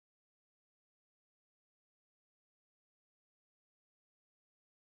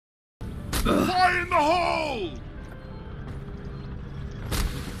Fire in the hole!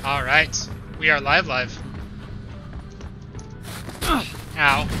 Alright. We are live.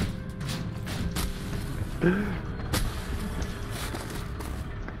 Ow.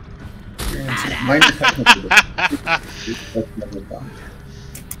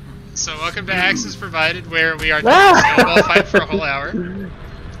 So welcome to Access Provided, where we are doing a snowball fight for a whole hour.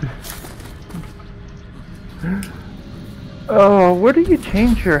 Oh, where do you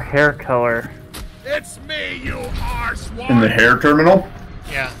change your hair color? It's me, you arsewad! In the hair terminal?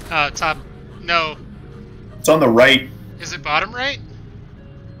 Yeah, top. No. It's on the right. Is it bottom right?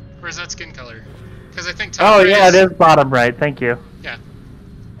 Or is that skin color? Because I think top Oh, right yeah, it is bottom right, thank you. Yeah.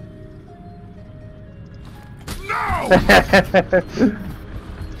 No!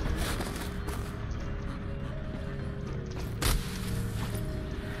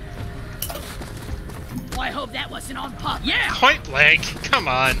 I hope that wasn't on pop. Yeah! Point blank. Come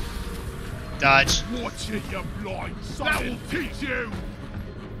on. Dodge. Watch it, you blind son! That will teach you!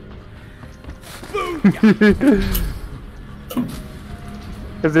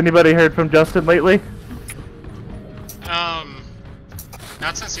 Has anybody heard from Justin lately?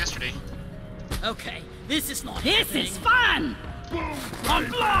 Not since yesterday. Okay, this is not. This is fun!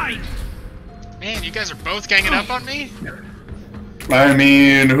 I'm blind! Man, you guys are both ganging up on me? I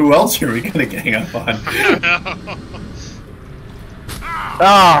mean, who else are we gonna gang up on? I don't know.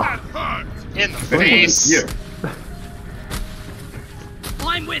 Oh! In the face. You.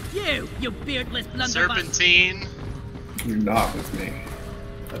 I'm with you, you beardless blunderbuss. Serpentine. You're not with me.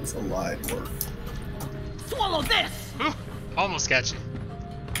 That's a lie, word. Swallow this! Whew, almost got you.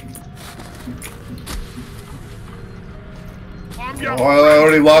 Oh, I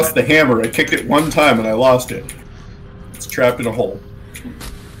already lost the hammer. I kicked it one time and I lost it. It's trapped in a hole.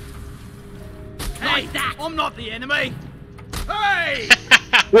 Hey, that! I'm not the enemy! Hey!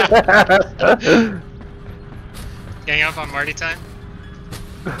 Gang up on Marty time?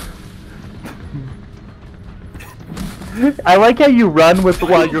 I like how you run with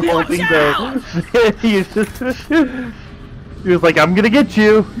while you're holding the. You just. He was like, "I'm gonna get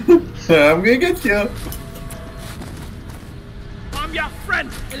you." I'm gonna get you. I'm your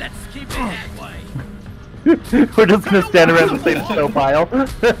friend. Let's keep it that way. We're just gonna stand around the same snow pile.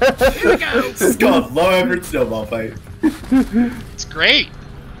 Here we go. This is called low effort snowball fight. It's great.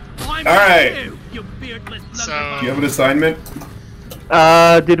 I'm Alright. with you beardless blunderbuss. So, Do you have an assignment?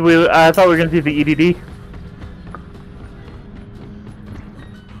 Did we? I thought we were gonna do the EDD.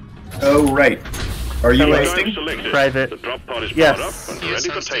 Oh, right. Are you Hello. hosting? Private. The drop pod is Yes. powered up and He is ready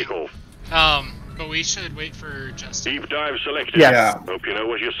for hosting. takeoff. But we should wait for Justin. Deep dive selected. Yes. Yeah. Hope you know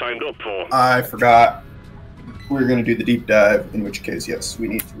what you signed up for. I forgot. We're gonna do the deep dive, in which case, yes, we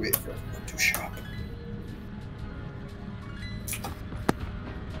need to wait for everyone to shop.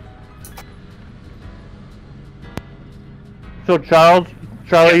 So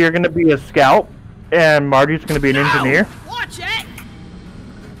Charlie, you're gonna be a scout, and Marty's gonna be an engineer. Watch it!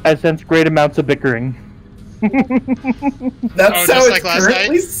 I sense great amounts of bickering. That's Oh, how just it's like last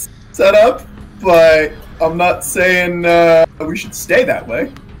currently night? set up, but I'm not saying we should stay that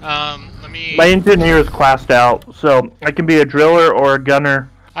way. Let me. My engineer is classed out, so I can be a driller or a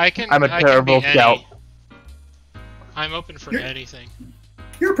gunner. I'm a terrible scout. I'm open for anything.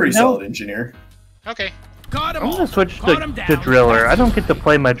 You're a pretty solid engineer. Okay. Got him I'm all. gonna switch Got him to down. driller. I don't get to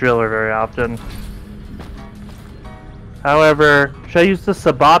play my driller very often. However, should I use the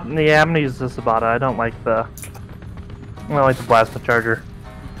Sabat? Yeah, I'm gonna use the Sabata. I don't like the plasma charger.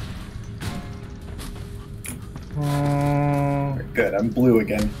 Good, I'm blue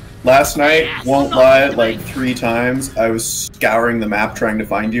again. Last night, won't lie, like 3 times, I was scouring the map trying to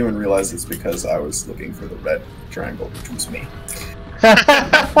find you and realized it's because I was looking for the red triangle, which was me.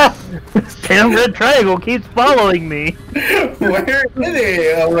 This damn red triangle keeps following me. Where is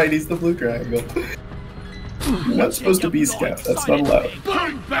he? Oh, right, he's the blue triangle. You're not supposed to be scout, that's not allowed.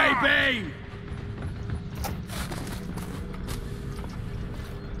 Boom, baby!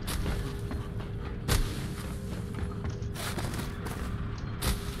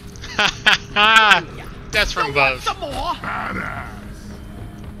 That's from above. Some more? Badass!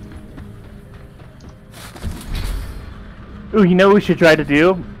 Ooh, you know what we should try to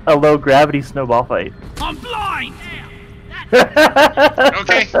do? A low gravity snowball fight. I'm blind!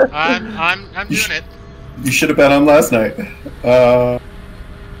 Okay, I'm doing it. You should have bet on last night.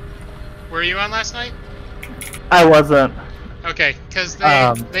 Were you on last night? I wasn't. Okay, because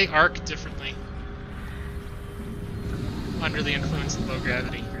they arc differently under the influence of low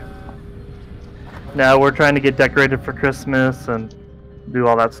gravity. No, we're trying to get decorated for Christmas and do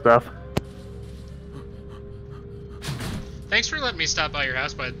all that stuff. Thanks for letting me stop by your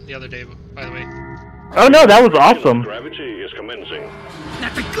house the other day by the way. Oh no, that was awesome. Gravity is commencing.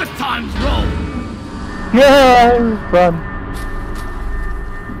 That's a good times roll. Yeah, it was fun.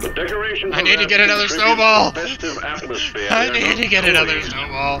 The decorations I need to get another snowball. Festive atmosphere. I need to get another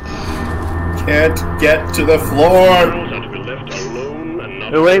snowball. Can't get to the floor. Girls are to be left alone and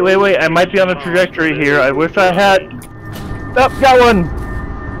not Oh, wait, I might be on a trajectory here. I wish I had... Oh, got one!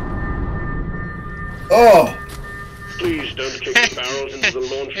 Oh, Please don't kick the barrels into the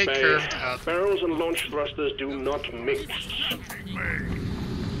launch It bay. curved up. Barrels and launch thrusters do not mix.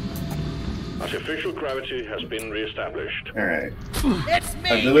 Artificial gravity has been re-established. alright. It's me.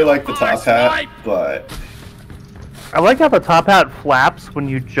 I really like the top hat, but I like how the top hat flaps when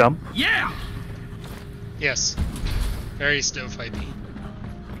you jump. Yeah. Yes. Very stovepipey.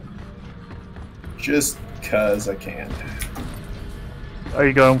 just cause I can. Are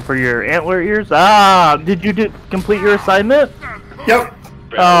you going for your antler ears? Ah, did you complete your assignment? Yep.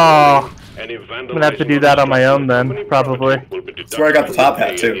 Oh, I'm gonna have to do that on my own then, probably. That's where I got the top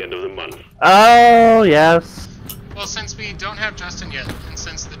hat too. Oh, yes. Well, since we don't have Justin yet, and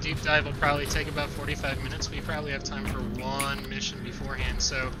since the deep dive will probably take about 45 minutes, we probably have time for one mission beforehand.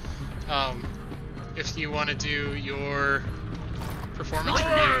 So, if you want to do your performance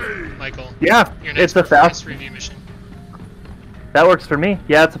review, Michael. Yeah, your next it's a performance fast. review mission. That works for me.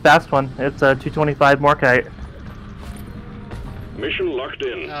 Yeah, it's a fast one. It's a 225 Morkite. Mission locked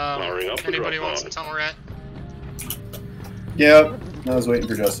in. Powering up the Anybody drop want some pod. tunnel rat? Yep. I was waiting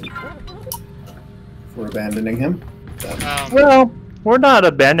for Justin. For abandoning him. Well, we're not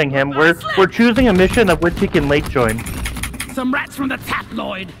abandoning him. We're choosing a mission of which he can late join. Some rats from the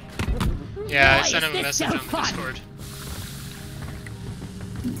tabloid. Yeah, I Why sent him a is this message so on the fun? Discord.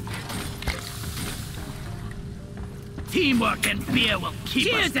 Teamwork and beer will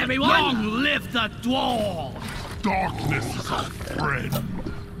keep us. Cheers, everyone! Long live the dwarf! Darkness is our friend.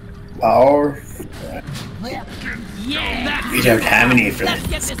 Our... Yeah, We don't have any let's get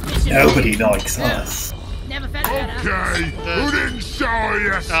friends. this mission. Nobody likes us. Never felt better. Okay, who didn't shower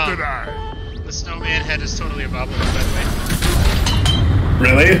yesterday? The snowman head is totally a bobblehead, by the way.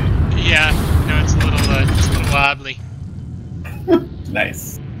 Really? Yeah, no, it's a little wobbly.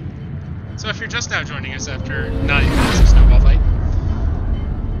 Nice. So if you're just now joining us after 9 minutes of snowball fight,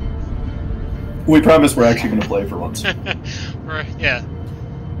 We promise we're actually going to play for once. yeah.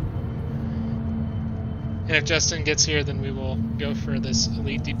 And if Justin gets here, then we will go for this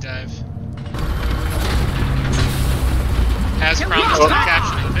elite deep dive. As promised in the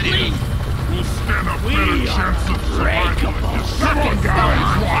caption of the video. We'll stand a better chance of survival if you seven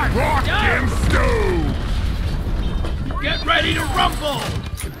guys want rock and stew. Get ready to rumble!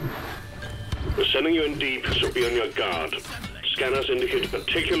 We're sending you in deep, so be on your guard. Scanners indicate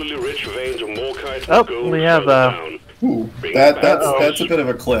particularly rich veins of morkite Oh, and gold we have, further down. Ooh, that's a bit of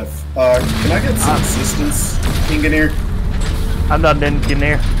a cliff. Can I get some assistance, engineer? I'm not an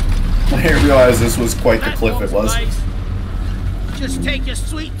engineer. I didn't realize this was quite the cliff it was. Just take your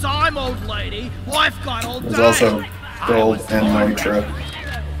sweet time, old lady. I've got all day. There's also gold and nitro.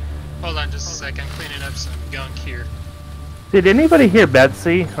 Hold on just a second, cleaning up some gunk here. Did anybody hear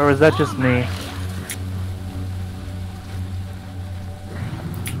Betsy, or was that just me?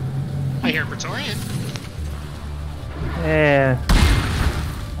 I hear Praetorian. Yeah.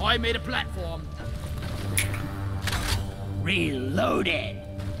 I made a platform. Reloaded.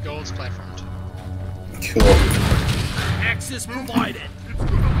 Gold's platformed. Cool. Access provided.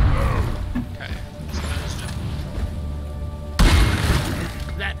 Okay. So that is just...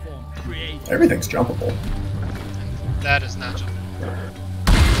 Platform created. Everything's jumpable. That is not just...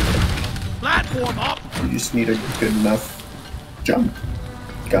 Platform up. You just need a good enough jump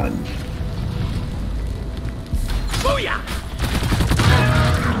gun. Booyah!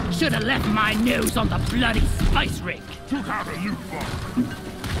 Should have left my nose on the bloody spice rig. Took out a loot box.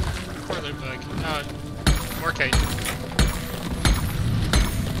 Poor loot bug. Morkite.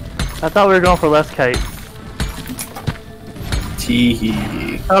 I thought we were going for less kite.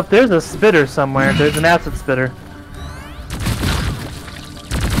 Teehee. Oh, there's a spitter somewhere. There's an acid spitter.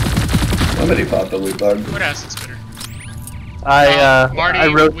 Somebody popped a loot bug. What acid spitter? I Marty,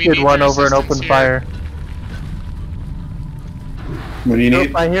 we roasted need one your over an open assistance here. fire. What do you Nope,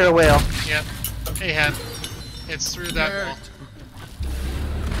 need? I hear a whale. Yep. Hey, Hab. It's through that wall.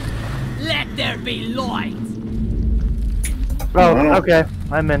 Let there be light. Oh, No. okay.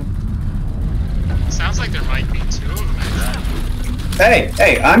 I'm in. Sounds like there might be two of them, actually.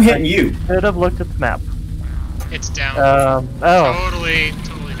 Hey, I'm hitting you. Should have looked at the map. It's down. Oh. Totally down.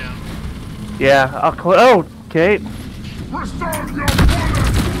 Yeah, oh, okay. Restore your bullet!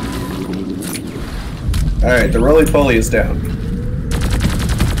 Alright, the roly-poly is down.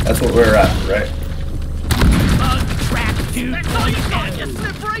 That's what we were after, right? Bug trap 2.0. You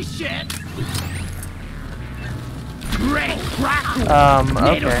slippery shit. Great crackle.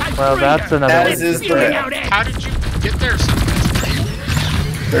 Okay. Well, that's another As way. is the red. How did you get there so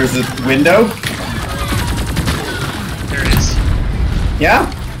fast? There's a window. There it is.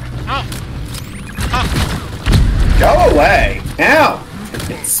 Yeah? Oh. Oh. Go away. Ow.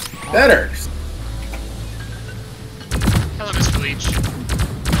 It's better. Hello, Miss Bleach.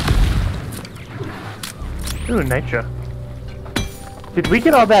 Ooh, nitro. Did we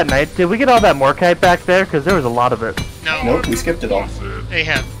get all that Did we get all that Morkite back there? Because there was a lot of it. No. Nope, we skipped it all. They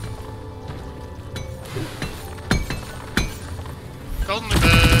have. Golden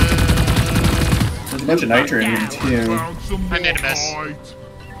There's a bunch of nitro in here too. Found some I made a mess. Morkite.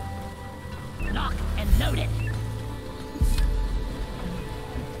 Lock and load it.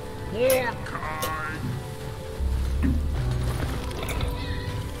 Morkite.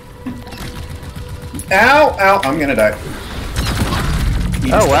 Ow! Ow! I'm gonna die. He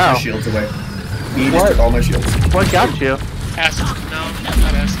just took wow. my shields away. He just took all my shields. What got you? Acid. No,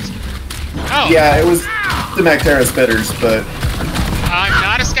 not acid. Oh. Yeah, it was the Nectaris bitters, but I'm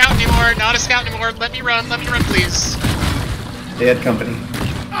not a scout anymore. Not a scout anymore. Let me run. Let me run, please. they had company.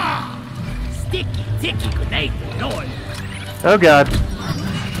 Sticky, ticky, grenade, noise. Oh god.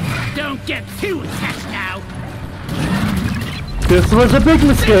 Don't get too attached now. This was a big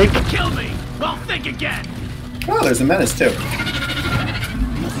mistake. Kill me. Well, think again. Oh, there's a menace too.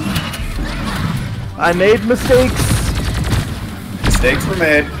 I made mistakes. Mistakes were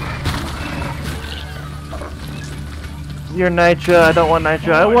made. You're nitro. I don't want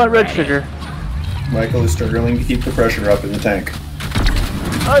nitro. I want red sugar. Michael is struggling to keep the pressure up in the tank.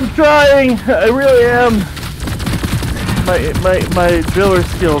 I'm trying. I really am. My driller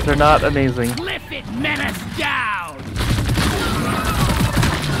skills are not amazing. Cliff it, menace down.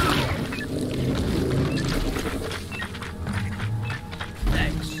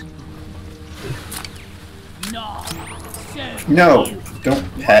 Thanks. No. So No,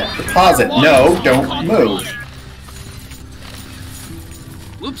 don't pet. Deposit. No, don't move.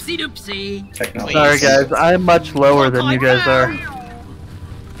 Whoopsie doopsie. Technology. Sorry guys, I'm much lower than you guys are.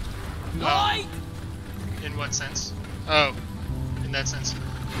 Right. In what sense? Oh, in that sense.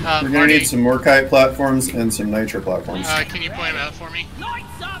 We're gonna Marty, need some Morkite platforms and some Nitro platforms. can you point them out for me?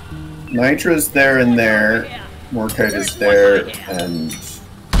 Lights up. Nitro's there and there. Morkite is there and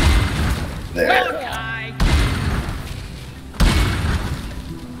there. Okay.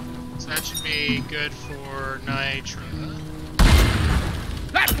 So that should be good for Nitra.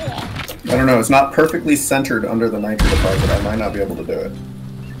 That wall. I don't know, it's not perfectly centered under the Nitro deposit. I might not be able to do it.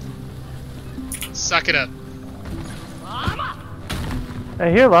 Suck it up. I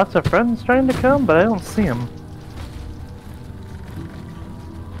hear lots of friends trying to come, but I don't see them.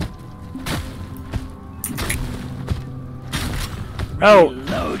 Oh,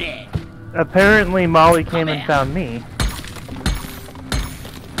 Load it. apparently Molly came and found me.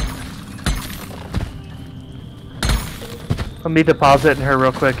 Let me deposit her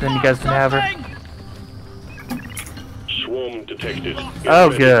real quick, and you guys can have her. Swarm detected.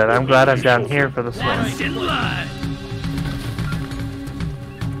 Oh, good. I'm glad I'm down here for the swim. That's in line.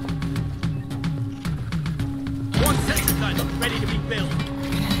 One sensor gun ready to be built.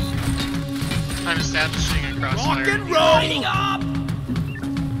 I'm establishing a crossfire. Lighting up.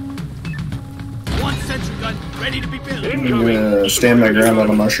 One sensor gun ready to be built. I'm gonna stand my ground on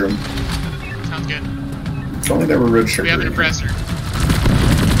a mushroom. Sounds good. If only there were red sugar. We have an in here. oppressor.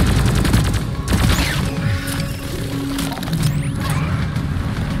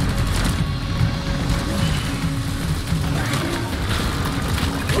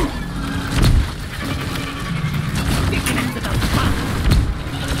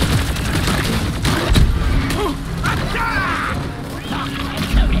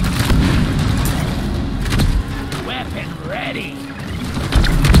 Weapon ready.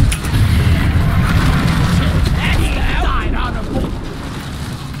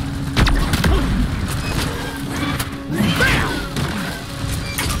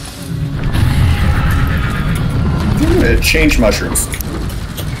 I'm gonna change mushrooms.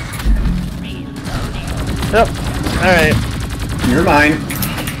 Yep. Alright. You're mine.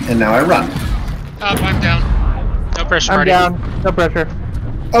 And now I run. Oh, I'm down. No pressure, I'm Marty. down. No pressure.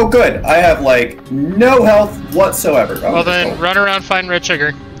 Oh good, I have like no health whatsoever. Oh, Well then, oh. run around, find red sugar,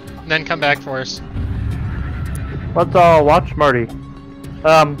 and then come back for us. Let's all watch Marty.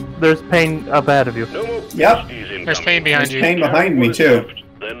 There's pain up ahead of you. No more Yep. beasties There's incoming. pain behind There's you. pain behind me too.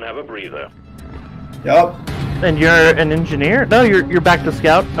 Then have a breather. Yup. And you're an engineer? No, you're back to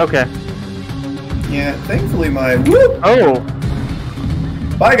scout? Okay. Yeah, thankfully my whoop. Oh.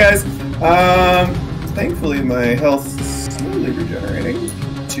 Bye, guys. Thankfully, my health is slowly regenerating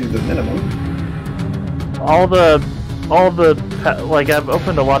to the minimum. Like, I've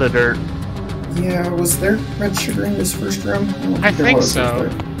opened a lot of dirt. Yeah, was there red sugar in this first room? I think so.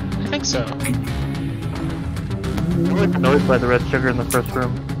 I think so. I was annoyed by the red sugar in the first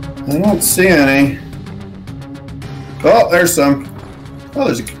room. I don't see any. Oh, there's some. Oh,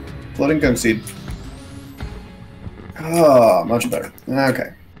 there's a floating gum seed. Oh, much better.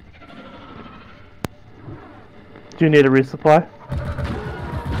 Okay. Do you need a resupply?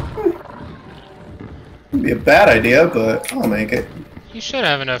 It'd be a bad idea, but I'll make it. You should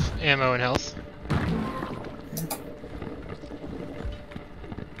have enough ammo and health.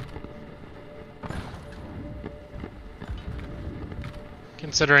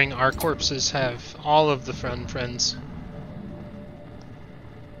 Considering our corpses have all of the friends.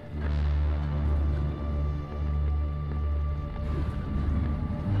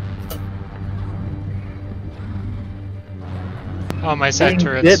 Oh, my Zat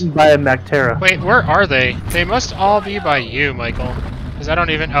turrets. Didn't buy a Mactera. Wait, where are they? They must all be by you, Michael. Because I don't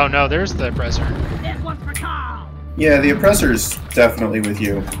even... Oh no, there's the oppressor. That one's for Carl. Yeah, the oppressor's definitely with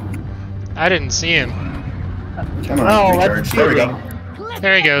you. I didn't see him. Come on, Oh, recharge. that's There we go. cheating.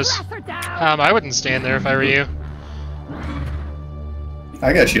 There he goes. Blast her down. I wouldn't stand there if I were you.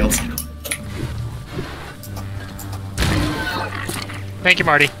 I got shields. Thank you,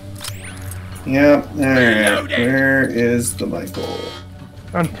 Marty. Yep, alright. Where is the Michael?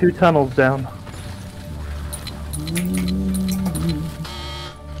 I'm 2 tunnels down.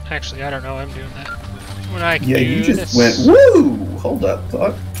 Actually, I don't know. I'm doing that. When I can Yeah, do you just this. went. Woo! Hold up,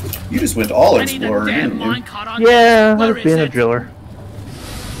 thought. You just went all I need a explorer, damn didn't you? mine caught on. Yeah, I Where was is being a it? driller.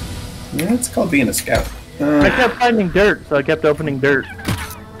 Yeah, it's called being a scout. I kept finding dirt, so I kept opening dirt.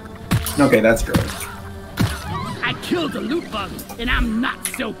 Okay, that's dry. I killed a loot bug, and I'm not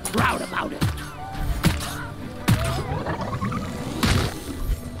so proud about it.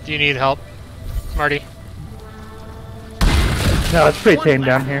 Do you need help, Marty? No, it's pretty tame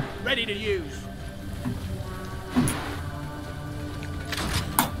down here. Ready to use.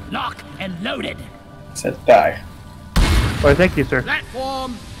 Locked and loaded. Said die. Why, thank you, sir.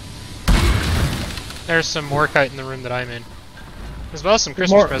 Platform. There's some Morkite in the room that I'm in. As well as some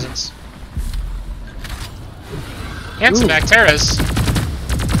Christmas More- presents. And some Ooh. Bacteras.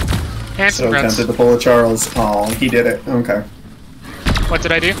 And some So grunts. tempted to pull a Charles. Oh, he did it. Okay. What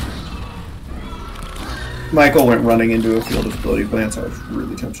did I do? Michael went running into a field of floaty plants. I was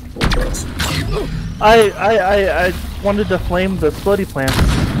really tempted to pull a Charles. I wanted to flame the Splody plants.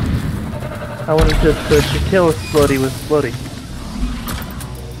 I wanted to kill a Splody with Splody.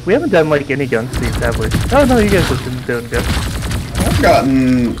 We haven't done like any gun speeds, have we? Oh no, you guys have been doing good. I've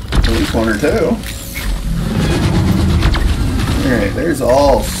gotten at least 1 or 2. Alright, there's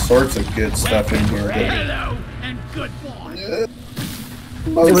all sorts of good stuff in here. But Hello and goodbye.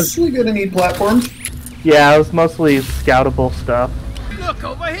 mostly gonna need platforms. Yeah, it was mostly scoutable stuff. Look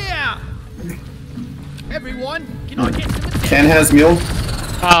over here. Everyone, can I get some attention? Ken has mule.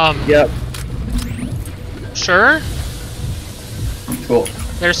 Yep. Sure. Cool.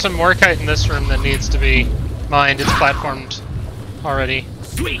 There's some Morkite in this room that needs to be mined. It's platformed already.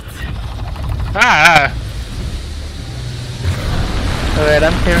 Sweet. Ah! Alright,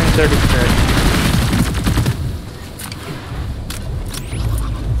 I'm carrying 36.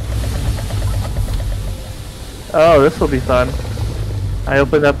 Oh, this will be fun. I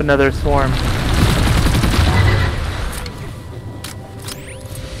opened up another swarm.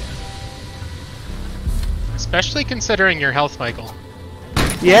 Especially considering your health, Michael.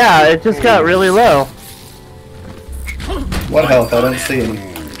 Yeah, it just got really low. What health? I don't see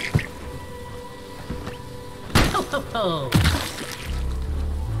any.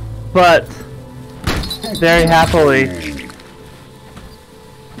 But very happily,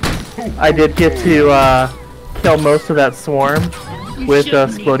 I did get to kill most of that swarm with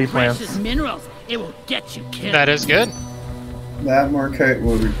Splody plants. Precious minerals. It will get you killed. That is good. That Morkite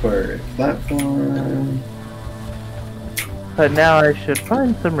will require a platform. But now I should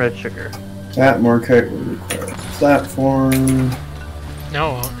find some red sugar. That Morkite will require a platform.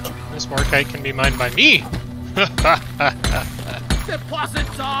 No, this Morkite can be mined by me. Deposit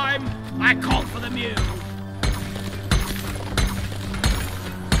time. I called for the mule.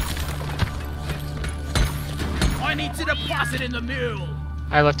 I need to deposit in the mule.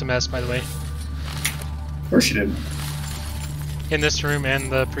 I left a mess, by the way, Of course you did. in this room and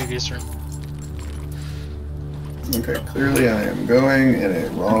the previous room. Okay, clearly I am going in a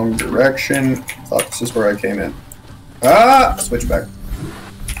wrong direction. Thought this is where I came in. Ah! Switch back.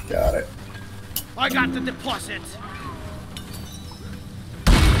 Got it. I got the deposit.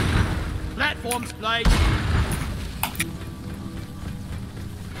 Platforms, please.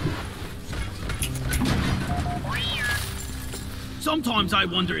 Sometimes I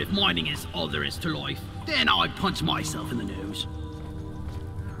wonder if mining is all there is to life. Then I punch myself in the nose.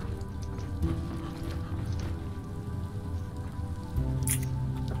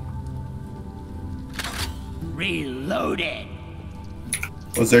 Reloaded.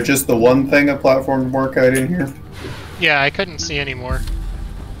 Was there just the one thing of platform Morkite in here? Yeah, I couldn't see any more.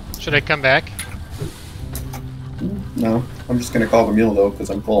 Should I come back? No. I'm just gonna call the mule though, because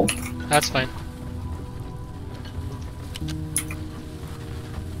I'm full. That's fine.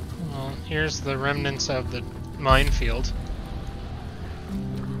 Well, here's the remnants of the minefield.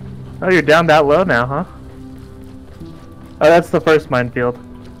 Oh, you're down that low now, huh? Oh, that's the first minefield.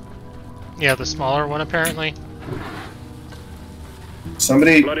 Yeah, the smaller one apparently.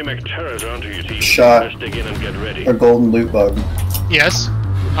 Somebody Bloody McTerrors onto your team. Shot. Let's dig in and get ready. a golden loot bug. Yes,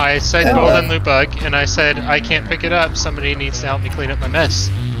 I said And, golden loot bug, and I said I can't pick it up. Somebody needs to help me clean up my mess.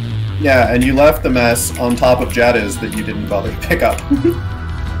 Yeah, and you left the mess on top of Jada's that you didn't bother to pick up.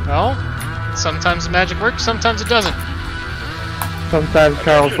 Well, sometimes magic works, sometimes it doesn't. Sometimes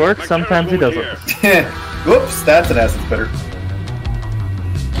Charles works, sometimes he doesn't. Whoops, that's an acid spitter.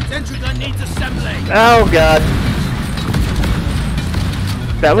 Sentry gun needs assembling. Oh god.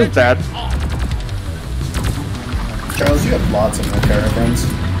 That was bad. Charles, you have lots of Morkite friends.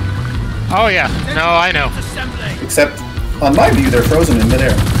 Oh yeah, no, I know. Assembling. Except, on my view, they're frozen in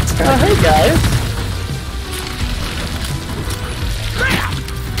midair. It's kind Oh, of hey guys.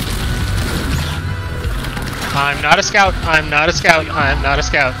 I'm not a scout, I'm not a scout, I'm not a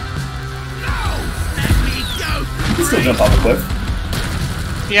scout. You can still jump off a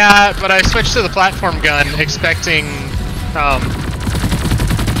cliff. Yeah, but I switched to the platform gun expecting,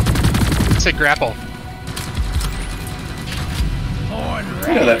 to grapple.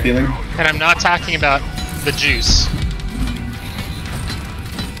 I know that feeling. And I'm not talking about the juice.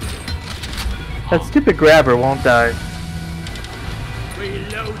 That stupid grabber won't die.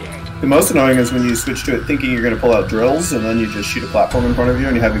 The most annoying is when you switch to it thinking you're going to pull out drills, and then you just shoot a platform in front of you,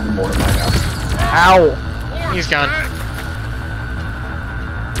 and you have even more to mine out. Ow! He's gone.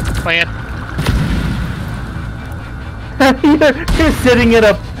 Plant. you're sitting in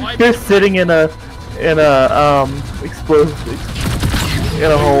a. You're sitting in a explosive in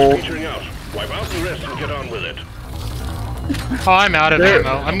a hole. Petering out. Wipe out the rest and get on with it. Oh, I'm out of There-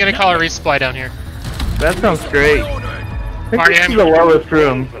 ammo. I'm gonna call a resupply down here. That sounds great. I think Marty, this is I'm- the lowest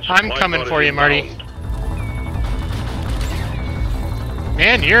room. That's I'm my coming body for you, is Marty. bound.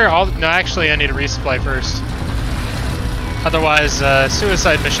 Man, you're all. No, actually, I need a resupply first. Otherwise,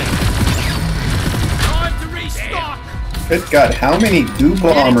 suicide mission. Time to restock. Good God, how many goo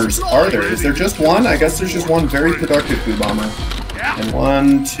bombers are there? Is there just one? I guess there's just one very productive goo bomber. And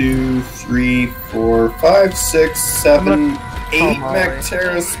 1, 2, 3, 4, 5, 6, 7, 8 Molly.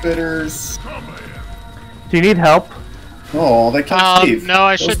 Mactera spitters. Do you need help? Oh, they killed Steve. No,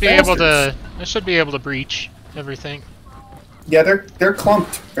 I Those should be able bastards. to. I should be able to breach everything. Yeah, they're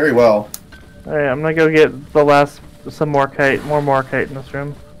clumped very well. Alright, I'm gonna go get the last more Morkite in this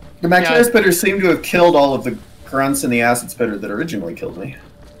room. The Mactera Yeah. spitters seem to have killed all of the grunts and the acid spitter that originally killed me.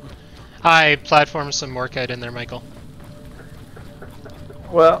 I platformed some Morkite in there, Michael.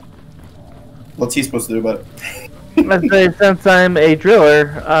 Well, What's he supposed to do about it? I say since I'm a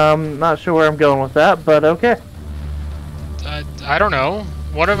driller, not sure where I'm going with that, but okay. I don't know.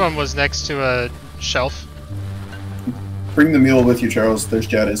 One of them was next to a shelf. Bring the mule with you, Charles. There's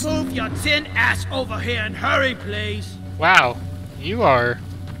Jadis. Move your tin ass over here and hurry, please. Wow, you are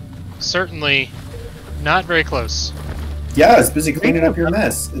certainly not very close. Yeah, it's busy cleaning up your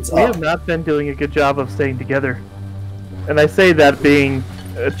mess. It's We up. have not been doing a good job of staying together. And I say that being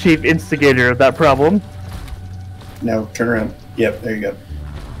a chief instigator of that problem. No, turn around. Yep, there you go.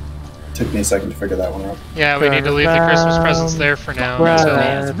 Took me a second to figure that one out. Yeah, we need to leave the Christmas presents there for now. Right.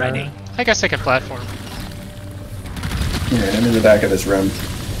 Until, Ready. I guess I can platform. Yeah, I'm in the back of this room.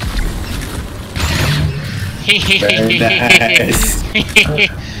 Very nice.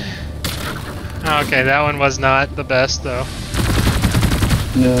 Okay, that one was not the best though.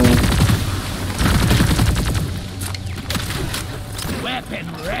 No. Weapon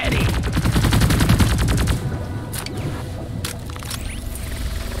ready.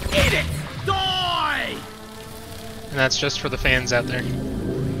 Eat it! Die! And that's just for the fans out there.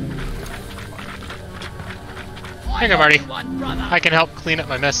 Here you go, Marty. One brother. I can help clean up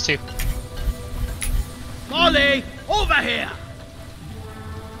my mess too. Molly, over here.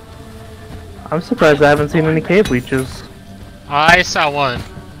 I'm surprised I haven't seen any cave leeches. I saw one.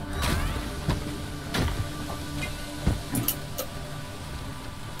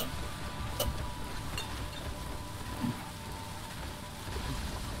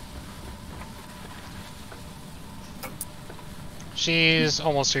 She's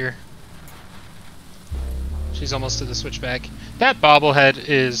almost here. She's almost to the switchback. That bobblehead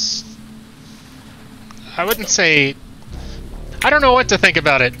is... I wouldn't say... I don't know what to think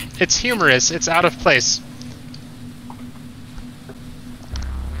about it. It's humorous. It's out of place.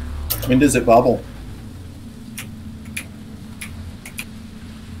 When does it bobble?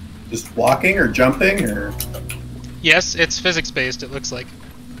 Just walking or jumping or? Yes, it's physics-based, it looks like.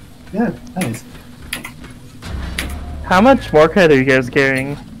 Yeah, nice. How much Morkite are you guys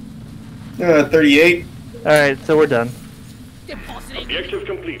carrying? 38. Alright, so we're done. Objective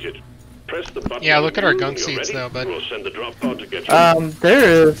completed. Press the button. Yeah, look at our when gunk you're seats ready. though, bud. We'll send the drop pod to get you.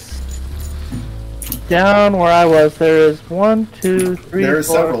 There is... Down where I was, there is 1, 2, 3, There are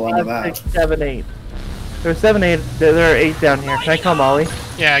 4, several on the 5, map. 6, 7, 8. There's 7, 8. There are 8 down here. Can I call Molly?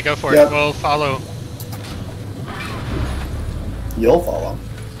 Yeah, go for Yep. it. We'll follow. You'll follow.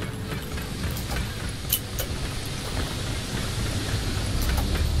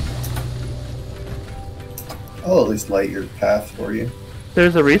 I'll at least light your path for you.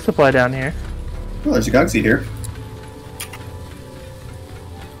 There's a resupply down here. Oh, there's a gunk seat here.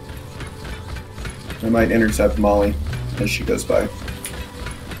 I might intercept Molly as she goes by.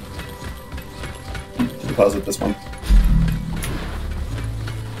 Deposit this one.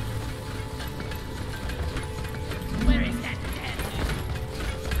 Where is that cat?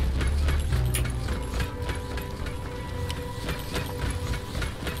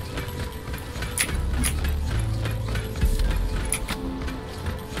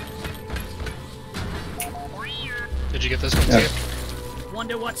 Did you get this one Yeah. too?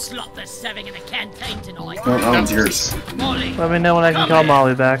 Wonder what slot they're serving in the canteen tonight. No, that one's yours. Molly, Let me know when I can call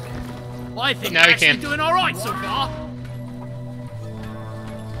Molly back. I think Now we're you actually can. doing all right so far.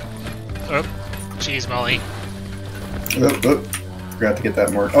 Oh, jeez, Molly. Oh. Forgot to get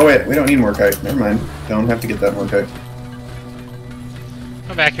that more. Oh wait, we don't need more kite. Never mind. Don't have to get that more kite.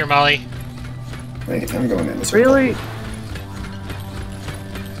 Come back here, Molly. Wait, I'm going in this Really?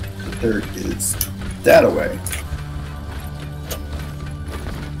 There is that away.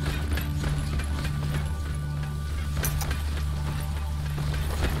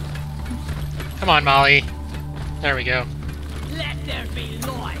 Come on, Molly. There we go. Let there be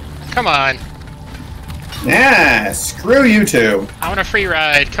light. Come on. Ah, screw you two. I want a free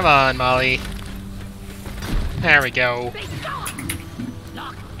ride. Come on, Molly. There we go. Be gone.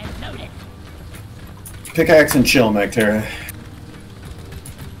 Locked and loaded. Pickaxe and chill, Magterra.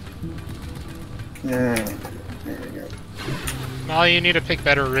 Yeah, there we go. Molly, you need to pick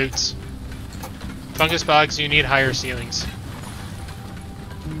better routes. Fungus bogs, you need higher ceilings.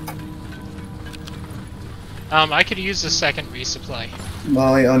 I could use a second resupply.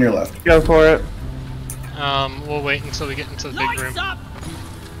 Molly, on your left. Go for it. We'll wait until we get into the big Lights room. up.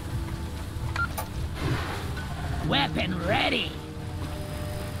 Weapon ready.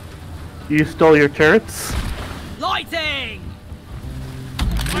 You stole your turrets? Lighting.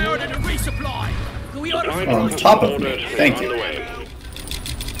 I ordered a resupply. Can we order On top of me. Thank you.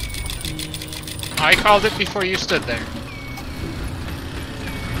 I called it before you stood there.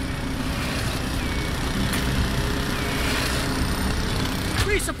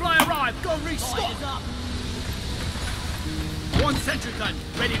 Resupply arrived. Go restock. One sentry gun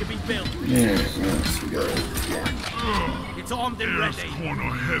ready to be built. Yeah, let's go. It's armed and Air's ready. corner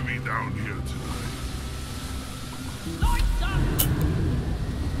heavy down here tonight. lights up?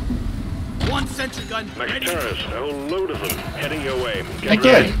 One sentry gun Max ready. Terrace, a whole load of them heading your way. I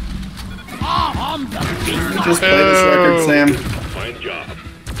did. I'm the beast. Just play this record, Sam. Fine job.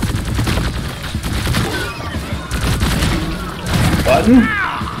 Button?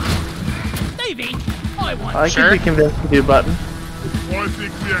 Stevie, I want I Sure. could be convinced to do button. Well, I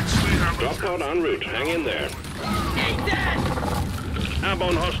think we actually have Drop a... pod en route. Hang in there. Need that.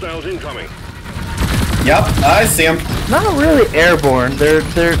 Airborne hostiles incoming. Yep, I see him. Not really airborne. They're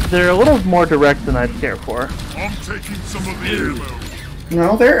a little more direct than I'd care for. I'm taking some of the ammo.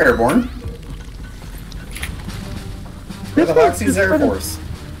 No, they're airborne. They're the Hoxie's Air Force.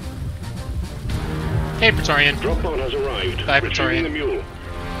 Hey, Praetorian. Drop pod has arrived. Bye, Retrieving Praetorian. the mule.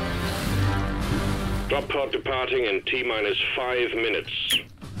 Drop pod departing in T-minus 5 minutes.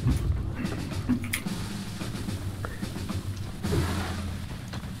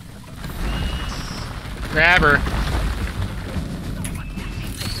 Grab her.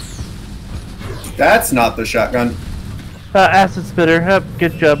 That's not the shotgun. Acid spitter. Yep,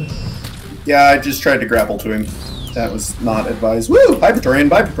 good job. Yeah, I just tried to grapple to him. That was not advised. Woo! Bye, Praetorian.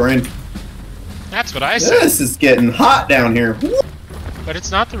 Bye, Praetorian. That's what I said. This is getting hot down here. Woo! But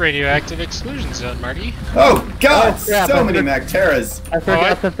it's not the radioactive exclusion zone, Marty. Oh God! Oh, crap, So I many forgot- Macteras. I forgot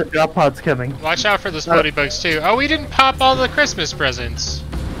What? that the drop pod's coming. Watch out for the Splody bugs too. Oh, we didn't pop all the Christmas presents.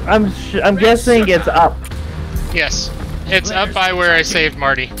 I'm guessing it's up. Yes, it's up by where I saved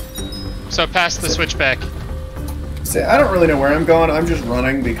Marty. So past the switchback. See, I don't really know where I'm going. I'm just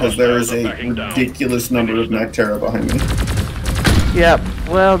running because there is a ridiculous number of Mactera behind me. Yep.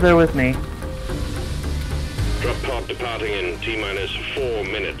 Well, they're with me. Drop pod departing in T-minus 4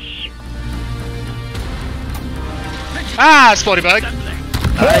 minutes. Ah, Splody bug.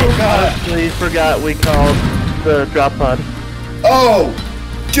 I actually forgot we called the drop pod. Oh!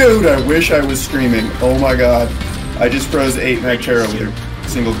 Dude, I wish I was streaming. Oh my god. I just froze 8 Mactera with a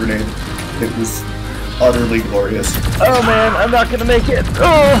single grenade. It was utterly glorious. Oh man, I'm not gonna make it.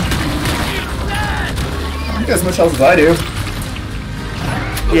 Oh! You got as much health as I do.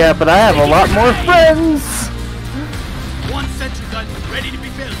 Yeah, but I have a lot more friends! One sentry gun ready to be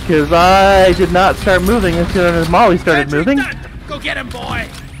built. Because I did not start moving as soon as Molly started moving. Go get him, boy.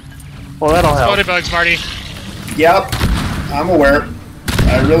 Well, that'll help. Splody bugs, Marty. Yep. I'm aware.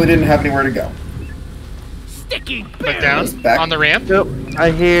 I really didn't have anywhere to go. Sticky. Put down Back. on the ramp. Yep,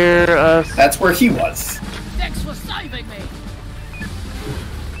 I hear us. That's where he was. Thanks for saving me.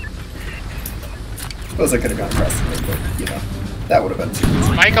 Suppose I could have gone across the road, but, you know, that would have been too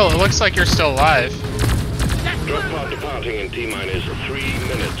easy. Michael, it looks like you're still alive. Drop pod departing in T-minus 3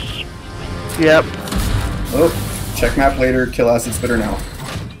 minutes. Yep. Oh, check map later, kill acid spitter now.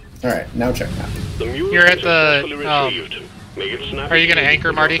 Alright, now check map. The mule You're at is the, successfully retrieved. Make it snappy. are you gonna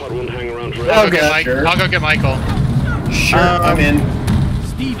anchor, Marty? Drop pod won't hang around I'll forever. go get Mike. sure. I'll go get Michael. Sure, I'm in.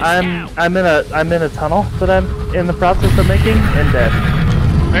 Steve is I'm down. I'm in a tunnel that I'm in the process of making and dead.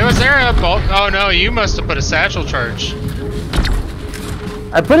 Wait, was there a bolt? Oh no, you must have put a satchel charge.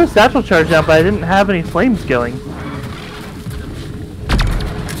 I put a satchel charge down, but I didn't have any flames going.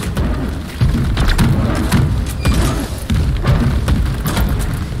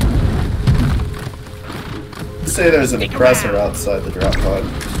 Say there's an oppressor outside the drop pod.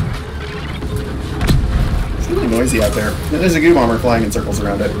 It's really noisy out there. And there's a goo bomber flying in circles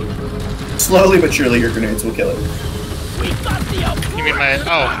around it. Slowly but surely your grenades will kill it. You mean my,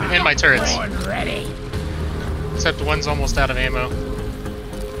 oh, and my turrets. Ready. Except one's almost out of ammo.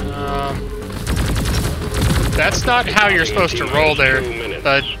 That's not how you're supposed to roll there,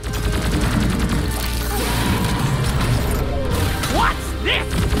 but What's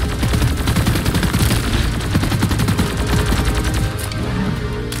this?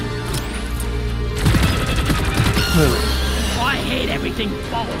 I hate everything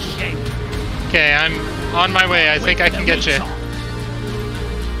bullshit. okay, I'm on my way. I think I can get you.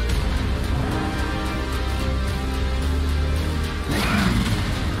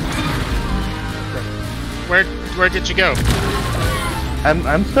 Where did you go?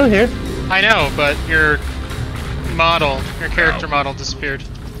 I'm still here. I know, but your character model disappeared.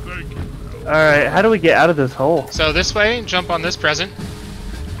 Alright, how do we get out of this hole? So this way, jump on this present.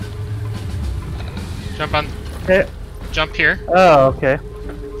 Okay. Jump here. Oh, okay.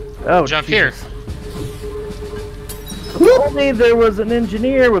 Oh, Jump Jesus. If only there was an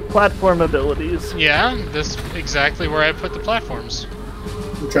engineer with platform abilities. Yeah, this exactly where I put the platforms.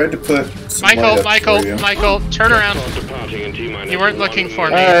 I tried to put some light up for you. Michael, turn around. Pod departing in T-minus You weren't 1 looking for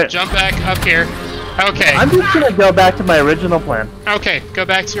me. minute. Jump back up here. Okay. I'm just gonna go back to my original plan. Okay, go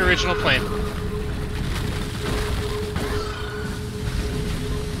back to your original plan.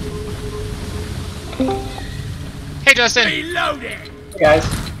 Hey, Justin. Reloading. Guys,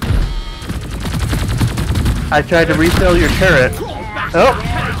 I tried to refill your turret. Oh,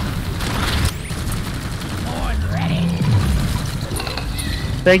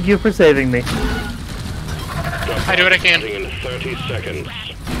 thank you for saving me. I do what I can. In 30 seconds.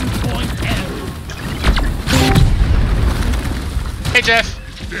 Hey, Jeff.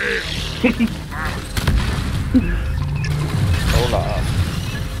 hold on.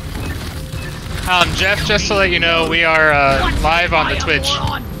 Jeff, just to let you know, we are live on the Twitch.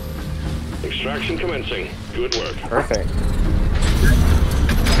 Extraction commencing. Good work. Perfect.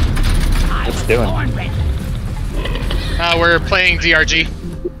 What's doing? We're playing DRG.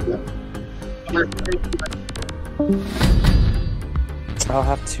 I'll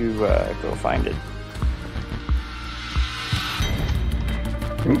have to go find it.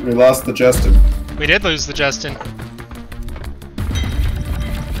 Oop, we lost the Justin. We did lose the Justin.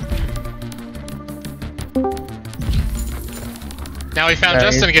 Now we found Nice.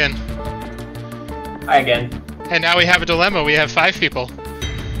 Justin again. Hi again. And now we have a dilemma. We have 5 people.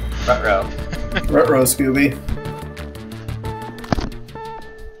 Front row. Ruh-roh, Scooby.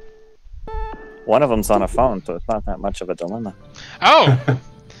 One of them's on a phone, so it's not that much of a dilemma. Oh!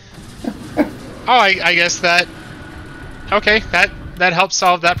 I guess that... Okay, that helps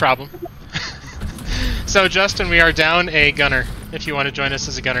solve that problem. So, Justin, we are down a gunner, if you want to join us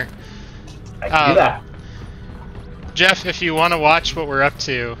as a gunner. I can do that. Geoff, if you want to watch what we're up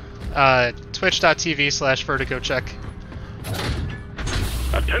to, twitch.tv/vertigocheck.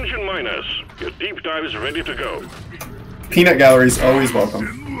 Attention miners, your deep dive is ready to go. Peanut gallery is always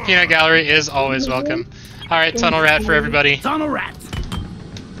welcome. Peanut gallery is always welcome. Alright, tunnel rat for everybody. Tunnel rat.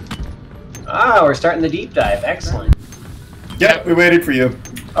 Ah, we're starting the deep dive. Excellent. Yeah, we waited for you.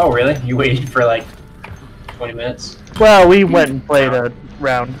 Oh, really? You waited for like 20 minutes? Well, we went and played a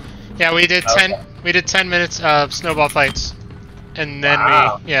round. Yeah, we did Okay. 10 minutes of snowball fights. And then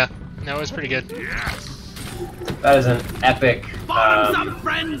Wow. yeah, no, it was pretty good. That is an epic Bottoms up,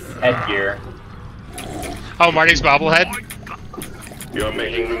 friends. headgear. Oh, Marty's bobblehead? You're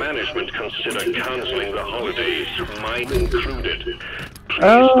making management consider canceling the holidays, mine included. Please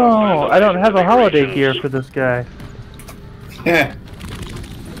Oh, I don't have a holiday gear deliberations. for this guy. Yeah.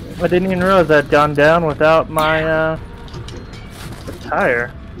 I didn't even realize I'd gone down without my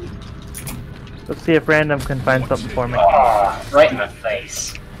attire. Let's see if random can find something for me. Oh, right in the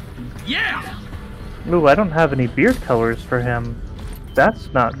face. Yeah. Ooh, I don't have any beard colors for him.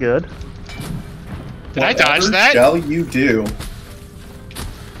 That's not good. Did I dodge Whatever that? shall you do?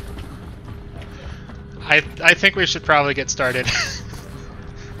 I think we should probably get started.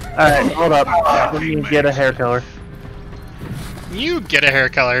 Alright, hold up. Let me get a hair color. You get a hair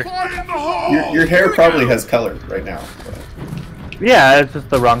color. Your hair probably has color right now. but- Yeah, it's just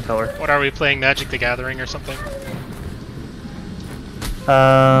the wrong color. What are we playing, Magic the Gathering or something?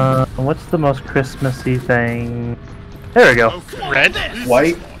 What's the most Christmassy thing? There we go. Red?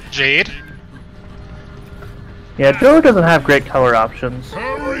 White? Jade? Yeah, Joe doesn't have great color options.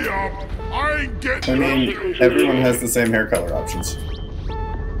 Hurry up! I ain't getting I mean, everyone has the same hair color options.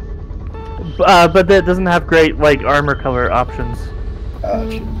 But it doesn't have great, like, armor color options.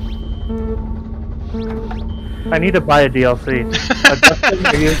 I need to buy a DLC. Justin,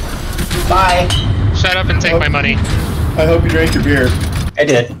 are you... Bye. Shut up and take my money. I hope you drank your beer. I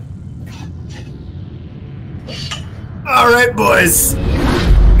did. Alright, boys.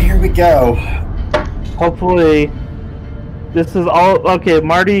 Here we go. Hopefully, this is all... Okay,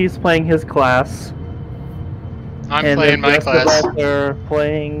 Marty's playing his class. I'm and playing the my rest of class. us are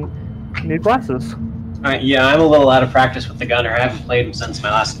playing new classes. Alright, yeah, I'm a little out of practice with the gunner. I haven't played him since my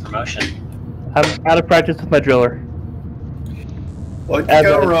last promotion. I'm out of practice with my driller. What As could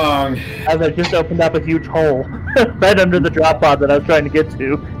go I- wrong? As I just opened up a huge hole right under the drop pod that I was trying to get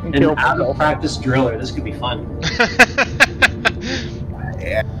to and An killed out of myself. practice driller. This could be fun.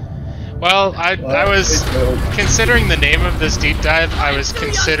 Yeah. Well, I was considering the name of this deep dive. I was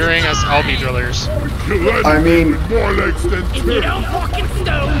considering us all be drillers. I mean, more legs than If you two. don't fucking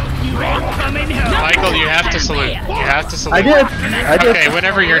stone, you ain't coming home. Michael, you have to salute. You have to salute. I did. I did. Okay,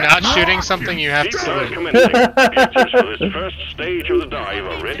 whenever you're not shooting something, you have to Deep dive salute. commencing. Objectives for this first stage of the dive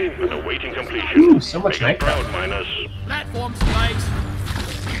are ready and awaiting completion. Ooh, so much Make us nitro. proud, miners. Platform spikes.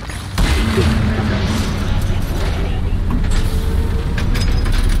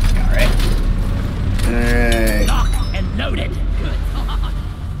 Alright. alright. Locked and loaded. Good.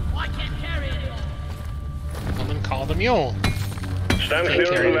 I can't carry anymore. Someone call the mule. Stand Can't clear of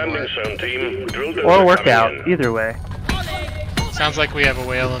the carry landing anymore. zone, team. Drill dogs Or are work coming out. in. Either way. Sounds like we have a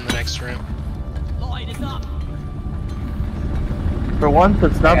whale in the next room. Light is up. For once,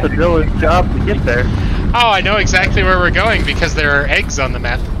 it's not the driller's job to get there. Oh, I know exactly where we're going because there are eggs on the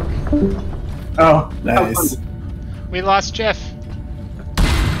map. Oh, Nice. We lost Geoff.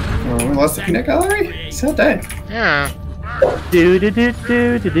 Oh, we lost the peanut gallery? Sad day. Yeah. Do do do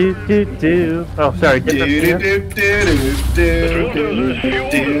do do do do do. Oh, sorry. Do Different do peanut. do do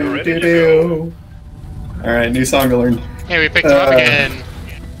do do do do. Alright, new song to learn. Hey, we picked him up again.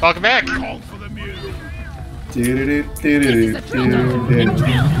 Welcome back. Call for the mule. Do do do do do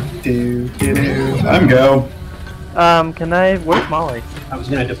do do do. I'm go. Can I... Where's Molly? I was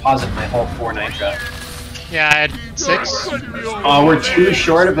gonna deposit my whole 4 nitro. Yeah, I had 6. Oh, we're too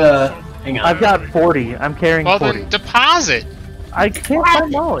short of a... Hang on. I've got 40. I'm carrying Well 40. then, deposit. I can't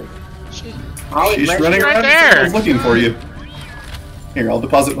find Molly. Molly, She's right running here. right around in there. circles looking for you. Here, I'll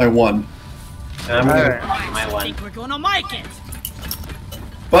deposit my 1. I'm gonna Alright. deposit my I 1. think we're gonna make it.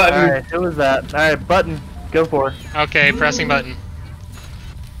 Button. Alright, who was that? Alright, button. Go for it. Okay, pressing button.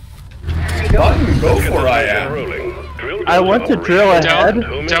 Button, go for I am. Rolling. Drill I dogs want to are drill ready.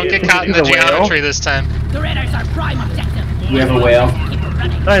 ahead. Don't get caught in the The whale? geometry this time. The raiders are prime objective. We have a whale. Keep it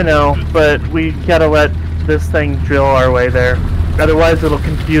running. I know, but we gotta let this thing drill our way there. Otherwise, it'll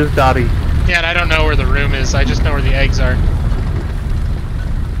confuse Dottie. Yeah, and I don't know where the room is. I just know where the eggs are.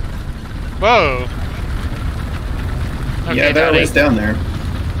 Whoa. Okay, Yeah, there is down there.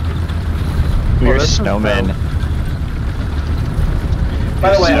 Weird snowman.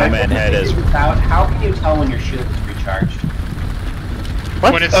 By the way, Snowman head is. How can you tell when your shield is recharged?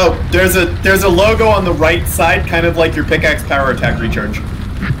 What? When it's, Oh, there's a logo on the right side, kind of like your pickaxe power attack recharge.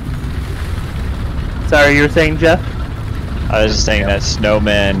 Sorry, you were saying, Geoff? I was just saying that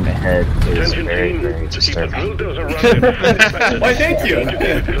snowman head is Attention very, team, very to keep the disturbing. drill running. Why, thank you.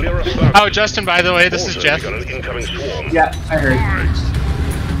 Clear us up. oh, Justin, by the way, this is Also, Geoff. we got an incoming swarm. Yeah, I heard.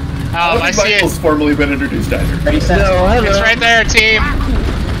 I see it. Michael's formally been introduced either. Ready, set. No, hello. It's right there, team.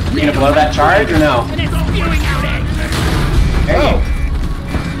 You gonna blow that charge or no? Oh.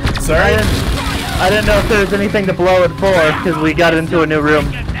 Sorry. I didn't know if there was anything to blow it for, because we got into a new room.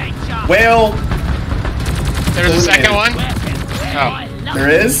 Well, There's a second one? Oh. there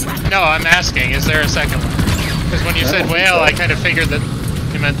is? No, I'm asking, is there a second one? Because when you said whale, I kind of figured that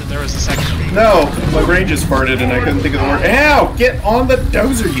you meant that there was a second one. No, my brain just farted and I couldn't think of the word. Ow! Get on the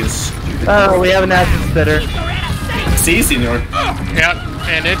dozer, you stupid. Oh, we have an acid spitter. See, senor. Yep,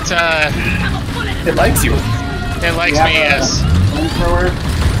 and it likes you. likes me, yes.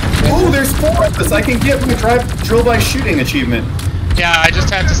 Oh, there's 4 of us. I can get my drill by shooting achievement. Yeah, I just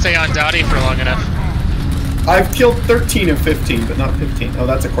have to stay on Dottie for long enough. I've killed 13 of 15, but not 15. Oh,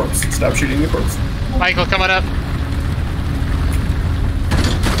 that's a corpse. Stop shooting the corpse. Michael, come on up.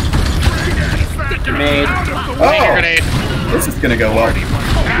 Grenade. Take a Oh, grenade. this is gonna go well.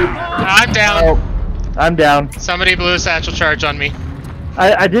 I'm down. Oh, I'm down. Somebody blew a satchel charge on me.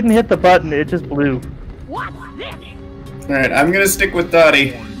 I didn't hit the button, it just blew. Alright, I'm gonna stick with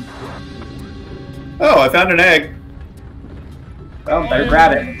Dottie. Oh, I found an egg. Oh, better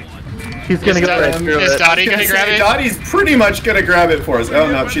grab it. She's gonna Is go right through Is it. Dottie gonna grab it? Dottie's pretty much gonna grab it for us.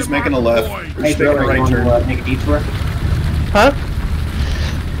 Oh no, she's making a left. Hey, She's making a Driller, right you turn. want to make a detour? Huh?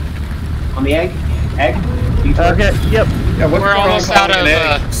 On the egg? Egg? Detour? Okay, yep. Yeah, what's We're going on almost calling out an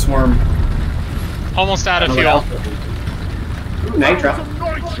of, egg swarm? Almost out of Ooh, fuel. nitro.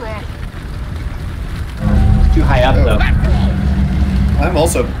 It's too high up though. I'm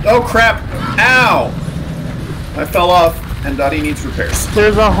also. Oh crap! Ow! I fell off, and Dottie needs repairs.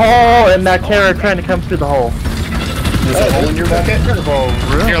 There's a hole in that carrot trying to come through the hole. There's a hole in your bucket. Incredible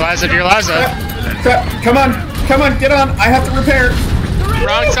room. Dear Liza, dear Liza. Crap! Come on! Come on! Get on! I have to repair.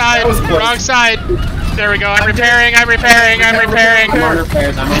 Wrong side, That was close. wrong side. There we go. I'm repairing, I'm repairing, I'm repairing. I'm on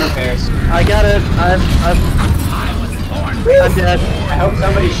repairs, I'm on repairs. I got it. I'm dead. I hope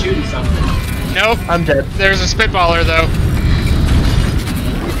somebody's shooting something. Nope. I'm dead. There's a spitballer though.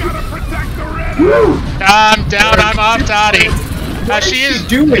 I'm down, I'm off Dottie. She is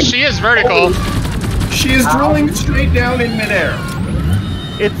doing? She is vertical. She is drilling straight down in midair.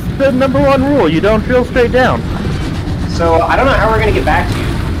 It's the #1 rule. You don't drill straight down. So, I don't know how we're gonna get back to you.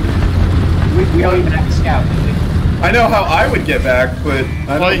 We don't even have to scout, do we? I know how I would get back, but I don't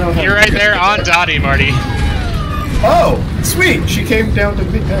know Well, how you're to right get there back. on Dottie, Marty. Oh, sweet! She came down to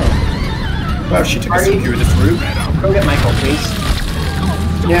me now. Wow, she took a Marty? circuitous route. Go get Michael, please.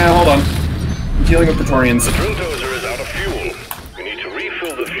 Yeah, hold on. I'm dealing with Praetorians. The drill dozer is out of fuel. You need to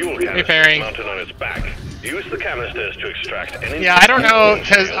refill the fuel canister Repairing. mounted on its back. Use the canisters to extract any... Yeah, I don't know,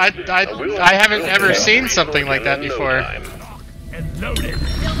 because I haven't ever seen something like that before.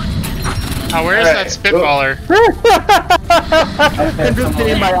 Oh, where is that spitballer? I'm just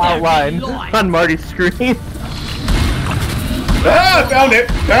seeing my outline on Marty's screen. Ah, found it!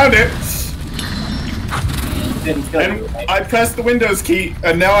 Found it! Didn't feel And it. I pressed the Windows key,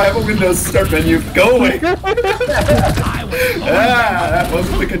 and now I have a Windows start menu. Go away! That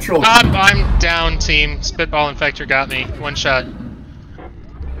wasn't the control. I'm down, team. Spitball infector got me. One shot.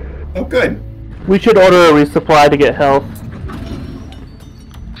 Oh, good. We should order a resupply to get health.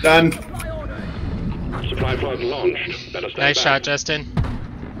 Done. Supply plug launched. Better stay Nice back. shot, Justin.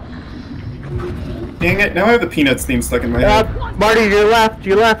 Dang it, now I have the Peanuts theme stuck in my head. Marty, you left.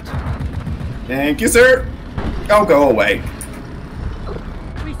 You left. Thank you, sir. Oh, go away.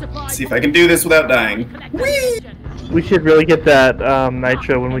 See if I can do this without dying. Whee! We should really get that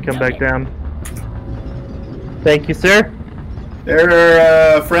nitro when we come back down. Thank you, sir.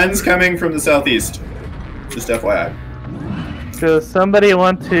 There are friends coming from the southeast. Just FYI. Does somebody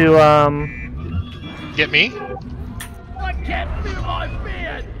want to Get me? I can't feel my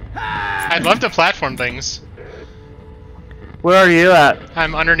beard. I'd love to platform things. Where are you at?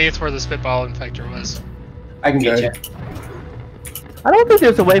 I'm underneath where the spitball infector was. I can get Okay. you. I don't think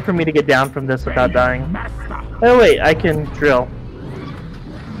there's a way for me to get down from this without dying. Oh wait, I can drill.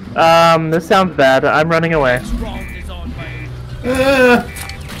 This sounds bad. I'm running away.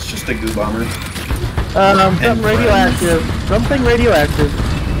 just a goo bomber. Something radioactive. Something radioactive.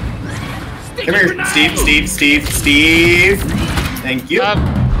 Come here, Steve. Thank you.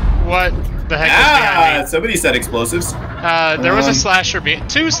 What the heck is behind me? Somebody said explosives. There was a slasher,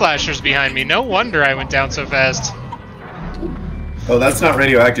 two slashers behind me. No wonder I went down so fast. Oh, that's not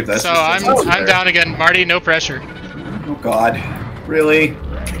radioactive. That's so just I'm down again, Marty. No pressure. Oh God, really?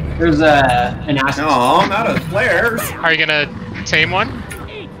 There's an acid. No, not a flares. Are you gonna tame one?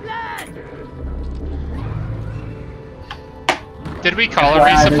 Did we call a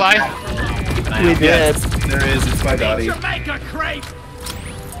resupply? We did. Yes, there is. It's by Dottie.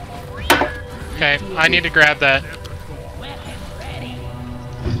 Okay, I need to grab that.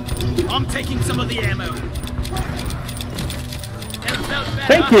 I'm taking some of the ammo.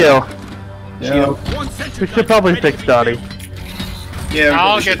 Thank you. Yeah. We should probably fix Dottie. Yeah.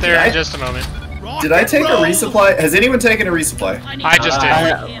 I'll get there in just a moment. Did I take a resupply? Has anyone taken a resupply? I just did.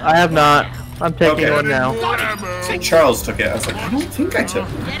 I have not. I'm taking one now. I think Charles took it. I was like, I don't think I took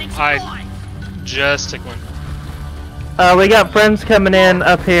it. I just took one. We got friends coming in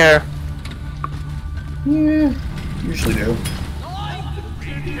up here. Yeah, usually do.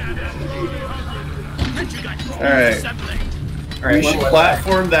 Alright. We should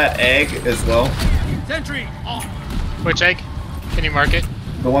platform that egg as well. Sentry off. Which egg? Can you mark it?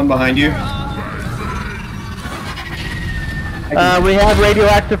 The one behind you. We have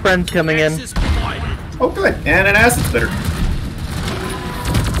radioactive friends coming in. Oh, good. And an acid spitter.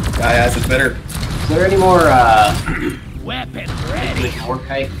 Guy acid spitter. Is there any more Weapon ready. more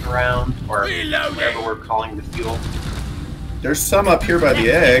kite around, or whatever we're calling the fuel? There's some up here by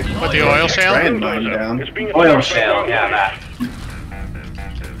the egg. With the oil shale? Try and mine down. Oil shale, yeah, that.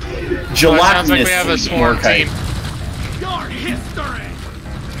 Well, it sounds like we have a swarm team. Your history.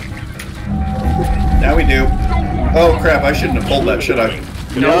 Now we do. Oh crap! I shouldn't have pulled that, should I?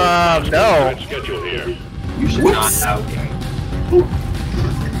 No. Schedule here. You should Whoops. not have.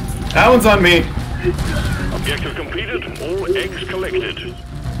 That one's on me. Objective completed. All eggs collected.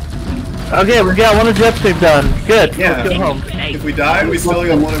 Okay, we got one objective done. Good. Yeah. Let's go home. If we die, we still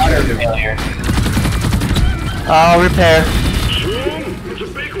got one objective. Failure. I'll repair. Swarm, it's a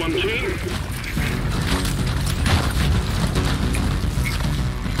big one, team.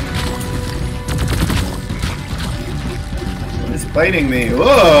 It's biting me. Whoa!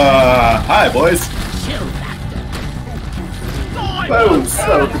 Hi, boys. Boom.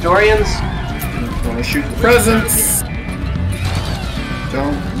 So, Praetorians. Want to shoot presents?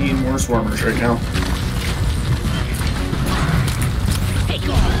 Don't need more swarmers right now.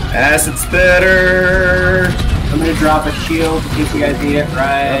 Acid spitter. I'm gonna drop a shield in case you guys need it.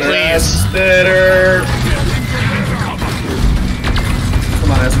 Right. Another acid spitter.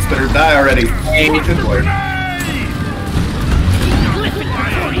 Come on, acid spitter, die already. Hey, good boy.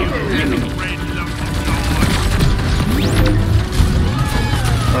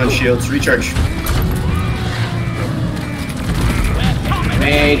 On shields, recharge.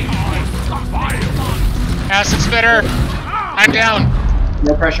 Made. Acid spitter! I'm down!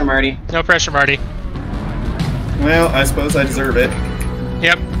 No pressure, Marty. No pressure, Marty. Well, I suppose I deserve it.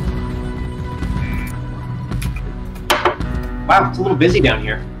 Yep. Wow, it's a little busy down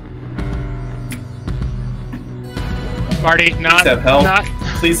here. Marty, not. Please have health. Not.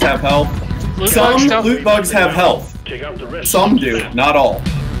 Please have health. Loot Some bugs don't- loot bugs have health. Take out the rest. Some do, not all.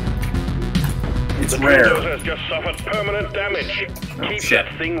 It's The rare. Windows has just suffered permanent damage. Keep shit.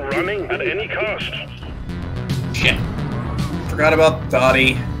 that thing running at any cost. Shit. Forgot about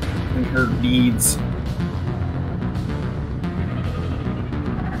Dottie and her needs.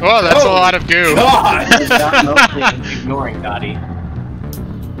 Oh, that's a lot of goo. God! Not mostly ignoring Dottie.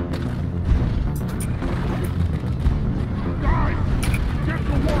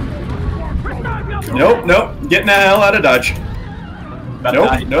 Nope, nope. Getting the hell out of Dodge.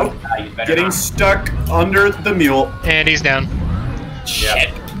 Nope, nope. Getting not. stuck under the mule. And he's down.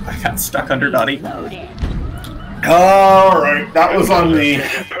 Shit. I got stuck under Dottie. Alright, that was on me.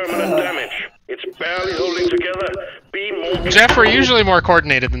 Permanent damage. It's barely holding together. Be more. Jeff, we're usually more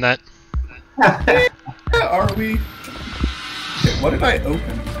coordinated than that. Are we? Okay, what did I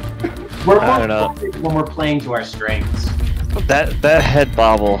open? We're I don't know. when we're playing to our strengths. That head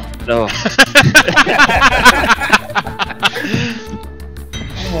bobble. No.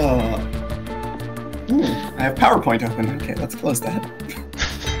 I have PowerPoint open. Okay, let's close that.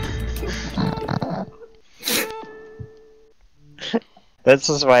 This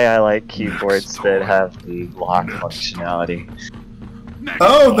is why I like keyboards that have the lock functionality.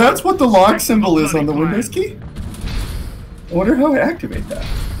 Oh, that's what the lock symbol is on the Windows key? I wonder how I activate that.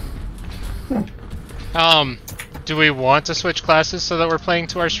 Do we want to switch classes so that we're playing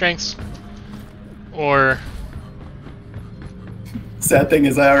to our strengths? Or... Sad thing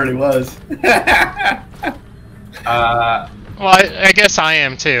is, I already was. Well, I guess I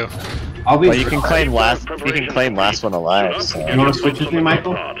am too. I'll be. Well, you can claim last. You can claim last one alive. So. You want to switch with me,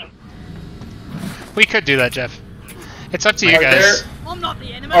 Michael? We could do that, Jeff. It's up to you guys. I'm not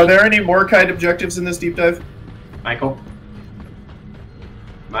the enemy. Are there any more kite objectives in this deep dive? Michael.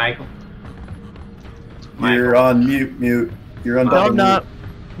 You're on mute. You're on No, double I'm not.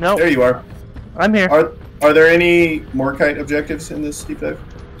 mute. Nope. There you are. I'm here. Are there any more kite objectives in this deep dive?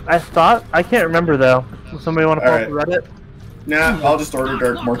 I thought. I can't remember though. Does somebody want to pull up Reddit? Nah, I'll just order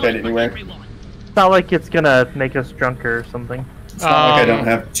Dark Morkite anyway. It's not like it's gonna make us drunker or something. It's not like I don't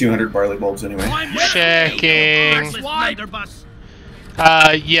have 200 barley bulbs anyway. Checking.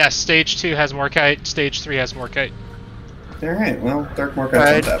 Yes, stage 2 has Morkite, stage 3 has Morkite. Alright, well, Dark Morkite's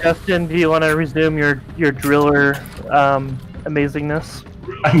Alright, on tap. Justin, do you want to resume your driller amazingness?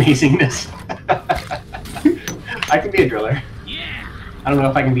 Amazingness. I can be a driller. Yeah. I don't know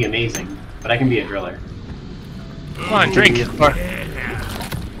if I can be amazing, but I can be a driller. Come on, drink.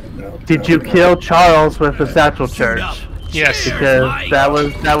 Did you kill Charles with the satchel charge? Yes. Because that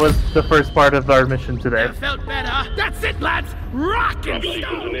was the first part of our mission today. Felt better. That's it, lads. Rock and Sequence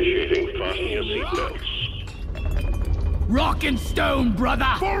stone. initiating. Fasten your seatbelts. Rock and stone, brother.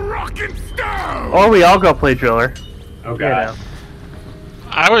 For rock and stone! Or we all go play driller. Oh You god. know.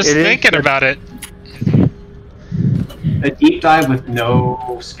 I was It is thinking good. about it. A deep dive with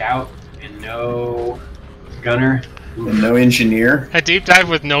no scout and no gunner. And no engineer. A deep dive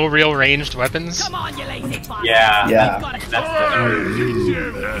with no real ranged weapons. Come on, you lazy bastard. Yeah. Yeah.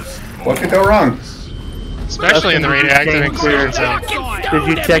 That's What could go wrong? Especially in the radioactive inclusion zone. Did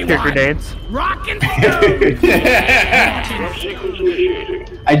you check your grenades? Rock and stone. Drop sequence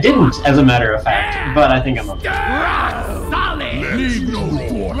initiating. I didn't, as a matter of fact, but I think I'm okay. Rock solid. Need no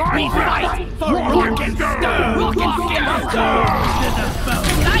thought. We fight for rock and stone. Rock and stone.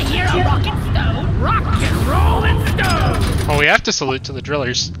 Did I hear a rock and stone? Rock and roll and stone. Well, we have to salute to the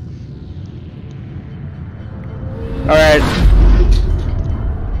drillers. Alright.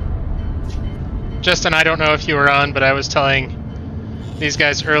 Justin, I don't know if you were on, but I was telling these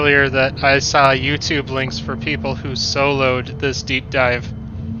guys earlier that I saw YouTube links for people who soloed this deep dive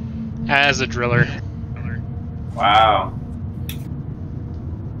as a driller. Wow.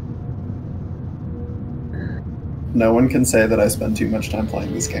 No one can say that I spend too much time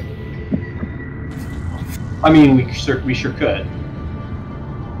playing this game. I mean, we sure could.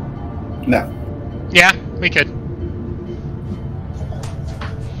 No. Yeah, we could.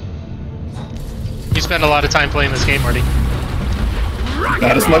 You spend a lot of time playing this game, Marty.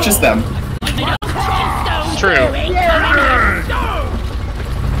 Not as much as them. True.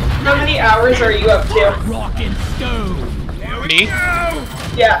 How many hours are you up to? Rock and stone. Me?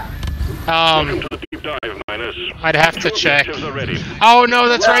 Yeah. Welcome to the deep dive, miners. I'd have to check. Objectives are ready. Oh no,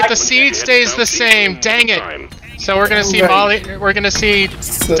 that's right. The seed stays the same. Dang it. So we're gonna see Molly. We're gonna see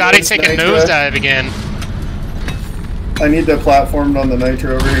Dottie take a nosedive again. I need the platform on the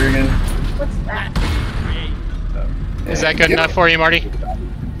nitro over here again. What's that? Is that good enough for you, Marty?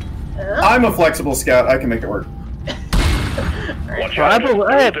 I'm a flexible scout. I can make it work. Watch Well, out.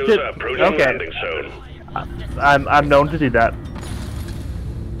 I Those are approaching okay. landing zone. I'm known to do that.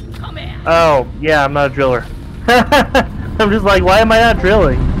 Come here. Oh, yeah, I'm not a driller. I'm just like, why am I not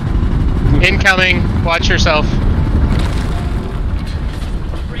drilling? Incoming. Watch yourself.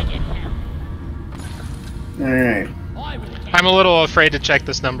 Bring it down. Alright. I'm a little afraid to check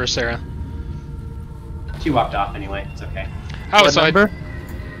this number, Sarah. She walked off anyway. It's okay. Oh, What so number?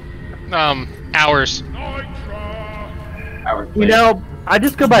 hours. Howard, You know, I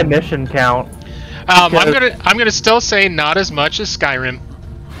just go by mission count. I'm gonna still say not as much as Skyrim.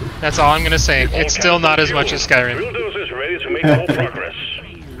 That's all I'm gonna say. It's still not as much as Skyrim. Bulldozers ready to make all progress.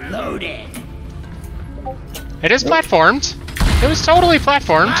 Loaded. It is platformed. It was totally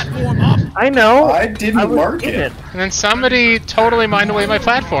platformed. Platform up. I know. I didn't was mark in it. And then somebody totally mined away my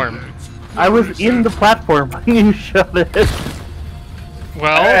platform. I was in the platform when you showed it.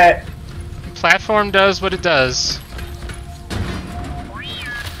 Well, Alright. platform does what it does.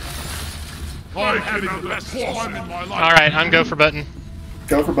 I had the best fun in my life. Alright, I'm go for button.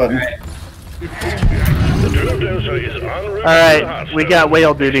 Go for button. The bulldozer is en route to the Alright, hot we zone. got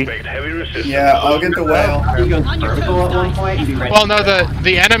whale duty. Expect heavy resistance. Yeah, I'll get the whale. Are you going vertical at one point? You Well, no,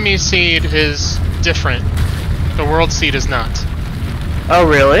 the enemy seed is different. The world seed is not. Oh,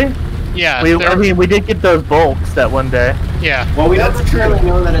 really? Yeah, I mean, we did get those bolts that one day. yeah. Well, we don't That's true. necessarily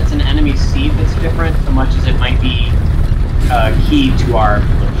know that it's an enemy seed that's different, so much as it might be key to our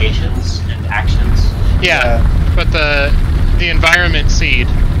locations and actions. Yeah. but the environment seed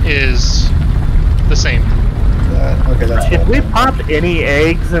is the same. Okay, that's If fine. we pop any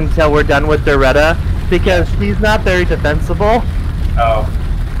eggs until we're done with Doretta, because she's not very defensible, Oh.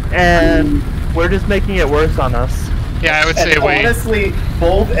 and we're just making it worse on us. Yeah, I would say And we. honestly,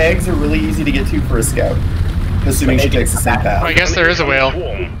 both eggs are really easy to get to for a scout. Assuming she takes the same path. I guess there is a whale,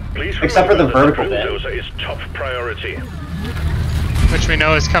 Except for the vertical bit. bulldozer is top priority. which we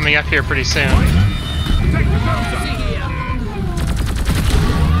know is coming up here pretty soon.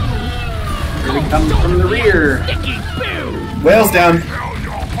 Here we come from the rear. Whale's down.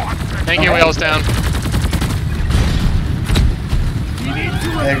 Thank you, whales down.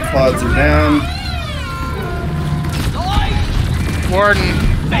 Egg pods are down. Warden,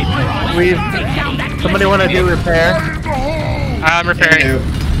 Somebody want to do repair? I'm repairing. Ew.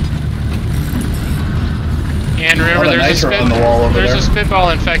 And remember, Oh, the there's nitro on the wall over there's there. a spitball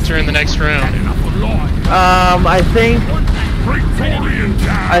infector in the next room.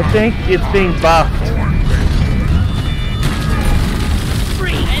 I think it's being buffed.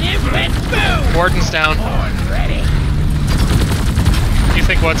 Warden's down. You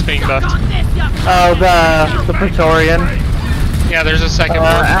think what's being buffed? Oh, the Praetorian. Yeah, there's a second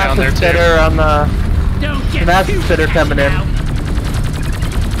warden down there Acid too. spitter on the. An acid spitter coming in.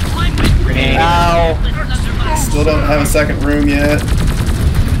 Ow. Still don't have a second room yet.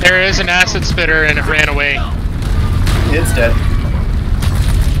 There is an acid spitter and it ran away. It's dead.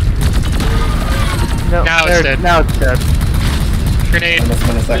 No, Now it's dead. Now it's dead. Grenade. I must have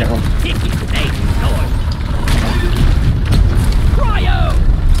been a second one.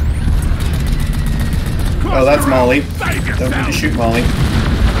 Oh, that's Molly. Don't need to shoot Molly.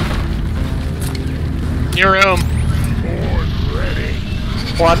 New room.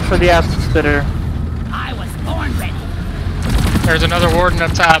 Watch for the acid spitter. I was born ready. There's another warden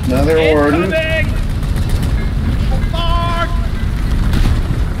up top. Another warden.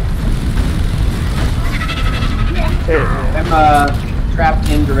 I'm trapped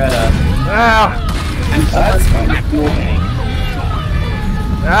in Doretta. Ow! That's fine.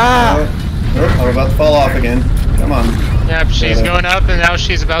 Ah! Oh, I'm about to fall off again. Come on. Yep, she's going up and now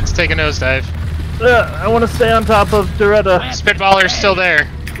she's about to take a nosedive. I want to stay on top of Doretta. Spitballer's still there.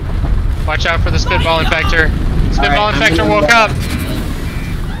 Watch out for the spitball infector. Spitball Alright, infector I'm gonna woke up.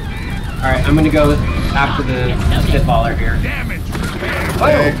 Alright, I'm gonna go after the spitballer here.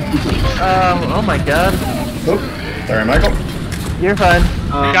 Okay. Oh my god. Oh, sorry, Michael. You're fine.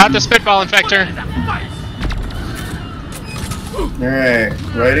 Got the spitball infector.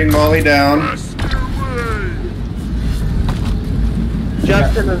 Alright, writing Molly down.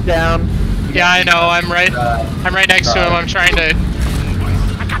 Justin is down. Yeah, I know. I'm right next to him. I'm trying to.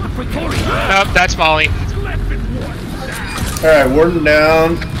 Nope, that's Molly. Alright, warden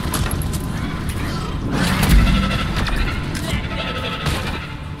down.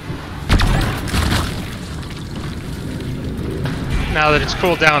 Now that it's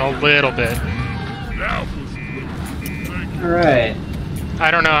cooled down a little bit. Alright.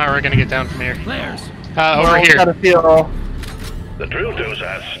 I don't know how we're gonna get down from here. Over Well, we here. gotta feel. The drill dozer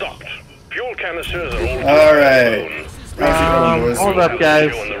has stopped. Fuel canisters are all Alright. Hold up,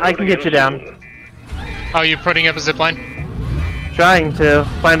 guys. I can get you down. Oh, you putting up a zipline? Trying to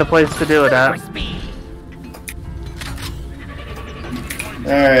find a place to do it at.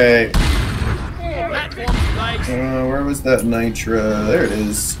 Alright. Where was that nitra? There it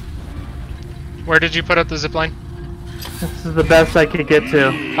is. Where did you put up the zipline? This is the best I could get to.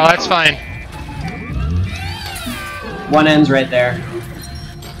 Oh, that's fine. One end's right there.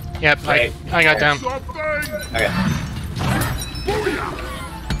 Yep, I got down. Okay.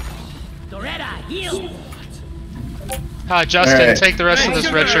 Doretta, heal. Justin, Alright. take the rest of this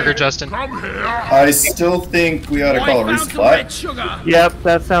red sugar, Justin. I still think we ought to call a resupply. Yep,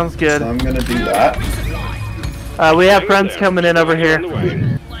 that sounds good. So I'm gonna do that. We have friends coming in over here.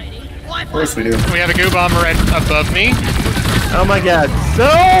 Of course we do. We have a goo bomber right above me. Oh my god,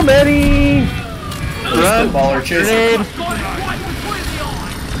 so many! Run, Spitballer chasing. grenade.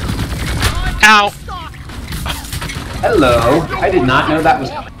 Ow! Hello. I did not know that was.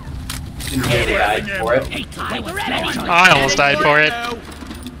 Didn't get a guide for it. I almost died for it.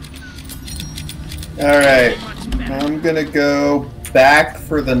 Alright. I'm gonna go back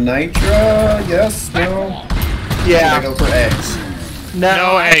for the nitra. Yes? No? I'm Yeah. gonna go for eggs.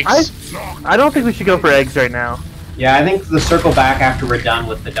 No eggs. I don't think we should go for eggs right now. Yeah, I think the circle back after we're done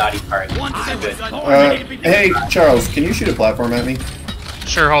with the dotty part is good. Hey, Charles, can you shoot a platform at me?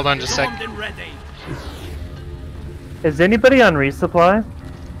 Sure, hold on just a sec. Is anybody on resupply?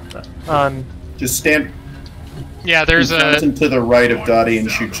 On. Just stand Yeah, there's a. to the right of Dottie and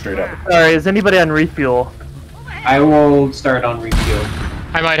shoot straight up. Sorry, is anybody on refuel? I will start on refuel.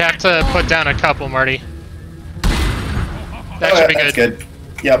 I might have to put down a couple, Marty. That should be that's good.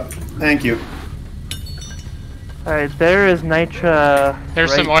 good. Yep. Thank you. Alright, there is nitra. There's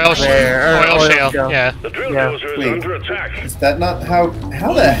right some oil there. oil shale. Yeah. The drill Yeah. dozer is Wait. under attack. Is that not how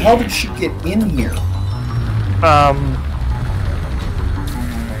the hell did she get in here?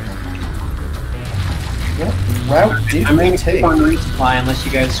 What route did I'm we going to take? keep on resupply unless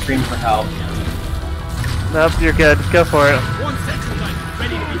you guys scream for help. Nope, you're good. Go for it. You're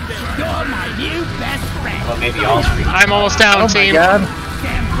my new best friend. Well, maybe I'll scream. I'm almost down, Oh team. my god.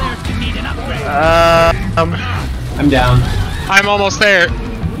 Damn players can need an upgrade. I'm down. I'm almost there.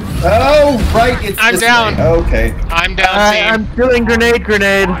 Oh, right. It's I'm this down. way. Okay. I'm down, team. I'm doing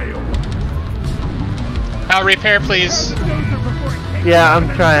grenade. I'll repair, please. Yeah, I'm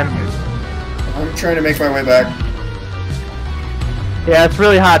trying. I'm trying to make my way back. Yeah, it's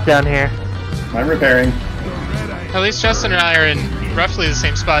really hot down here. I'm repairing. At least Justin and I are in roughly the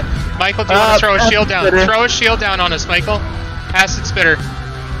same spot. Michael, do you want to throw a shield down? spitter. Throw a shield down on us, Michael. Acid spitter.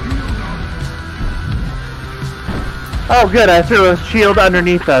 Oh, good. I threw a shield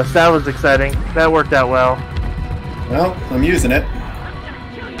underneath us. That was exciting. That worked out well. Well, I'm using it.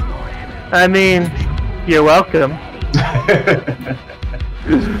 I mean, you're welcome.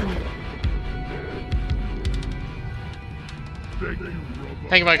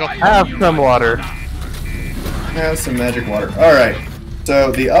 Thank you, Michael. Have some water. Have some magic water. Alright.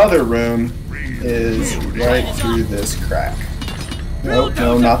 So the other room is right through this crack. Nope,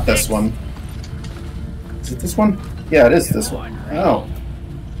 no, not this one. Is it this one? Yeah, it is this one. Oh.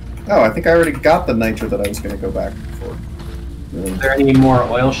 Oh, I think I already got the nitro that I was going to go back for. Really? Is there any more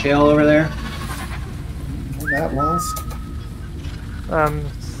oil shale over there? That lost?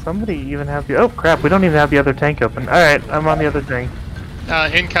 Somebody even have the... Oh, crap. We don't even have the other tank open. Alright, I'm on the other thing.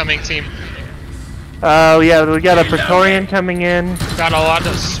 Incoming, team. Oh, yeah, we got a Praetorian coming in. Got a lot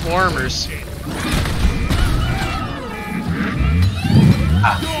of swarmers.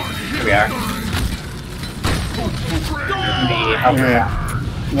 Here we are. Yeah.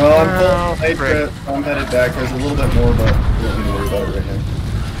 Well, I'm Oh, full nitro. I'm headed back. There's a little bit more, but we don't need to worry about it right now.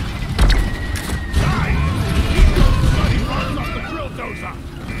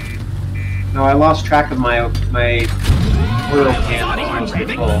 No, I lost track of my oil can.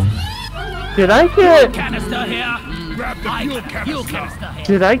 Full. Did I get... Canister here. Grab the fuel Fuel canister. canister here.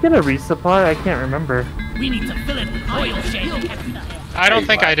 Did I get a resupply? I can't remember. We need to fill it with oil shale canister here. I don't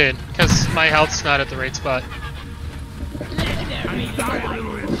think I did, because my health's not at the right spot.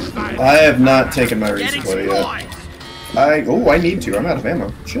 I have not taken my resupply yet. I need to. I'm out of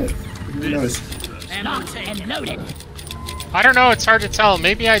ammo. Shit. Who knows? Locked and loaded. I don't know, it's hard to tell.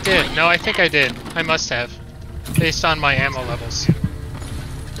 Maybe I did. No, I think I did. I must have. Based on my ammo levels.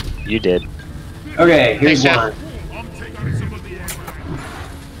 You did. Okay, here's Thanks, one.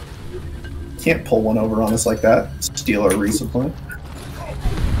 Can't pull one over on us like that. Steal our resupply.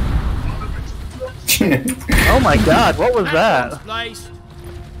 Oh my god, what was that?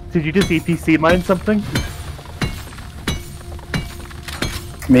 Did you just EPC mine something?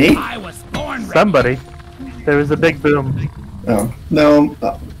 Me? I was born ready. Somebody. There was a big boom. Oh. No.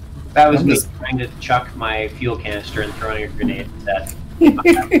 That was I'm me just- trying to chuck my fuel canister and throwing a grenade instead.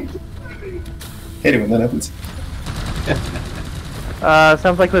 Hate it when that happens.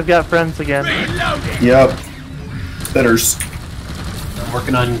 Sounds like we've got friends again. Yep. Bitters. I'm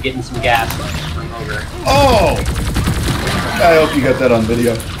working on getting some gas from over. Oh! I hope you got that on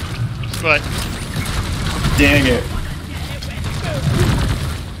video. But Dang it.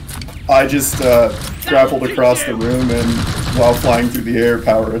 I just grappled across the room and while flying through the air,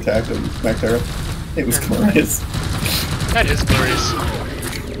 power attacked him, McTerra. It was glorious. that is glorious.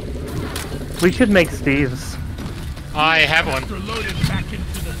 We should make Steve's. I have one.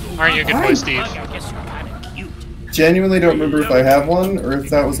 Aren't you a good boy, Steve? Genuinely don't remember if I have one or if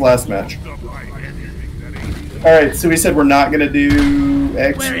that was last match. Alright, so we said we're not gonna do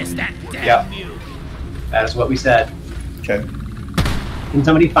eggs? Where is that Yep. That is what we said. Okay. Can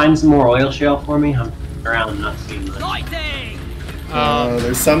somebody find some more oil shale for me? I'm around not seeing much. Lighting!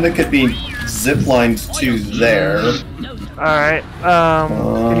 There's some that could be ziplined to there. Alright,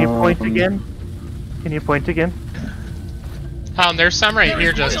 can you point Um, again? Can you point again? There's some right here,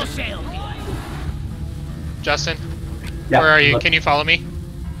 Oil Justin. shale here. Justin, Yeah, where are you? look. Can you follow me?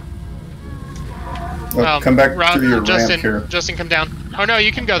 Oh, come back through your Justin, ramp here. Justin, come down. Oh no,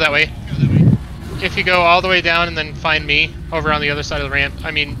 you can go that way. If you go all the way down and then find me over on the other side of the ramp,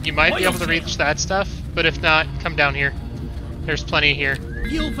 I mean, you might be able to reach that stuff, but if not, come down here. There's plenty here.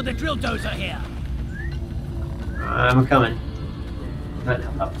 Fuel for the drill dozer here. I'm coming. Not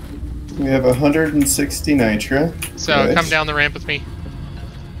up. We have 160 nitra. So Good. come down the ramp with me.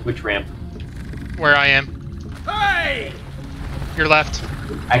 Which ramp? Where I am. Hey! Your left.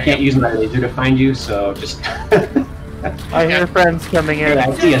 I can't use my laser to find you, so just. I hear friends coming in.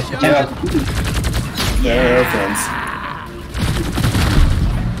 I see us. There are friends.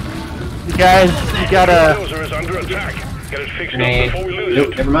 You guys, you gotta. Bulldozer is under attack. Get it fixed up Grenade. before we lose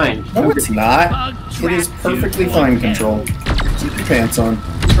Nope, it. never mind. No, it's not. It is perfectly fine, Control. Keep your pants on.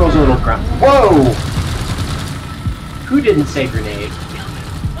 Control's a little crumb. Whoa! Who didn't say grenade?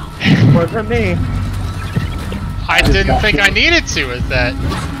 Wasn't me. I didn't think I needed to with that.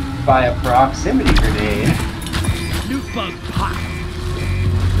 By a proximity grenade. Nuke bug pop.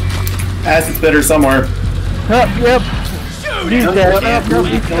 Acid's bitter somewhere. Oh, yep. He's Don't dead. get Oh, no,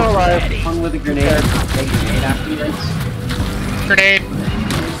 he's still alive. hung with a grenade. Take a grenade afterwards. Grenade.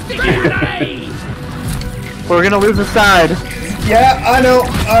 Grenade! We're gonna lose a side. Yeah, I know.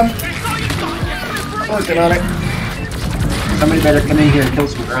 I'm working on it. Somebody better come in here and kill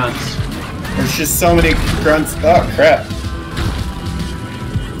some grunts. There's just so many grunts. Oh, crap.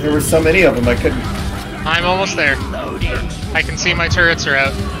 There were so many of them, I couldn't. I'm almost there. I can see my turrets are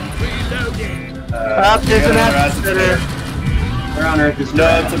out. There's an another acid acid bitter. Where on earth is No,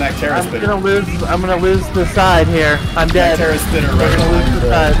 it's an Acteris I'm bitter. gonna lose the side here. I'm dead. Acteris bitter We're right gonna lose the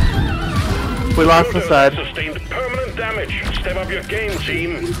behind side. We lost the side. Sustained permanent damage. Step up your game,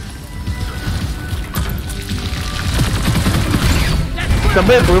 team.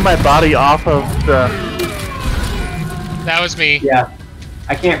 Somebody blew my body off of the. That was me. Yeah.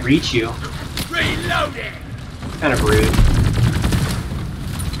 I can't reach you. Reloading! Kind of rude.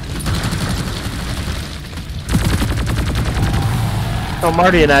 Oh,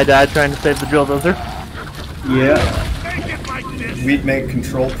 Marty and I died trying to save the drill dozer. Yeah. We'd make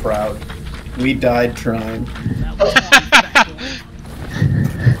Control proud. We died trying.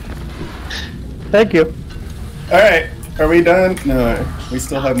 Thank you. Alright, are we done? No, we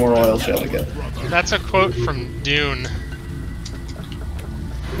still have more oil shell to get. That's a quote from Dune.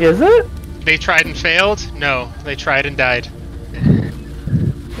 Is it? They tried and failed? No, they tried and died.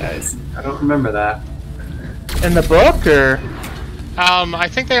 Nice. I don't remember that. In the book, or? I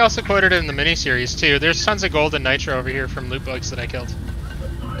think they also quoted it in the miniseries too. There's tons of gold and nitro over here from loot bugs that I killed.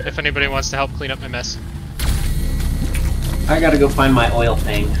 If anybody wants to help clean up my mess. I gotta go find my oil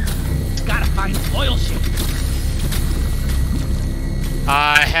thing. Gotta find oil shit.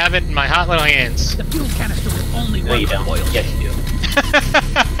 I have it in my hot little hands. The fuel canister will only No, work you for don't. oil Yes, shit. you do.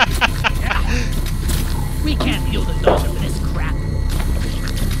 We can't fuel the dozer with this crap.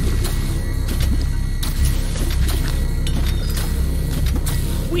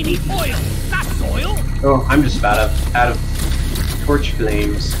 We need oil, not soil. Oh, I'm just out of torch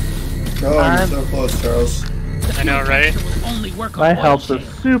flames. Oh, you're so close, Charles. I know, right? Will only work on My oil health shit.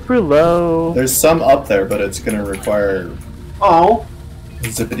 is super low. There's some up there, but it's gonna require Oh,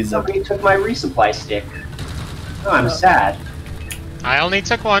 zippity zip. somebody took my resupply stick. Oh, I'm sad. I only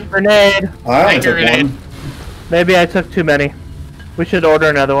took one. Grenade. I only Thank you, took Renee. one. Maybe I took too many. We should order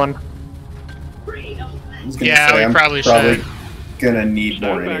another one. I was gonna Yeah, say, we I'm probably should. gonna need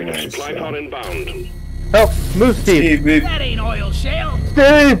more Stand back. anyway. Supply pod inbound. Oh, move, Steve. Steve, move. That ain't oil shale.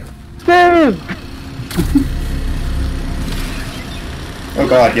 Steve! Steve! Oh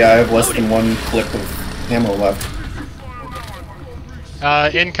god, yeah, I have less than one clip of ammo left.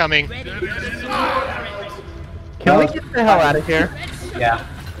 Incoming. Can we get the hell out of here? Yeah.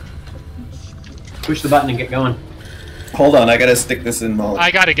 Push the button and get going. Hold on, I gotta stick this in mode.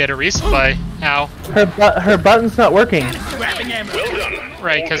 I gotta get a resupply. Ow. Her button's not working. Grabbing ammo. Well done.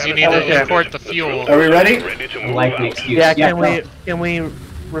 Right, because you need to Okay. import the fuel. Are we ready? Ready to I move like the out. excuse. Yeah, go. can we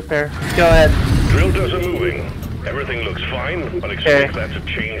repair? Go ahead. Drill dozer moving. Everything looks fine, but expect that to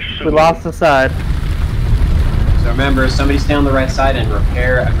change soon. We lost the side. So remember, somebody stay on the right side and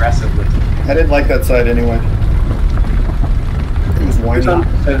repair aggressively. I didn't like that side anyway. It was Who's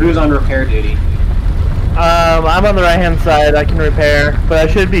whiny. who's on repair duty? I'm on the right hand side. I can repair, but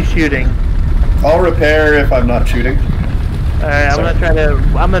I should be shooting. I'll repair if I'm not shooting. All right, I'm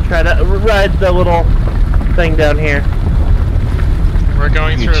gonna try to ride the little thing down here. We're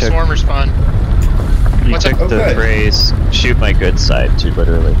going You through a took- swarmer spawn. You What's took up? the Okay. phrase, shoot my good side, too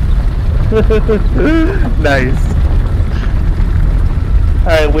literally. Nice. All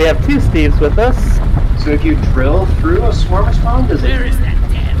right, we have two Steves with us. So if you drill through a swarm spawn, does Where it is that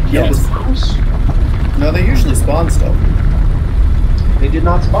damn kill Yes. the swarms? No, they usually spawn still. They did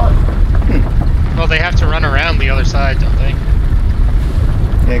not spawn. Well, they have to run around the other side, don't they?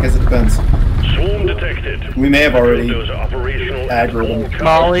 Yeah, I guess it depends. Swarm detected. We may have already Those are operational. aggroed them.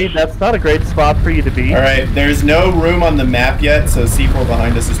 Molly, that's not a great spot for you to be. Alright, there's no room on the map yet, so C4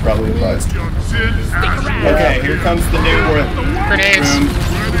 behind us is probably advised. Okay, here comes the new Grenades. room.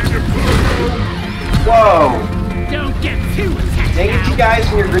 Whoa! Don't get too attached. Dang it, you guys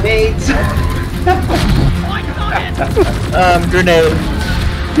and your grenades. Grenade.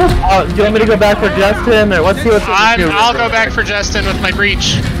 Do you want me to go back for Justin, or let's see what's I'll go back for Justin with my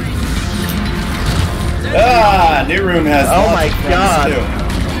breach. Ah, new room has Oh lots my of friends, God. too.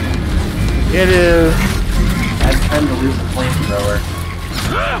 It is. That's time to lose a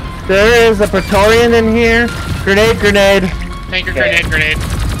flamethrower. There is a Praetorian in here. Grenade, grenade. Thank you, grenade.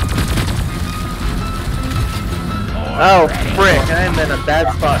 Oh, frick. I'm in a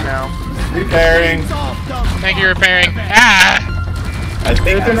bad spot now. Repairing. Thank you, repairing. Ah! I think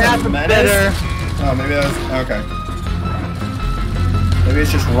There's an that's a acid menace. spitter. Oh, maybe that was... Okay. Maybe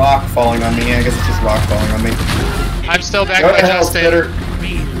it's just rock falling on me. I guess it's just rock falling on me. I'm still back Go by to hell, Justin. spitter.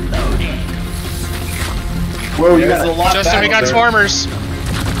 Whoa, you There's got a lot Justin, we back got there. swarmers.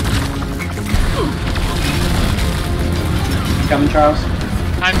 coming, Charles?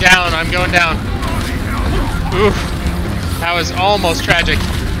 I'm down. I'm going down. Oof. That was almost tragic.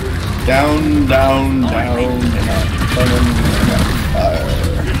 Down, down, down,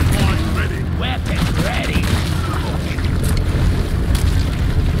 Weapon ready.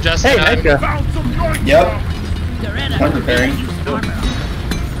 Justin, Hey, Micah. Yep, They're in I'm repairing.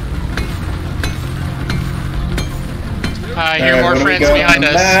 I hear more where do we friends go behind on the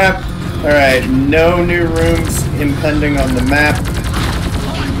us. map? Alright, no new rooms impending on the map.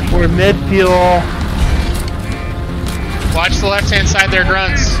 We're mid-fuel. Watch the left-hand side there,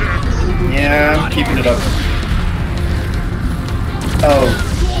 grunts. Yeah, I'm keeping it up. Oh,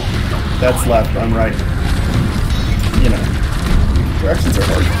 that's left, I'm right. You know, directions are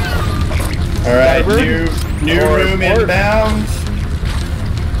hard. Alright, new room inbound.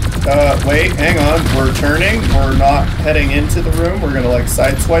 Wait, hang on. We're turning. We're not heading into the room. We're gonna like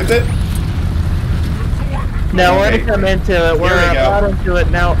sideswipe it. No, we're Okay. gonna come into it. We're Here we go. about into it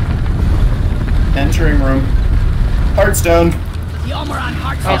now. Entering room. Heartstone. The armor on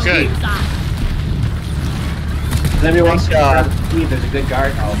heart. Oh, good. Does anybody want Thank to God. There's a good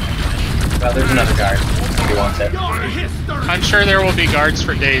guard. Oh, well, there's another guard. Who wants it? I'm sure there will be guards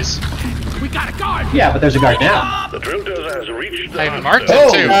for days. We got a guard. Yeah, but there's a guard now. The drill dozer has reached the I hunter. marked Oh,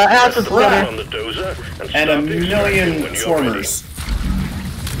 it too. Acid Run splitter. on the dozer And a start extracting million when you're swarmers.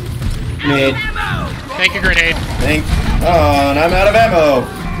 Grenade. Thank you, grenade. Think. Oh, and I'm out of ammo.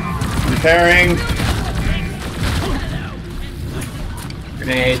 Repairing.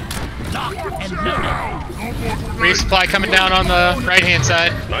 Grenade. Resupply coming down on the right-hand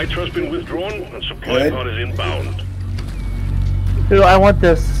side. ready. Nitro's been withdrawn and supply Good. pod is inbound. Ooh, I want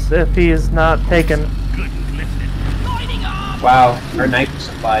this if he is not taken. Wow, our night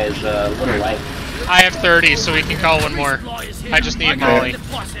supply is a little light. I have 30, so we can call one more. I just need Molly.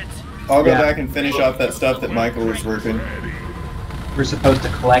 I'll go Yeah. back and finish off that stuff that Michael was working. We're supposed to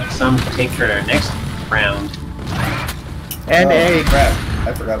collect some to take for our next round. And Oh, egg. crap.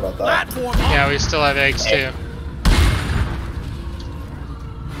 I forgot about that. Yeah, we still have eggs too.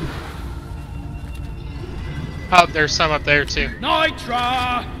 Oh, there's some up there too.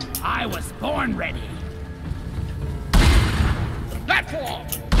 Nitra! I was born ready. Platform!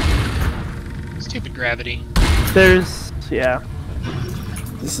 Stupid gravity. There's, yeah.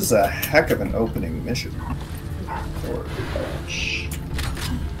 This is a heck of an opening mission. For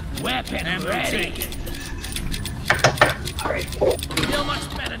Weapon ready. Feel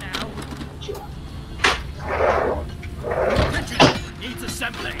much better now. Richard needs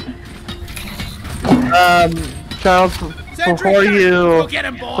assembling. Charles, before Go get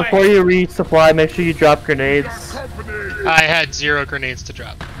him, boy. you resupply, make sure you drop grenades. I had 0 grenades to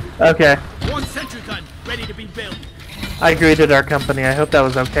drop. Okay. One sentry gun ready to be built. I greeted our company. I hope that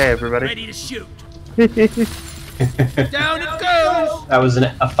was okay, everybody. Ready to shoot. It's Down it goes. That was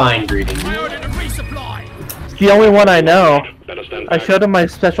a fine greeting. I ordered a resupply. the only one I know. Better stand I back. showed him my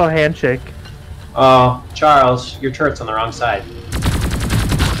special handshake. Oh, Charles, your turret's on the wrong side.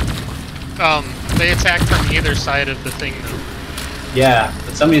 They attack from either side of the thing though. Yeah,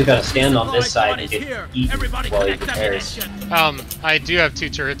 but somebody's got to stand on this side and get Here. eaten Everybody while he connect repairs. ammunition. I do have 2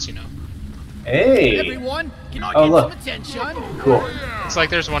 turrets, you know. Hey! Everyone, can I Oh, get look. some attention? Cool. It's like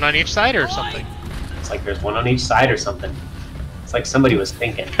there's one on each side or something. It's like there's one on each side or something. It's like somebody was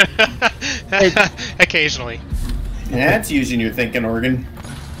thinking. Occasionally. That's using your thinking organ.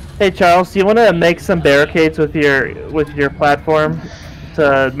 Hey Charles, do you want to make some barricades with your platform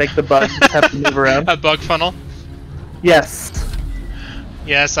to make the bugs have to move around? A bug funnel. Yes.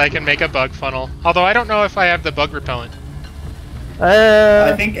 Yes, I can make a bug funnel. Although I don't know if I have the bug repellent.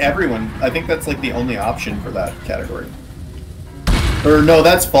 I think that's like the only option for that category. Or no,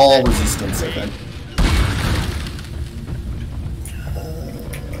 that's fall resistance, I think.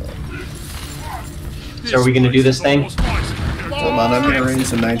 So are we gonna do this thing? Hold on, I'm gonna rain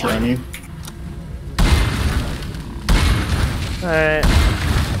some nitro on you. Alright.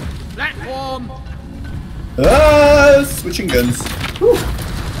 Platform. Switching guns. Whew.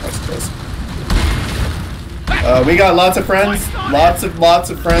 That was close. We got lots of friends. Lots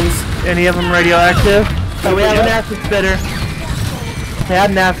of friends. Any of them radioactive? Oh, we have an acid spitter. We had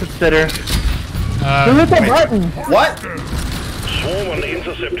an acid spitter. Who hit the button? What?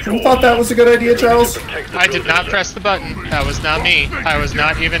 Who thought that was a good idea, Charles? I did not press the button. That was not me. I was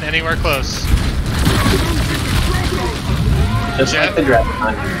not even anywhere close. Just like the dragon.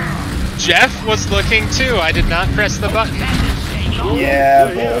 Geoff was looking too. I did not press the button. Yeah,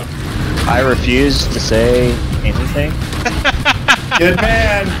 bull. I refuse to say anything. Good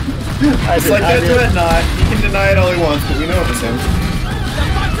man. It's like that Dreadnought. He can deny it all he wants, but we know it was him. The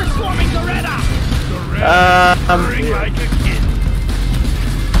bugs are swarming Loretta.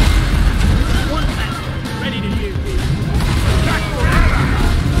 One left. Ready to use.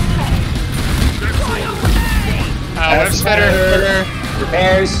 Web spitter.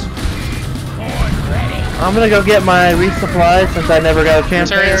 Repairs. I'm gonna go get my resupply since I never got a chance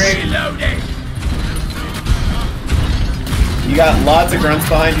to. You got lots of grunts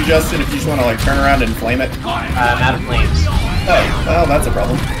behind you, Justin, if you just want to like turn around and flame it. I'm out of flames. Oh, well, that's a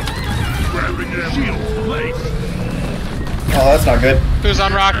problem. Oh, that's not good. Who's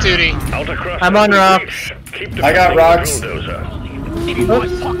on rock duty? I'm on rocks. I got rocks.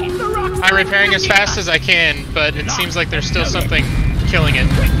 I'm repairing as fast as I can, but it seems like there's still something killing it.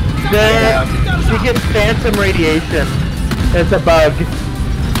 You get phantom radiation. It's a bug.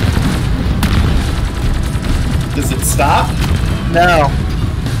 Does it stop? No.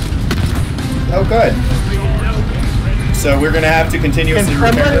 Oh, good. So we're gonna have to continuously Can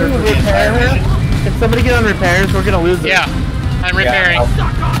repair somebody for the repair entire her? mission. Can somebody get on repairs? We're gonna lose it. Yeah, I'm repairing.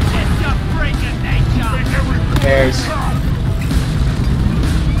 Repairs.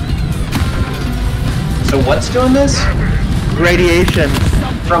 So what's doing this? Radiation.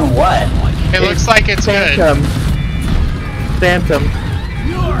 From what? It looks like it's good. Phantom.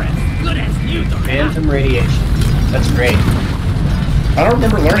 Phantom radiation. That's great. I don't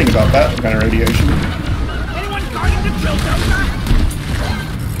remember learning about that kind of radiation. Anyone guarding the drill dozer?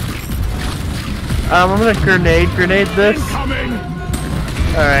 I'm gonna grenade this.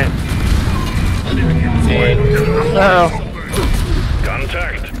 Alright. Uh-oh.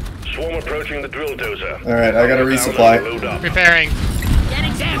 Contact. Swarm approaching the drill dozer. Alright, I gotta resupply. Repairing.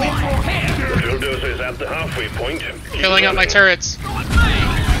 The drill dozer is at the halfway point. Filling up my turrets.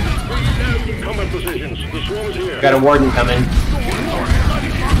 Combat positions. The swarm is here. Got a warden coming.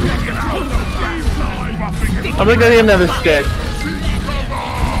 I'm gonna go get another stick.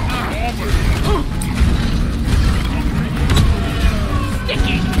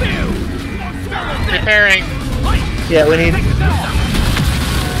 Repairing. Yeah, we need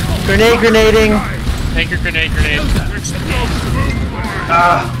grenading. Anchor grenade.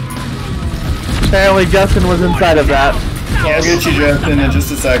 Apparently Justin was inside of that. I'll get you, Justin, in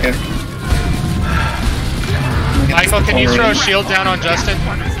just a second. Michael, can you throw a shield down on Justin?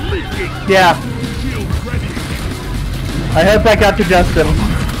 Yeah. I hope I got to Justin.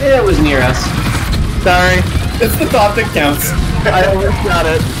 It was near us. Sorry. It's the thought that counts. I almost got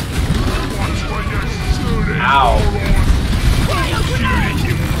it. Ow.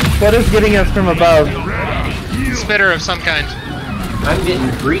 What is getting us from above? Spitter of some kind. I'm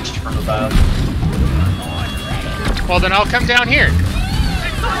getting breached from above. Well, then I'll come down here.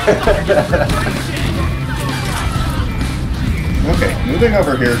 Okay, moving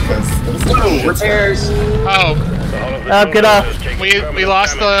over here because Whoa, repairs. Oh. Get off. We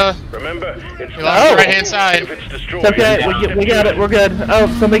lost the. Remember, it's We lost the right hand side. It's okay. We got it. We're good. Oh,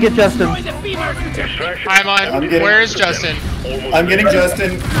 somebody get Justin. I'm on. Where is Justin? I'm getting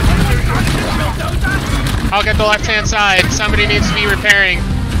Justin. I'll get the left hand side. Somebody needs to be repairing.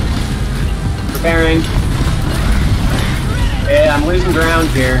 Repairing. Yeah, I'm losing ground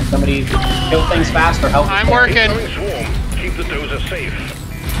here. Somebody kill things fast or help. I'm working. swarm. Keep the dozer safe.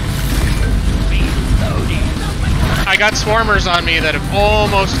 I got swarmers on me that have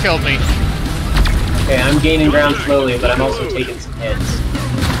almost killed me. Okay, I'm gaining ground slowly, but I'm also taking some hits.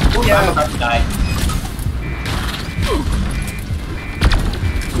 Yeah, I'm about to die.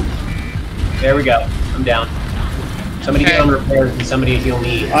 There we go. I'm down. Somebody get on repairs and somebody heal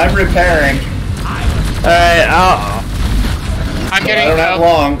me. I'm repairing. Alright, I'm I getting don't have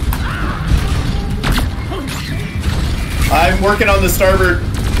long. I'm working on the starboard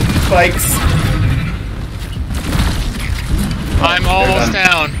spikes. I'm almost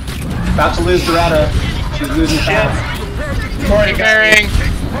down. About to lose Doretta. She's losing fast. Repairing.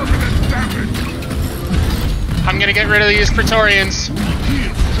 I'm gonna get rid of these Praetorians.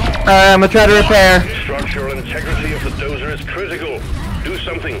 I'm gonna try to repair. Structural integrity of the dozer is critical. Do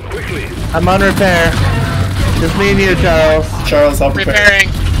something quickly. I'm on repair. Just me and you, Charles. Charles, I'll repair. Repairing.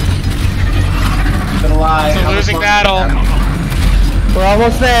 Gonna lie. It's a losing battle. We're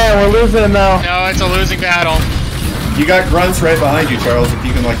almost there. We're losing though. No, it's a losing battle. You got grunts right behind you, Charles, if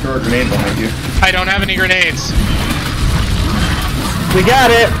you can like throw a grenade behind you. I don't have any grenades. We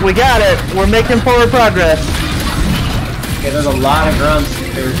got it. We got it. We're making forward progress. Okay, there's a lot of grunts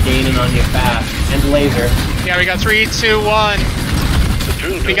that are gaining on you fast. And laser. Yeah, we got 3, 2, 1. The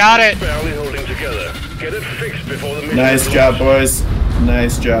drill We got it. barely holding together. Get it fixed before the mission. Nice job, boys.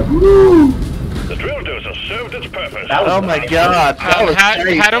 Nice job. The drill dozer served its purpose. Oh my god. That was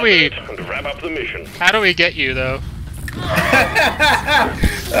great. How do we And to wrap up the mission. how do we get you though?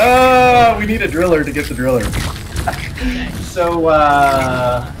 Oh, we need a driller to get the driller. So,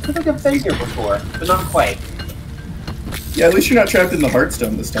 I think I've been here before, but not quite. Yeah, at least you're not trapped in the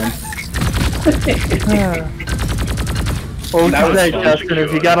Heartstone this time. Well, what That you was say, fun. Justin,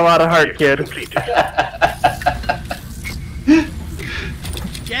 is you got a lot of heart, kid.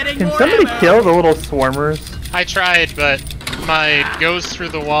 Can somebody kill the little swarmers? I tried, but my goes through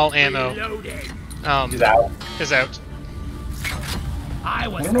the wall ammo He's out. is out. I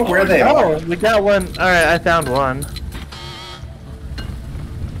was I don't know where they are. Oh, we got one. Alright, I found one.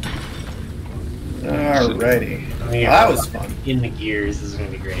 Alrighty. That was fun. In the gears, this is gonna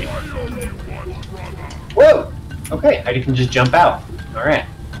be great. Whoa! Okay, I can just jump out. Alright.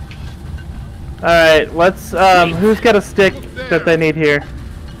 Alright, let's, who's got a stick that they need here?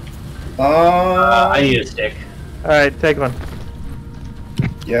 I need a stick. Alright, take one.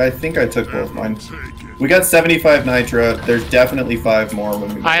 Yeah, I think I took both mine. We got 75 nitra. There's definitely 5 more when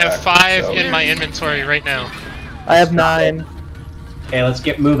we get I have back, 5 so- in my inventory right now. I have 9. Okay, let's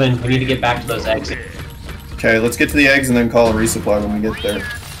get moving. We need to get back to those eggs. Okay, let's get to the eggs and then call a resupply when we get there.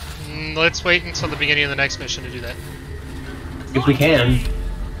 Let's wait until the beginning of the next mission to do that. If we can.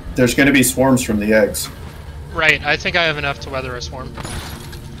 There's going to be swarms from the eggs. Right, I think I have enough to weather a swarm.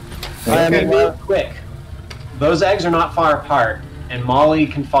 I Okay, am, move quick. Those eggs are not far apart, and Molly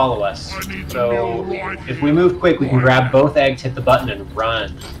can follow us. So if we move quick, we can grab both eggs, hit the button, and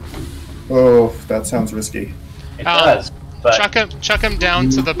run. Oh, that sounds risky. It does, but Chuck him down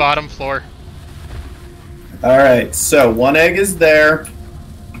to the bottom floor. Alright, so one egg is there.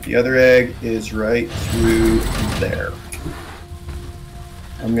 The other egg is right through there.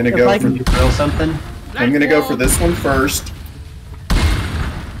 I'm gonna go for drill something. I'm gonna go for this one first.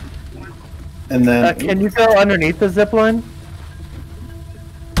 And then Can you go underneath the zip line?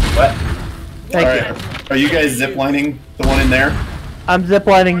 What? Thank you. Alright. Are you guys ziplining the one in there? I'm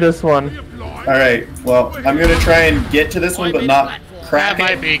ziplining this one. Alright, well, I'm gonna try and get to this one but not That crack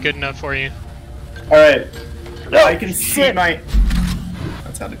might it. be good enough for you. Alright. I can see my...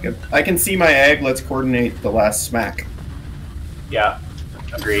 That sounded good. I can see my egg. Let's coordinate the last smack. Yeah,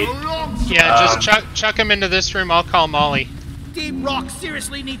 agreed. Yeah, just chuck him into this room. I'll call Molly. Team Rock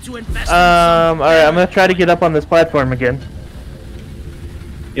seriously need to invest Alright, I'm gonna try to get up on this platform again.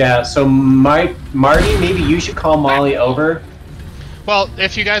 Yeah, so Marty, maybe you should call Molly over. Well,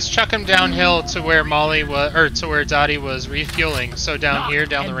 if you guys chuck him downhill to where Molly was, or to where Dottie was refueling, so down here,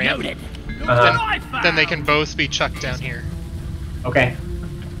 down the ramp, then they can both be chucked down here. Okay.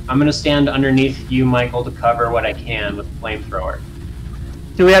 I'm gonna stand underneath you, Michael, to cover what I can with the flamethrower.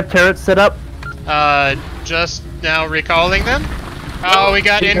 Do we have turrets set up? Just now recalling them. Oh, we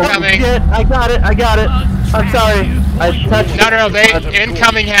got incoming. Oh, shit, I got it, I got it. I'm sorry. I touched No,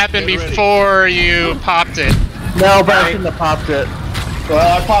 incoming happened before you popped it. No, but I shouldn't have popped it.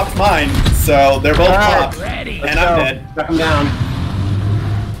 Well, I popped mine, so they're both Alright, popped. And I'm dead. Chuck him down.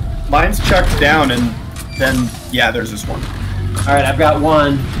 Mine's chucked down, and then, yeah, there's this one. Alright, I've got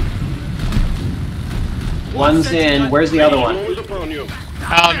one. One's in. Where's the other one?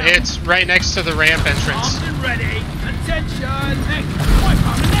 It's right next to the ramp entrance. ready. Attention.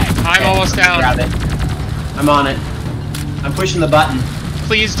 I'm almost down. Grab it. I'm on it. I'm pushing the button.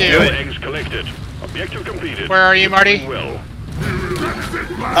 Please do. Eggs collected. Objective completed. Where are you, Marty? Well.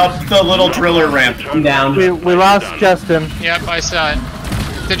 Up the little driller ramp. I'm down. We lost Justin. Yep, I saw it.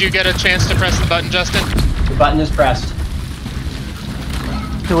 Did you get a chance to press the button, Justin? The button is pressed.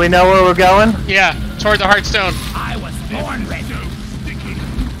 Do we know where we're going? Yeah, toward the Heartstone. I was born ready.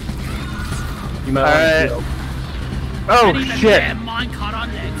 You might Alright. want Oh shit! Damn minecart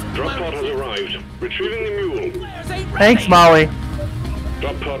on legs. Drop pod has arrived. Retrieving the mule. Thanks, Molly.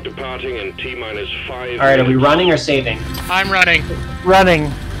 Drop pod departing in T-minus 5. Alright, are we running or saving? I'm running.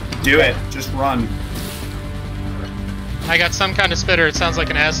 Running. Do it. Just run. I got some kind of spitter. It sounds like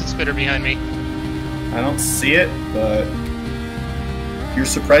an acid spitter behind me. I don't see it, but you're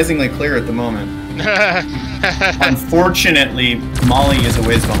surprisingly clear at the moment. Unfortunately, Molly is a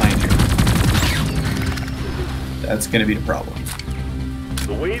ways behind you. That's gonna be the problem.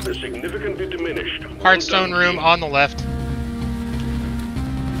 The wave is significantly diminished. Hearthstone room on the left.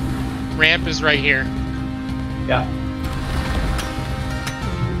 Ramp is right here. Yeah.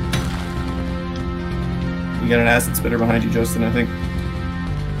 You got an acid spitter behind you, Justin, I think.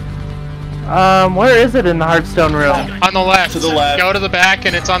 Where is it in the Hearthstone room? On the left. To the left. Go to the back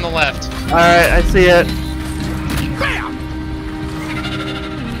and it's on the left. Alright, I see it.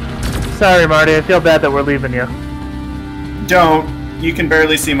 Sorry, Marty, I feel bad that we're leaving you. Don't. You can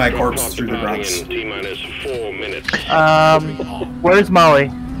barely see my Drop corpse pod through the departing grunts. in T-minus 4 minutes. Where's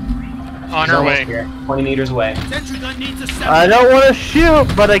Molly? On her way. Here, 20 meters away. Sentry gun needs a I don't want to shoot,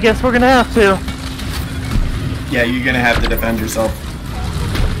 but I guess we're gonna have to. Yeah, you're gonna have to defend yourself.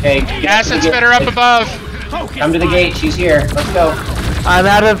 Hey, Acid spitter up above. come to the gate. She's here. Let's go. I'm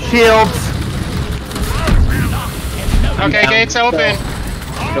out of shields. Okay, gates open.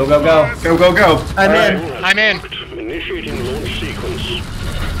 Go, go, go. Go, go, go. I'm in. I'm in. Initiating launch sequence.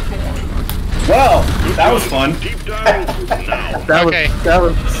 Well, that was fun. Deep down now. That Okay.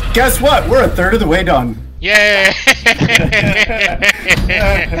 was. Guess what? We're a third of the way done. Yay!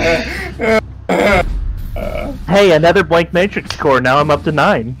 Hey, another blank matrix core. Now I'm up to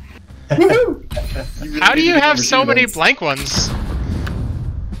 9. Woohoo! How do you have so many blank ones?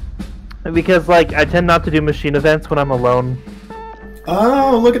 Because, like, I tend not to do machine events when I'm alone.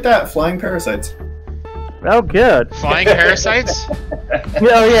 Oh, look at that. Flying parasites. Oh, good. Flying parasites?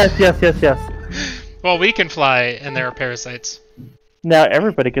 Oh, yes. Well, we can fly, and there are parasites. Now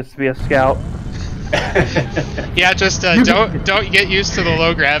everybody gets to be a scout. Yeah, just don't get used to the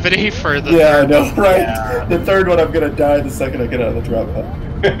low gravity for the. Yeah, I know, right? Yeah. The third one, I'm gonna die the second I get out of the drop pod.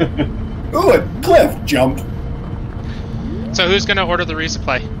 Ooh, a cliff jump. So who's gonna order the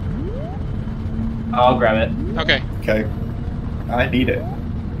resupply? I'll grab it. Okay. Okay. I need it.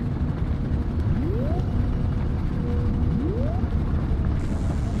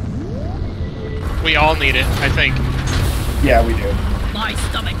 We all need it, I think. Yeah, we do. My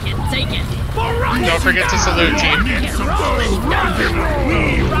stomach can take it. Don't forget to salute, team. Rock and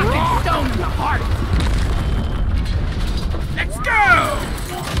stone in the heart. Let's go!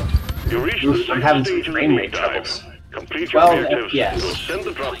 You reach Oof, the I'm second having stage some of the frame deep rate dive. troubles. Complete your 12 objectives. FPS. You'll send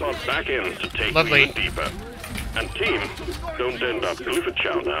the drop pod back in to take Lovely. you even deeper. And team, don't end up Clifford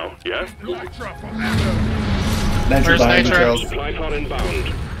Chow now, yeah? Nitro Where's behind Nitro? the trails. Supply pod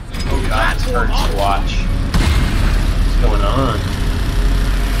inbound. Oh god, it hurts to watch. What's going on?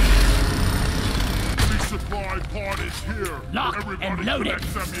 Resupply pod is here. Lock Everybody and load it.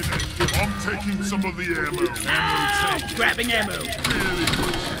 collect ammunition. I'm taking some of the ammo. Grabbing ammo.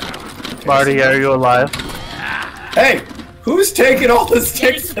 Marty, are you alive? Hey, who's taking all the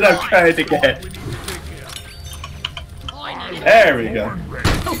sticks that I'm trying to get? There we go.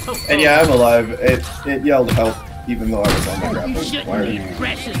 And yeah, I'm alive. It yelled help, even though I was on my grappling Shouldn't wire. need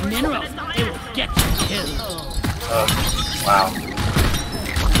precious minerals. It will get you killed. Wow.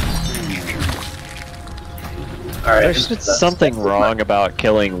 Alright. There's something wrong about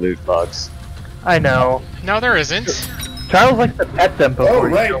killing loot bugs. I know. No, there isn't. Charles likes to pet them before. Oh,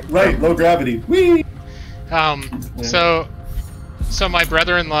 you right, kill right. them. Low gravity. Whee! So my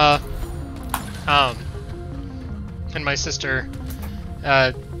brother-in-law, and my sister,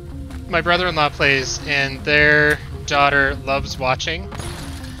 my brother-in-law plays, and their daughter loves watching.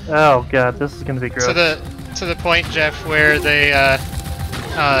 Oh god, this is gonna be gross. To the point, Geoff, where they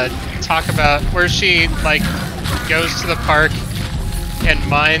talk about where she like goes to the park and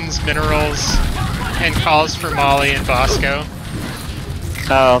mines minerals and calls for Molly and Bosco.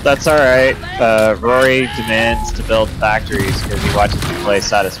 Oh, that's alright. Rory demands to build factories because he watches me play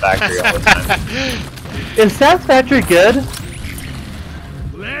Satisfactory all the time. Is Satisfactory good?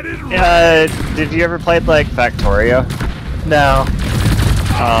 Did you ever play like Factorio? No.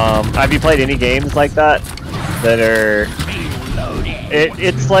 Have you played any games like that? That are...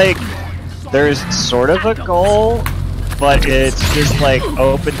 It's like, there's sort of a goal, but it's just like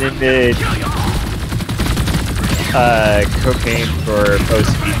open-ended cocaine for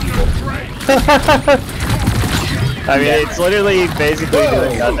post-speed people. I mean, it's literally basically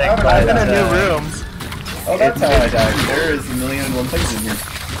doing nothing but... I'm in a new room. Oh, that's how I died. There is 1,000,001 things in here.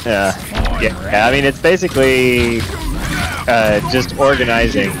 Yeah, I mean, it's basically just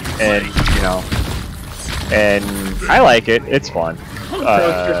organizing, and you know, and I like it. It's fun. So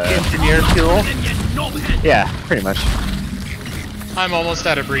it's just engineer fuel. Yeah, pretty much. I'm almost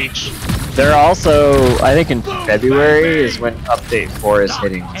out of breach. They're also, I think in February is when update 4 is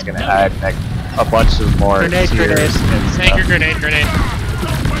hitting. It's gonna add like a bunch of more Grenade, tiers grenade. and stuff. Anchor grenade, grenade.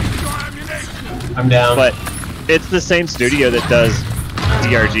 I'm down. But it's the same studio that does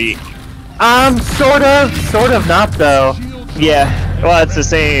DRG. Sort of not though. Yeah, well, it's the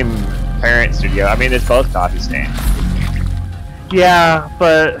same parent studio. I mean, it's both Coffee Stain. Yeah,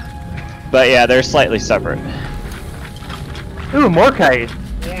 but Yeah, they're slightly separate. ooh, more kite.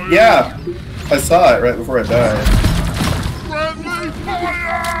 Yeah, I saw it right before I died. Friendly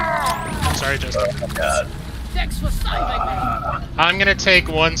fire! Sorry, Justin. Oh my god. Thanks for saving me. I'm gonna take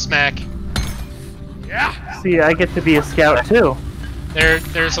one smack. Yeah! See, I get to be a scout too.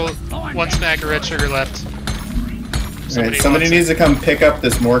 There's one smack of red sugar left. Alright, somebody wants needs to come pick up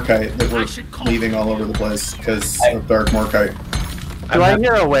this Morkite that we're leaving all over the place because of Dark Morkite. Do I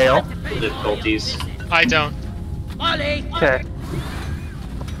hear a whale? Difficulties. it. I don't. Molly. Okay.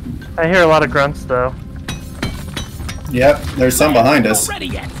 I hear a lot of grunts though. Yep, there's some behind us. Ready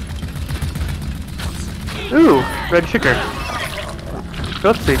yet? Ooh, red sugar.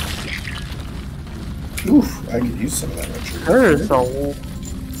 Oopsie. Oof, I could use some of that red sugar.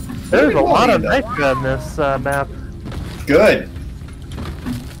 There's a lot of nitro on this map. Good.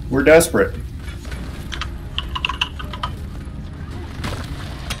 We're desperate.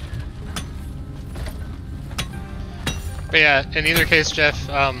 But yeah, in either case, Jeff,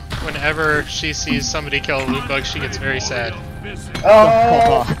 whenever she sees somebody kill a loot bug, she gets very sad.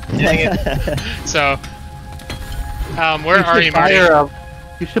 Oh, dang it. So, where are you, Marty?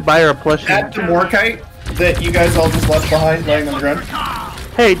 You should buy her a plushie. That Morkite that you guys all just left behind laying on the ground?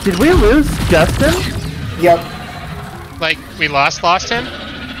 Hey, did we lose Justin? Yep. Like, we lost him?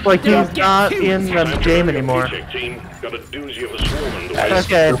 Like he's not in the game anymore. Team got a doozy of a swarm underway.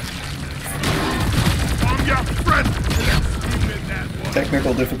 Okay. I'm your friend!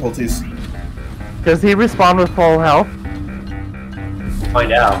 Technical difficulties. Does he respawn with full health?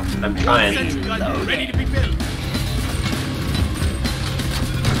 Find out. I'm trying. Ready to be built.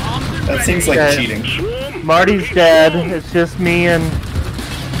 That seems like Okay. cheating. Marty's dead. It's just me and.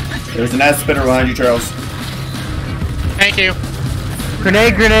 There's an ass spitter behind you, Charles. Thank you.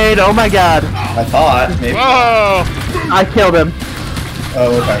 Grenade! Oh my god! I thought, maybe. Whoa! I killed him.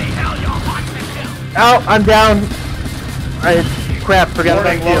 Oh, okay. Oh, I'm down. Crap, forgot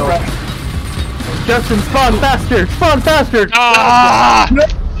about Warning, low you. prep. Justin, spawn faster! Spawn faster! Ah!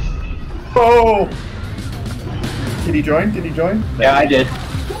 Oh! Did he join? Did he join? Yeah, I did.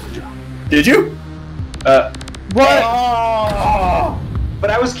 Did you? What? Oh! But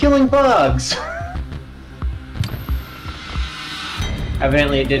I was killing bugs.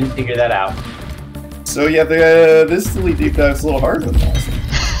 Evidently, it didn't figure that out. So yeah, this silly deep dive's a little harder than last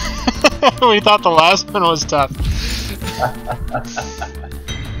one. We thought the last one was tough.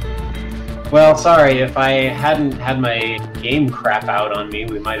 Well, sorry, if I hadn't had my game crap out on me,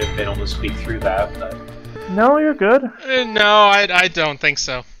 we might have been able to squeak through that, but... No, you're good. No, I don't think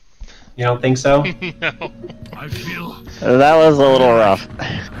so. You don't think so? No. I feel That was a little rough.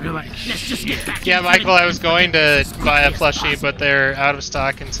 like Let's just get back. Yeah, Michael, I was going to buy a plushie, but they're out of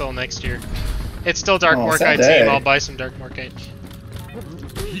stock until next year. It's still Dark Oh, Morkite sad day. team. I'll buy some Dark Morkite.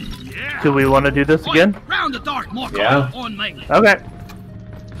 Do we want to do this again? Round the dark, Morkite Yeah. on me. Okay.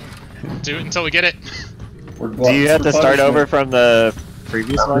 Do it until we get it. We're Do you have to start over from the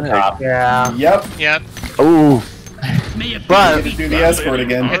previous one? Top. Yeah. Yep. Yep. Ooh. May it But Get to do the escort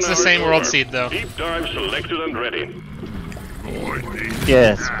again. It's the same world seed, though. Deep dive selected and ready.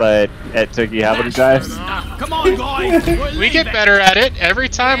 Yes, but it took you how many drives? Come on, guys. We get better at it. Every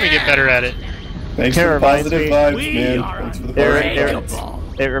time we get better at it. Thanks It for the reminds positive me- vibes, man. Thanks for the positive vibes.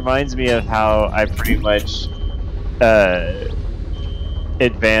 It reminds me of how I pretty much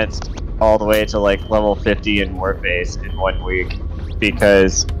advanced all the way to like level 50 in Warface in 1 week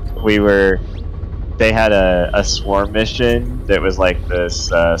because they had a swarm mission that was like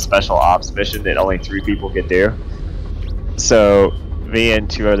this special ops mission that only 3 people could do. So me and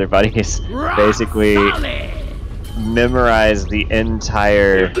 2 other buddies basically memorized the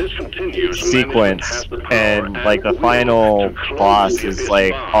entire If this continues, sequence, management has the power and like the final to close boss the is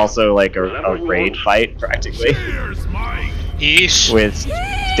like bombs. also like a raid fight practically here's Mike. Yeesh. with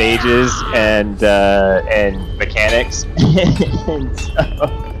stages and mechanics. And so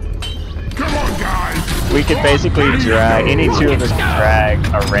Come on, guys. we could basically drag any 2 of us could drag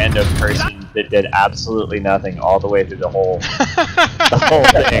a random person that did absolutely nothing all the way through the whole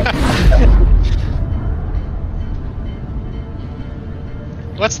thing.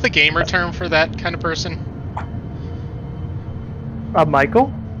 What's the gamer term for that kind of person?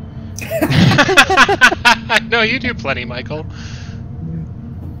 Michael? No, you do plenty, Michael.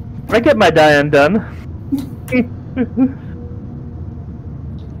 I get my dying done.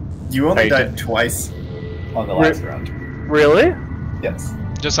 You only died twice on the last round. Really? Yes.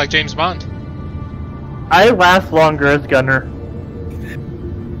 Just like James Bond. I last longer as Gunner.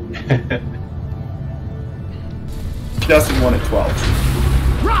 Justin won at 12.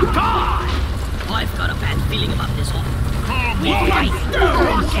 Rock on! I've got a bad feeling about this one.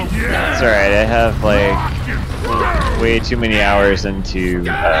 It's alright, I have like way too many hours into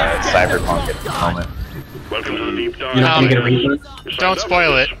Cyberpunk at the moment. Welcome to the deep dive. You don't get a reboot? Don't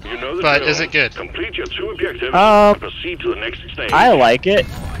spoil it, You know the but drill. is it good? Complete your 2 objectives and proceed to the next stage. I like it,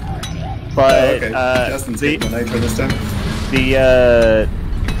 but Okay, Justin's getting the nitro this time.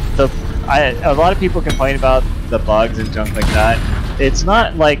 a lot of people complain about the bugs and junk like that. It's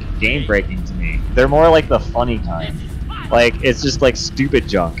not like game breaking to me. They're more like the funny kind. Like it's just like stupid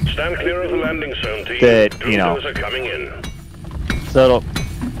junk. Stand clear of the landing zone, team. That, you know. Are coming in. So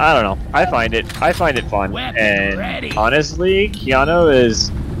I don't know. I find it fun, and honestly, Keanu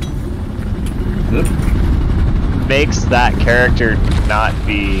makes that character not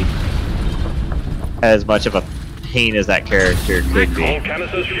be as much of a pain as that character could be. All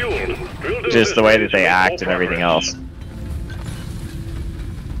canisters fueled. Just the way that they act and everything else.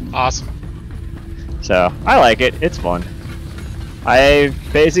 Awesome. So I like it. It's fun. I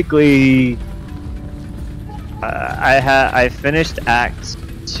basically I finished Act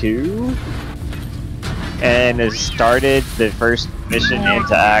 2 and has started the first mission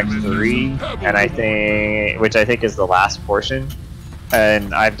into Act 3, and which I think is the last portion.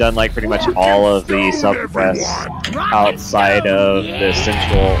 And I've done like pretty much all of the sub-quests outside of the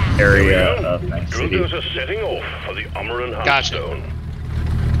central area of Night City. Are setting off for the Gotcha.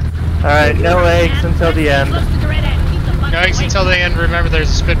 Alright, no eggs until the end. No eggs until the end. Remember,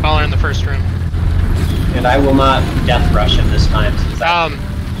 there's a spitballer in the first room. And I will not death rush him this time. Since Damn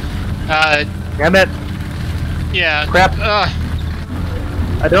it. Yeah. Crap.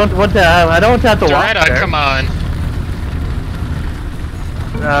 I don't want to have to walk Doretta, there. come on.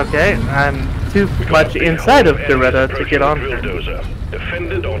 Okay, I'm too much inside of Doretta to get on there.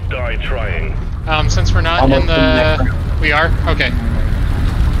 Defend it or die trying. Since we're not Almost in the... We are? Okay.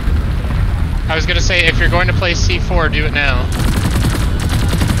 I was gonna say, if you're going to play C4, do it now.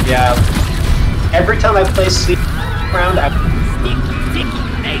 Yeah. Every time I play C round,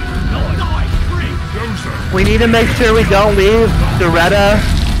 We need to make sure we don't leave Doretta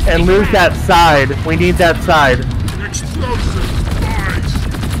and lose that side. We need that side. Explosive spikes!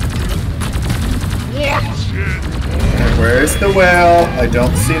 Watch it! Where's the whale? I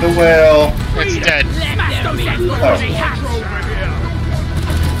don't see the whale. It's dead.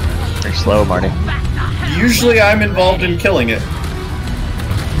 You're slow, Marty. Usually I'm involved in killing it.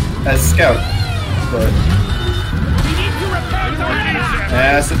 As scout. But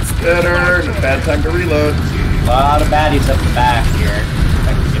acid spitter, and a bad time to reload. a lot of baddies up the back here.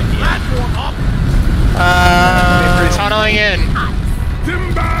 Tunneling in.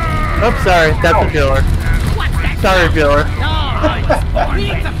 Oops, sorry, that's a driller. Sorry, driller.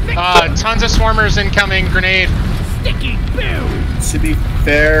 Tons of swarmers incoming. Grenade. To be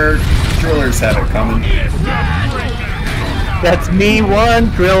fair, drillers had it coming. That's me 1,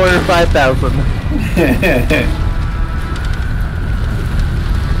 driller 5,000.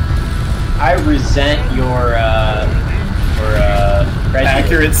 I resent your prejudice.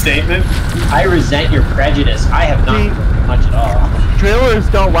 Accurate statement. I resent your prejudice. I have not much at all. Drillers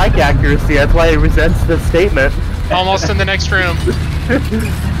don't like accuracy, that's why he resents the statement. Almost in the next room.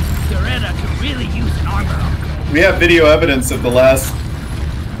 Doretta could really use an armor up. We have video evidence of the last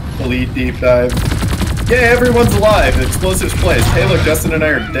Elite Deep Dive. Yeah, everyone's alive. Explosives placed. Hey, look, Justin and I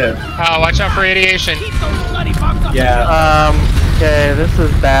are dead. Oh, watch out for radiation. Keep those bloody bugs up. Yeah. Okay, this is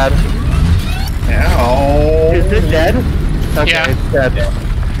bad. Ow. Is it dead? Okay, Yeah. it's dead.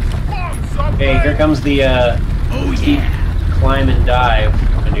 Okay, here comes the steep climb and dive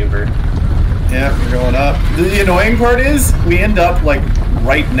maneuver. Yeah, we're going up. The annoying part is, we end up, like,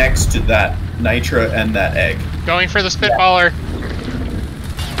 right next to that Nitra and that egg. Going for the spitballer.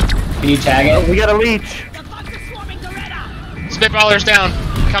 Can you tag it? We got a leech. Spitballer's down.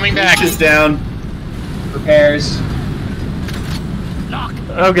 Coming back. Just down. Repairs.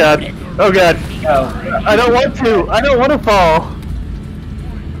 Oh god. Oh god. Oh. I don't want to. I don't want to fall.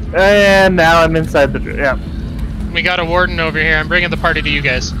 And now I'm inside the... Yeah. We got a warden over here. I'm bringing the party to you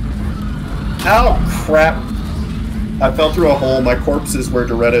guys. Ow, crap. I fell through a hole. My corpse is where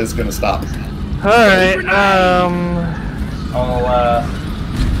Doretta is going to stop. Alright, I'll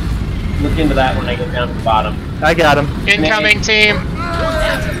look into that when I get down to the bottom. I got him. Incoming team.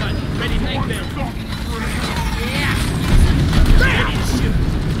 Ready, make them.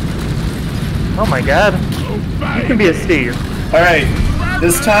 Oh my god. You can be a Steve. Alright,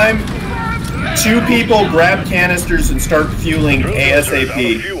 this time, 2 people grab canisters and start fueling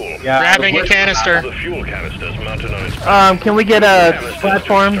ASAP. Yeah, Grabbing a canister. The fuel canisters mounted on its Can we get a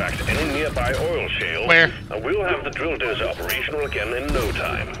platform? extract any nearby oil shale. Where? And we'll have the drill dozer operational again in no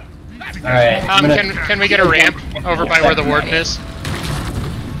time. Alright. Can we get a ramp over by where the warden is?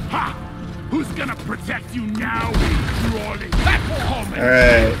 Ha! Who's gonna protect you now?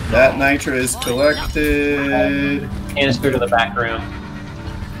 Alright, that nitra is collected. Canister to the back room.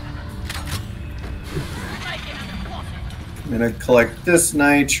 I'm gonna collect this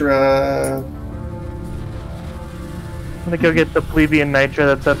nitra. I'm gonna go get the plebeian nitro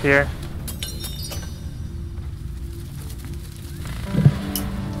that's up here.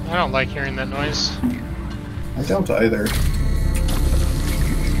 I don't like hearing that noise. I don't either.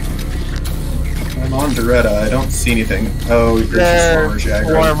 I'm on Doretta, I don't see anything. Oh, there's swarmers, yeah.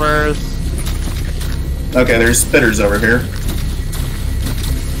 Swarmers. Okay, there's spitters over here.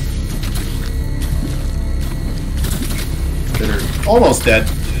 Spitter. Almost dead.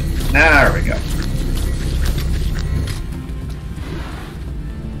 There we go.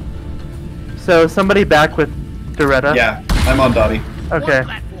 So somebody back with Doretta? Yeah, I'm on Dottie. Okay.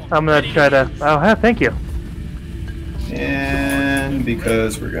 I'm gonna try to... Oh, thank you. And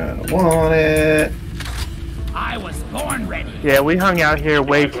because we're gonna want it. I was born ready. Yeah, we hung out here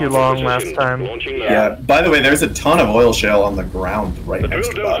way too long last time. Yeah, by the way, there's a ton of oil shale on the ground right The next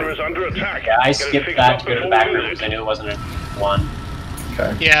drill to dozer Dottie. is under attack. Yeah, I Gonna skipped fix that up to go to the before back we room lose because I it. knew it wasn't a one.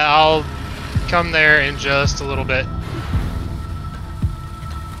 Okay. Yeah, I'll come there in just a little bit.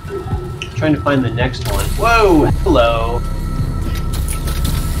 Trying to find the next one. Whoa!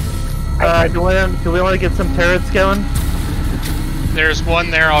 Hello! Do we want to get some turrets going? There's one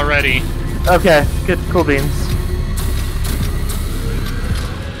there already. Okay, good, cool beans.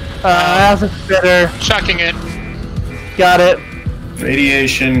 How's it better? Chucking it. Got it.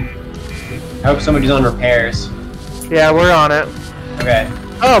 Radiation. I hope somebody's on repairs. Yeah, we're on it. Okay.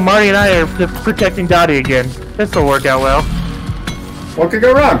 Oh, Marty and I are protecting Dottie again. This'll work out well. What could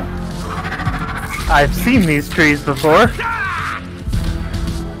go wrong? I've seen these trees before.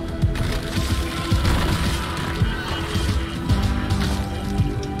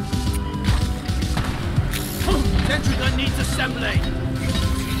 Sentry gun needs assembling.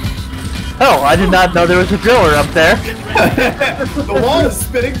 Oh, I did not know there was a driller up there. The wall is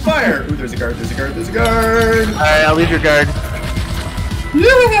spitting fire. Ooh, there's a guard, there's a guard, there's a guard. Alright, I'll leave your guard.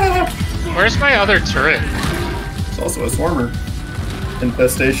 Yeah! Where's my other turret? It's also a swarmer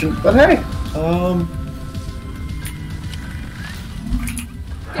infestation, but hey.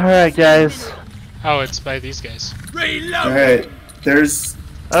 Alright, guys. Oh, it's by these guys. Reload. Alright, there's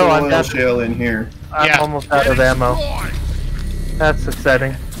Oh, I'm oil done. shale in here. I'm Yeah. almost out of ammo. That's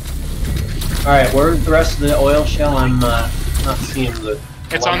exciting. Alright, where's the rest of the oil shell? I'm not seeing the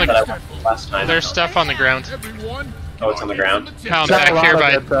It's one on the- that I went last time. There's stuff on the ground. Oh, it's on the ground. I'm Not a back lot here of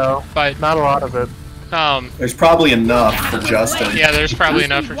by it, though. Not a lot of it. There's probably enough for Justin. Yeah, there's probably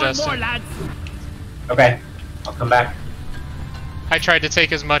enough for One more, Justin. lads. Okay, I'll come back. I tried to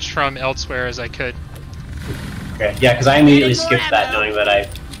take as much from elsewhere as I could. Okay, yeah, because I immediately skipped that, knowing that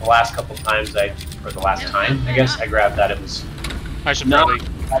the last couple times or the last time, I guess, I grabbed that. It was I should not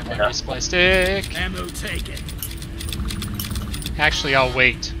probably enough. resupply stick. Ammo taken. Actually, I'll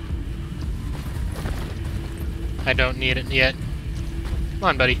wait. I don't need it yet. Come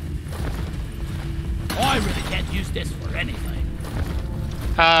on, buddy. I really can't use this for anything.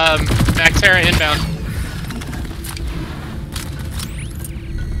 Bacteria inbound.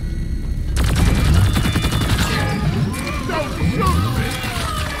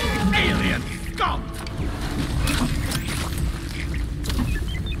 Alien scum.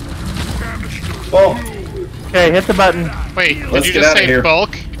 Oh, Okay, hit the button. Wait, did Let's you get just outta say here.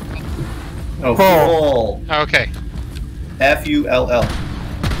 bulk? oh, Full. full. Okay. F-U-L-L.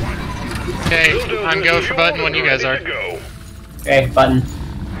 Okay, I'm go for button when you guys are. Okay, button.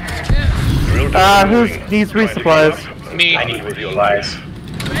 Who needs resupplies? Me. I need resupplies.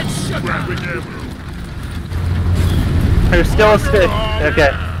 There's still a stick. Okay,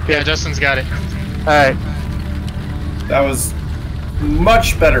 Yeah, good. Justin's got it. Alright. That was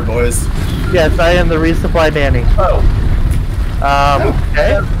much better, boys. Yes, I am the resupply Danny. Oh,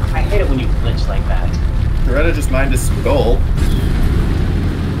 Okay. I hate it when you glitch like that. Doretta just mined his skull.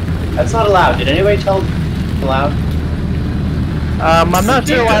 That's not allowed. Did anybody tell allowed? I'm not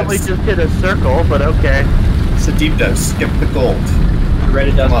sure why we just did a circle, but okay. It's a deep dive. Skip the gold.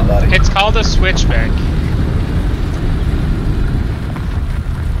 Reddit does. Come on, buddy. It's called a switchback.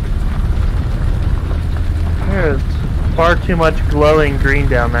 There's far too much glowing green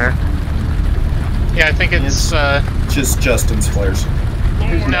down there. Yeah, I think it's just Justin's flares.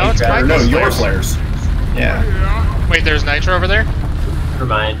 no, it's Or Michael's no, your flares. flares. Yeah. Wait, there's nitro over there? Never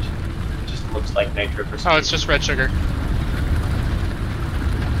mind. It just looks like nitro for some Oh, it's just red sugar.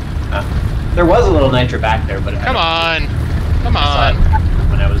 There was a little nitro back there, but Come on. Come I saw on. it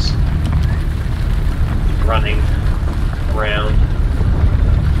when I was running around.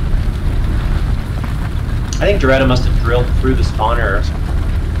 I think Doretta must have drilled through the spawner or something.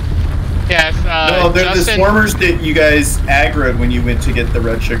 Yeah, if, No, they're the Justin, swarmers that you guys aggroed when you went to get the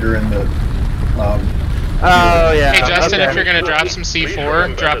red sugar and the. Oh yeah. Hey Justin, okay. if you're gonna drop some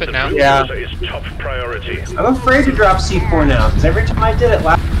C4, drop it now. Yeah. Is top priority. I'm afraid to drop C4 now, because every time I did it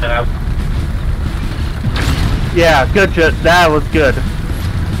last time, Yeah, good. That was good.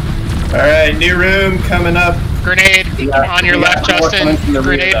 All right, new room coming up. Grenade on your we got left, more Justin. coming from the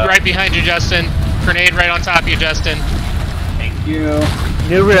rear, Grenade though. right behind you, Justin. Grenade right on top of you, Justin. Thank you.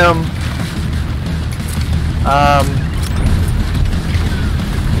 New room.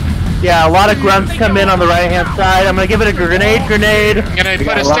 Yeah, a lot of grunts come in on the right hand side. I'm gonna give it a grenade. I'm gonna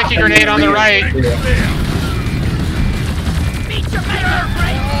put a sticky grenade on the right.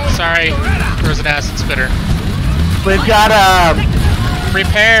 Sorry, there was an acid spitter. We've got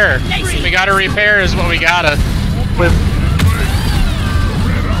Repair. We gotta repair is what we gotta.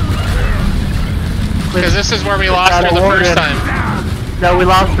 Because this is where we lost her the first time. No, we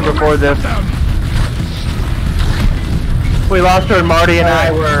lost her before this. We lost her and Marty and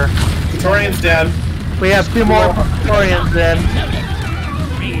I were... Praetorian's down. We have 2 more Praetorians in.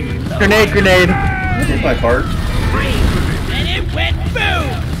 Grenade. Here's my part. And it went boom!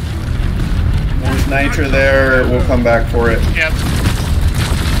 There's nitro there. We'll come back for it. Yep.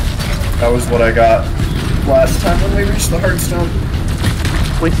 That was what I got last time when we reached the Hearthstone.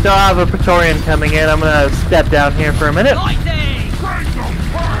 We still have a Praetorian coming in. I'm gonna step down here for a minute.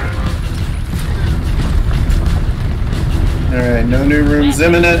 Alright, no new rooms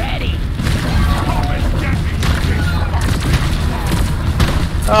imminent.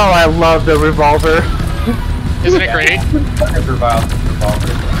 Oh, I love the revolver. Isn't it great?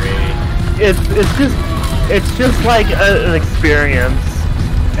 It's just like an experience.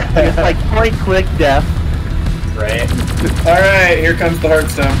 It's like point click death. Right. Alright, here comes the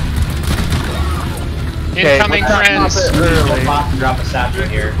Hearthstone. Incoming friends. Early. Pop and drop a satchel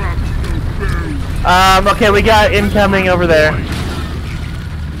here. Okay, we got incoming over there.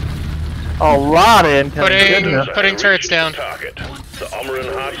 A lot of incoming. Goodness. Putting turrets down. Target. The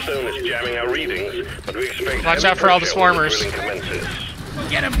Omeran Hearthstone is jamming our readings, but we expect Watch out for all the swarmers.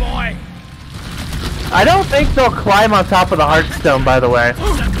 Get him, boy! I don't think they'll climb on top of the Hearthstone, by the way.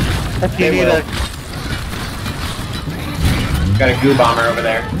 If you need a... Got a goo bomber over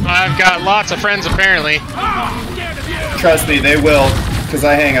there. I've got lots of friends apparently. Trust me, they will, because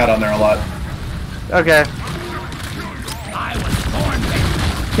I hang out on there a lot. Okay.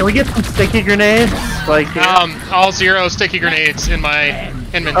 Can we get some sticky grenades? Like, all 0 sticky grenades in my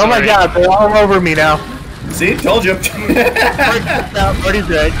inventory. oh my god, they're all over me now. See, told you. Marty's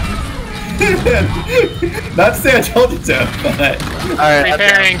right. Not to say I told you to, but... Alright,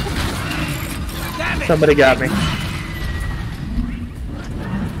 Repairing. somebody got me.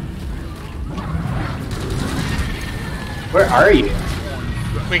 Where are you?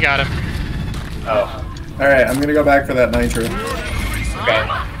 We got him. Oh. Alright, I'm gonna go back for that nitro. Okay.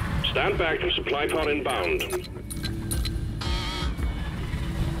 Stand back and supply pod inbound.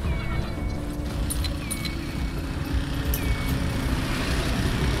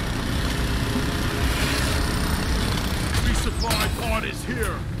 Resupply pod is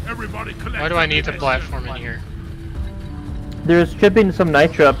here. Everybody collect. Why do I need the platform in here? There's shipping some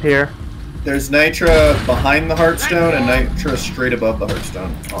nitro up here. There's nitro behind the Hearthstone and nitro straight above the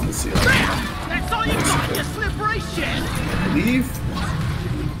Hearthstone on the ceiling. That's all you got, you slippery shit! I believe.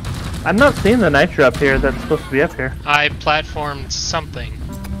 I'm not seeing the nitro up here that's supposed to be up here. I platformed something.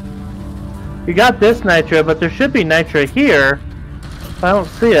 You got this nitro, but there should be nitro here. I don't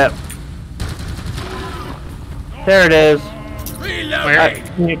see it. There it is. Where?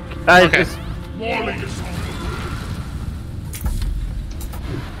 I Okay. just...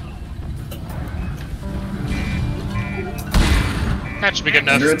 That should be good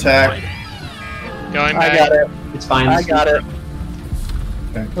enough. Under attack. Going I back. got it. It's fine. I got it.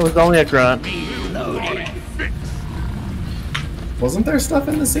 Okay. It was only a grunt. Wasn't there stuff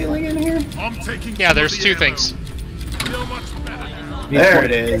in the ceiling in here? I'm taking Yeah, there's 2 things. Feel much better. There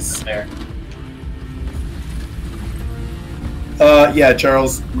it is. There. Yeah,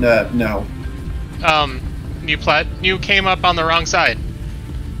 Charles. No. You came up on the wrong side.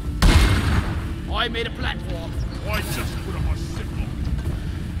 I made a platform. I just put up a signal.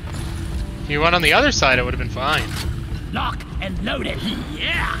 If you went on the other side, it would have been fine. Lock and load it.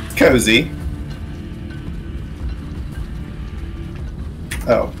 Yeah. Cozy.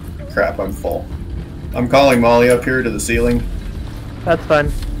 Oh, crap, I'm full. I'm calling Molly up here to the ceiling. That's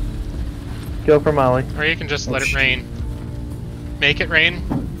fine. Go for Molly. Or you can just let it rain. Make it rain.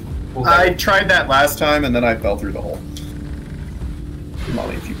 I tried that last time and then I fell through the hole.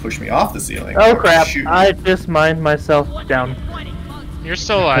 Molly, if you push me off the ceiling... Oh crap, shoot. I just mined myself down. You're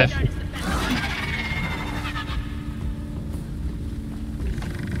still alive.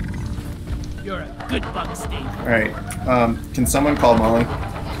 You're a good bug sting. Alright, can someone call Molly?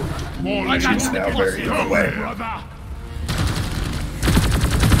 She's now very far away. Brother.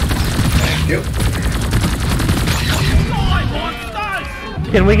 Thank you.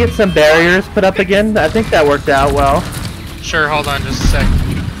 Can we get some barriers put up again? I think that worked out well. Sure, hold on just a sec.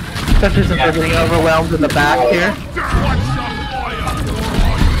 Especially since we're getting overwhelmed in the back here.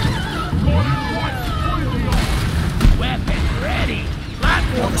 Weapon ready. Not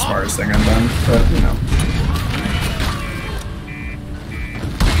Platform the smartest thing I've done, but you know.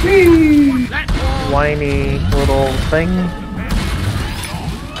 Whee! Platform. Whiny little thing.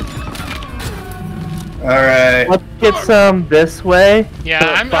 Alright. Let's get some this way. Yeah, So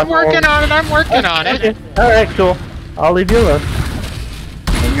I'm it's working on it. I'm working on it. Okay. Alright, cool. I'll leave you alone.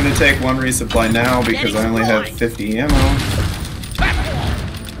 I'm gonna take one resupply now because I only have 50 ammo. Oh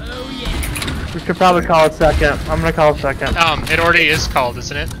yeah. We should probably call it second. I'm gonna call it second. It already is called,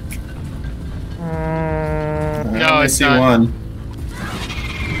 isn't it? I No, only it's see not. one.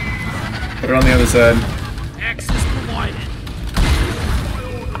 Put it on the other side. Access provided.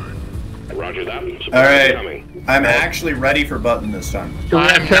 Roger that. Supplies Alright. coming. I'm actually ready for button this time. Do we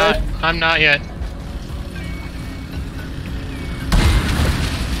have turrets? I'm not yet.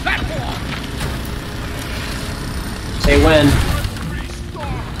 Say when.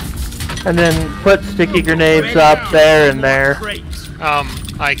 And then put sticky grenades up there and there.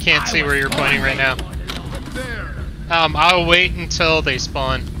 I can't see where you're pointing right now. I'll wait until they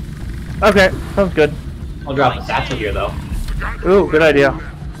spawn. Okay, sounds good. I'll drop a satchel here though. Ooh, good idea.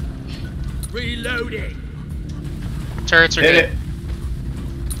 Reloading. Turrets are Hit good.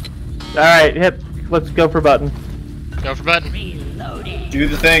 it. Alright, hip. Let's go for button. Go for button. Reloading. Do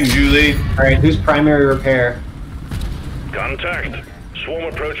the thing, Julie. Alright, who's primary repair? Contact. Swarm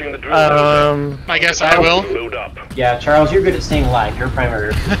approaching the drill dozer. I guess I will. Load up. Yeah, Charles, you're good at staying alive. You're primary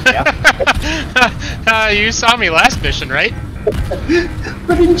repair. Yeah. You saw me last mission, right?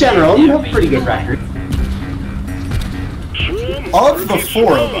 But in general, you have a pretty good record. Swarm. Of the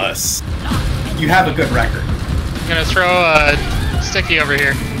four of us, you have a good record. I'm gonna throw a sticky over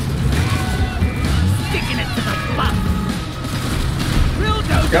here. Sticking it to the butt. Drill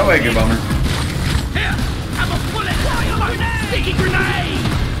dozer. Go away, good bummer. Here, have a bullet. Sticky grenade.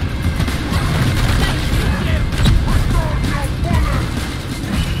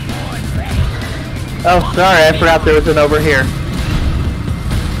 Oh, sorry, I forgot there was an over here.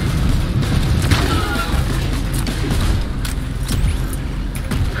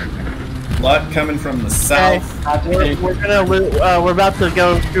 Lot coming from the south. We're about to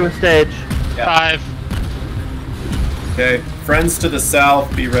go through a stage. Yeah. 5. Okay, friends to the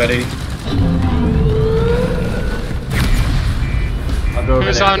south, be ready. I'll go over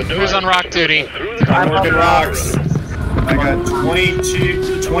Who's there. who's on rock duty? I'm working rocks. I got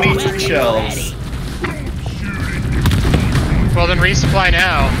 23 shells. Well, then resupply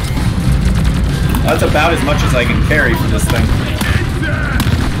now. That's about as much as I can carry for this thing.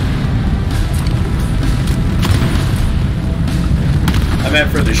 I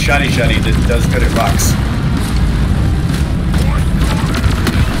meant for the shotty that does good at rocks.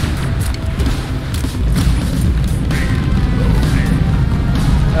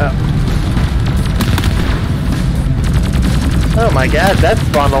 Oh my god, that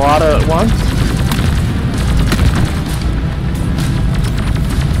spawned a lot at once.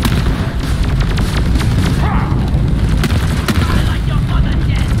 I like your mother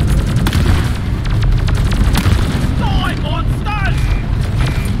dead. Die, monsters!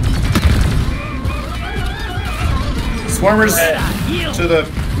 Swarmers to the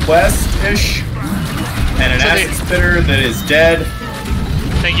west-ish. And an To the- acid spitter that is dead.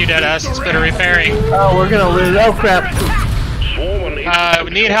 Thank you, Dead Acid Spitter repairing. Oh, we're gonna lose. Oh crap. Swarm on We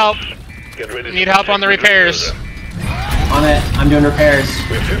need help. Get ready Need to help on the protect drill repairs. dozer. On it. I'm doing repairs.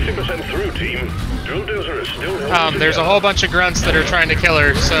 We're 50% through, team. Drill dozer is still holding There's a together. whole bunch of grunts that are trying to kill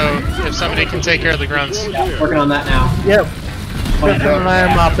her, so if somebody can take care of the grunts. Yeah, working on that now. Yep. Kristen and I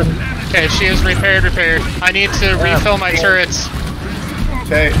are mopping. Okay, she is repaired. I need to refill my turrets.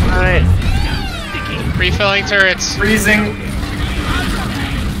 Okay. Alright. Refilling turrets. Freezing.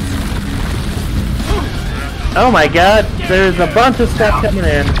 Oh my god, there's a bunch of stuff coming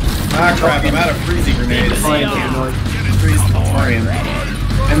in. Ah crap, I'm out of freezing grenades. Freeze the Torian.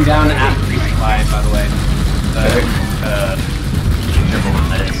 I'm down at resupply, by the way. Whichever one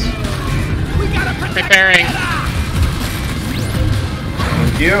that is. Repairing.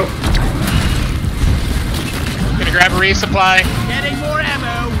 Thank you. Gonna grab a resupply. Getting more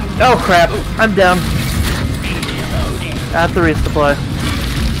ammo. Oh crap, I'm down. At the resupply.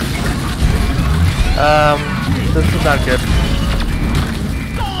 This is not good.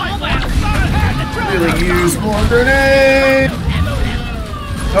 Really use more grenade.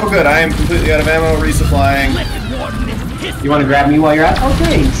 Oh good, I am completely out of ammo, resupplying. You want to grab me while you're at? Oh,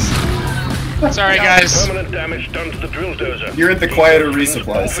 thanks. Sorry, guys. Permanent damage done to the drill dozer. You're at the quieter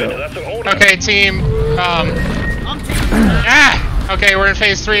resupply, so. That's an order. Okay, team. Okay, we're in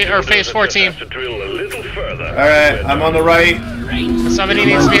phase 3 or phase 14. To drill a little further. Alright, I'm on the right. Somebody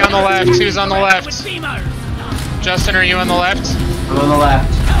needs to be on the left. Who's on the left? Justin, are you on the left? I'm on the left.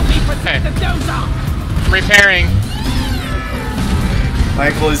 Okay. I'm repairing.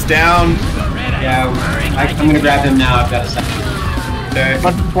 Michael is down. Yeah, I'm gonna grab him now. I've got a second. Okay.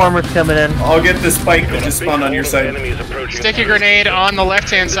 Bunch of swarmers coming in. I'll get this spike that just spawned on your side. Sticky grenade on the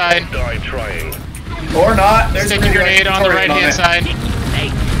left-hand side. Die trying. Or not. There's Sticky grenade on the right-hand side.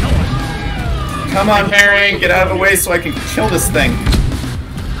 Come on, Repairing. get out of the way so I can kill this thing.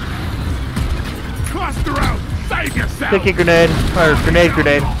 Cluster out! Save yourself! Sticky grenade, or grenade.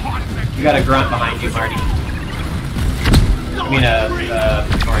 You got a grunt behind you, Marty. I mean,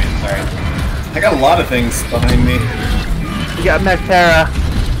 Victorian, sorry. I got a lot of things behind me. You got Nectara.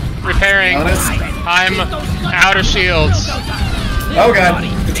 Repairing. Honest? I'm out of shields. Oh god,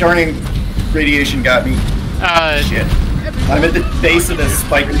 the turning radiation got me. Shit. I'm at the base of the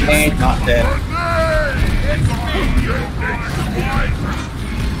spike grenade, not dead.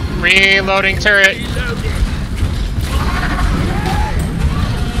 Reloading turret.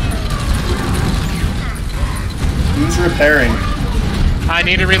 Who's repairing? I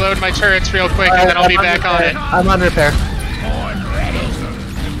need to reload my turrets real quick and then I'll be back on it. I'm on repair.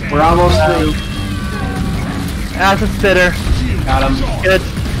 We're almost through. Acid spitter. Got him. Good.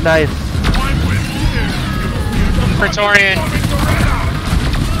 Nice. Praetorian.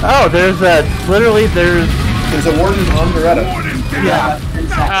 Oh, there's There's a warden on Beretta.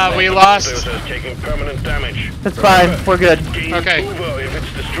 yeah. We lost. Dozer's taking permanent damage. It's fine. We're good. Game Okay. over if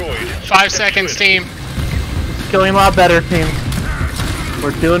it's destroyed. 5 seconds, team. It's going a lot better, team.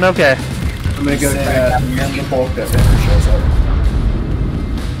 We're doing okay. I'm gonna go that and then the bulk that never shows up.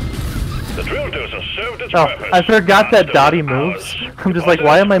 The drill dozer served its Oh, purpose. I forgot that Still Dottie ours. moves. I'm just like,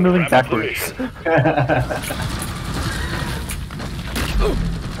 why am I moving backwards?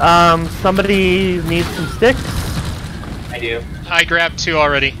 Somebody needs some sticks. I do. I grabbed 2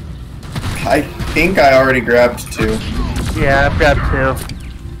 already. I think I already grabbed 2. Yeah, I've grabbed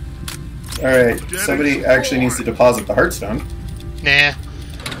 2. Alright, somebody actually needs to deposit the Heartstone. Nah.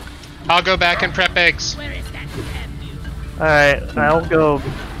 I'll go back and prep eggs. Alright, I'll go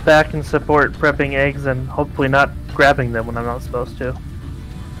back and support prepping eggs and hopefully not grabbing them when I'm not supposed to.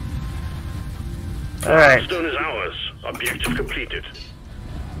 Alright. Heartstone is ours. Objective completed.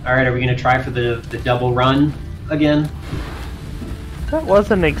 Alright, are we gonna try for the double run again? That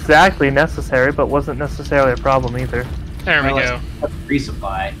wasn't exactly necessary, but wasn't necessarily a problem either. There we Well, go. let's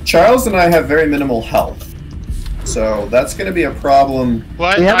resupply. Charles and I have very minimal health. So that's gonna be a problem.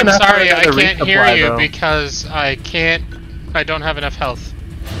 What? We have I'm enough for sorry, I another can't hear resupply, you though. because I don't have enough health.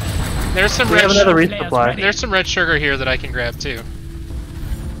 There's some We red have another resupply. There's some red sugar here that I can grab too.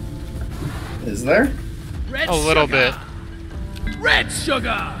 Is there? Red A little sugar. bit. Red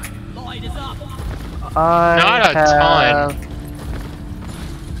sugar. Light is up. Not a ton.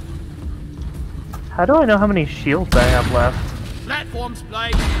 How do I know how many shields I have left? Platforms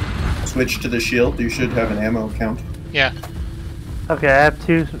plate. Switch to the shield. You should have an ammo count. Yeah. Okay, I have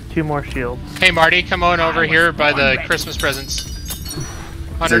two more shields. Hey Marty, come on over here by the Christmas presents.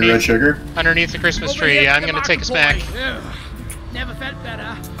 Is there red sugar? Underneath the Christmas tree. Yeah, I'm gonna take a smack. Never felt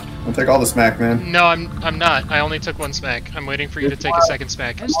better. I'll take all the smack, man. No, I'm not. I only took 1 smack. I'm waiting for you to take a second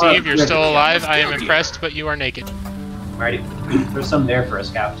smack. Steve, you're still alive. I am impressed, but you are naked. Alrighty. There's some there for a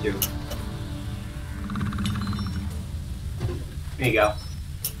scout too. There you go.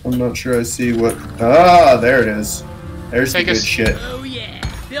 I'm not sure I see what. Ah, there it is. There's the Take good us- shit. Oh yeah.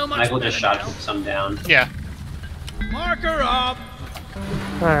 Feel much Michael just better shot some down. Yeah. now. Marker up.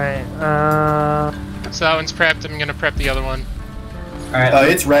 Alright, So that one's prepped. I'm gonna prep the other one. Alright.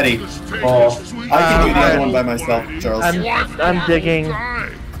 It's ready. Oh. I can do the other one by myself, Charles. I'm digging.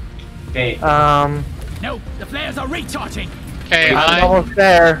 Okay. No, the flares are recharging. Okay, I'm almost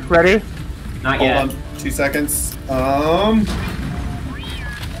there. Ready? Not Hold yet. on, 2 seconds. Alright,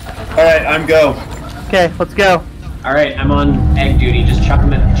 I'm go. Okay, let's go. Alright, I'm on egg duty. Just chuck him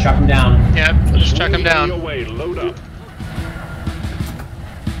down. Yep, just chuck him On your down. way, load up.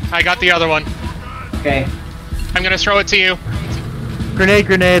 I got the other one. Okay. I'm gonna throw it to you. Grenade,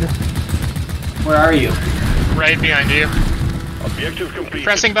 grenade. Where are you? Right behind you. Objective complete.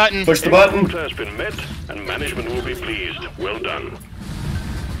 Pressing button. Push the button. Quota has been met, and management will be pleased. Well done.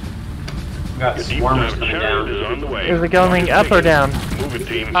 We got Your deep swarmers dive coming chariot down. is on the way. Is it going up or down? Move it,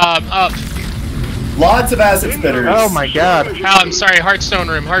 team. Up. Lots of acid spitters. Oh my god. Oh, I'm sorry, Hearthstone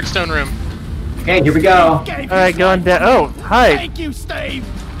room, Hearthstone room. Okay, here we go. Alright, going down. Oh, hi. Thank you, Steve.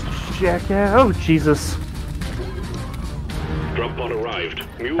 Jackass. Oh, Jesus. Drop pod arrived.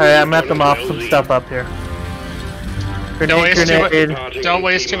 Alright, I'm at them off some stuff up here. Don't waste too much. Grenade. Don't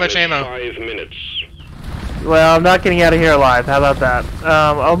waste too much ammo. 5 minutes. Well, I'm not getting out of here alive. How about that?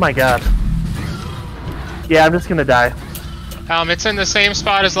 Oh my god. Yeah, I'm just gonna die. It's in the same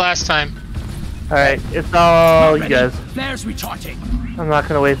spot as last time. Alright, it's all you guys. Flares recharging. I'm not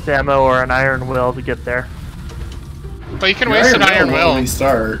gonna waste ammo or an iron will to get there. But you can waste an iron will.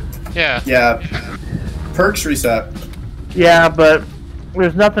 Restart. Yeah. Yeah. Perks reset. Yeah, but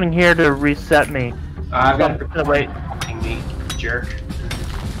there's nothing here to reset me. I've got to wait. me, jerk.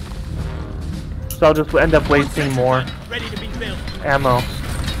 So I'll just end up wasting more Ready to be built. ammo.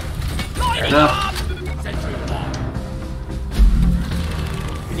 Fair enough.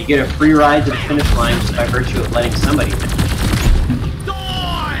 You get a free ride to the finish line just by virtue of letting somebody win.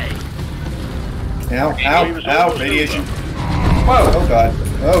 Die! Ow, radiation. Whoa! Oh god.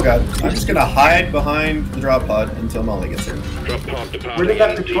 Oh god. I'm just gonna hide behind the drop pod until Molly gets here. Drop pod departing. Where did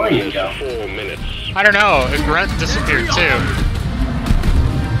that Victorian go? 4 minutes. I don't know. A grunt disappeared too.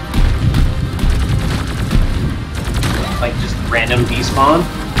 Like just random despawn?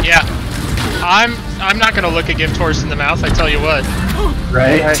 Yeah. I'm not gonna look a gift horse in the mouth. I tell you what.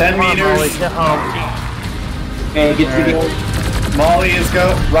 Right? Alright, 10 come on, Molly, meters. get home. Okay, get to the Molly is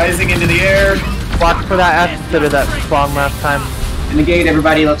rising into the air. Watch for that acid spitter that spawned last time. in the gate,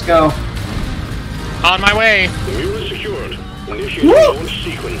 everybody. Let's go. On my way. The mule is secured. Initiate launch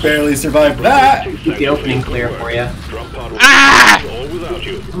sequence. Barely survived that. Keep the opening clear for you. Drop pod will Ah! all without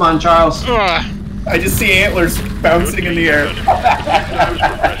you. Come on, Charles. Ugh. I just see antlers bouncing in the air. Times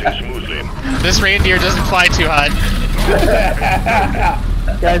progressing smoothly. This reindeer doesn't fly too high.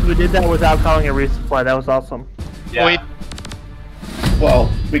 Guys, we did that without calling a resupply. That was awesome. Yeah. Wait,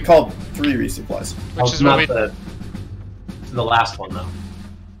 Well, we called 3 resupplies. which is not what we... the last one though.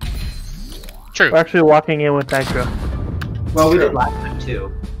 True. We're actually walking in with Nitro. Well, we did last time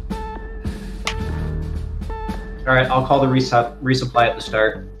too. All right, I'll call the resupply at the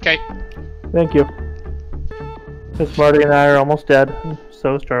start. Okay. Thank you. Because Marty and I are almost dead.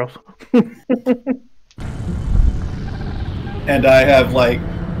 So is Charles. And I have like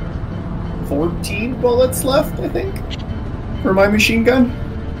 14 bullets left, I think, for my machine gun.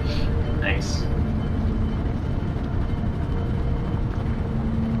 Nice.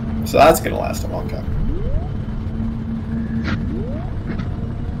 So that's gonna last a long time.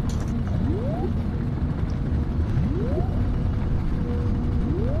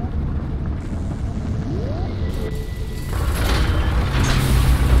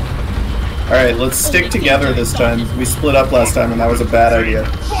 Alright, let's stick together this time. We split up last time and that was a bad idea.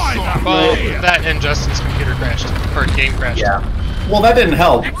 Well, that and Justin's computer crashed. Or game crashed. Yeah. Well, that didn't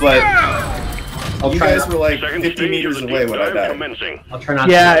help, but I'll you try guys not, were like Second 50 stage meters of the away deep when I dive died. commencing. I'll try not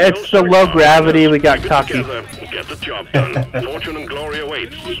Yeah, to. it's the low gravity. We got Keep it cocky. together. Get the job done. Fortune and glory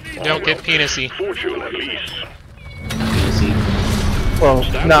awaits. Don't get penisy. Fortune at least. Easy. Well,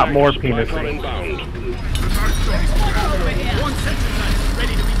 Stand not by more for supply pod penis. inbound. One sentry gun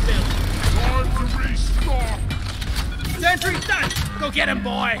ready to be built. Time to restock. Sentry done. Go get him,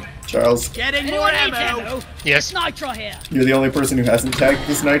 boy. Charles, Getting more ammo. Yes. Nitro here. you're the only person who hasn't tagged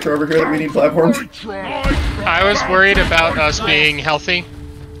this nitro over here that we need platforms. I was worried about us being healthy.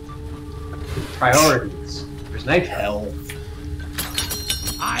 Priorities. There's night hell.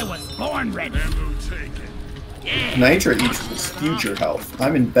 I was born ready. Nitro equals future health.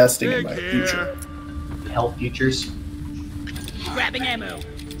 I'm investing in my future. Health futures. Grabbing ammo.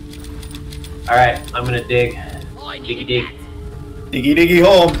 All right, I'm gonna dig. I Diggy need dig. Diggy diggy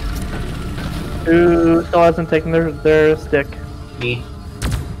hole. Who still hasn't taken their stick? Me.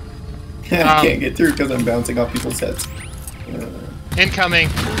 I can't get through because I'm bouncing off people's heads. Incoming.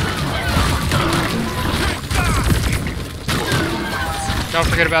 Don't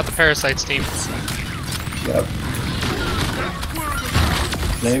forget about the parasites team. Yep.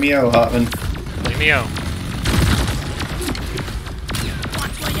 Lameo, Hotman. Lameo.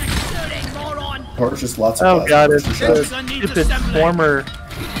 Or just lots of Oh god, it's the stupid former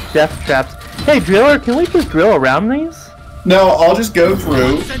death traps. Hey, driller, can we just drill around these? No, I'll just go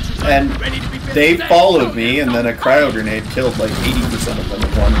through, and they followed me, and then a cryo grenade killed like 80% of them in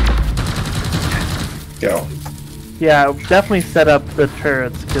one go. Yeah, definitely set up the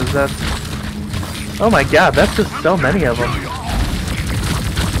turrets, because that's... Oh my god, that's just so many of them.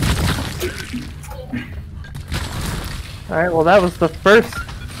 Alright, well that was the first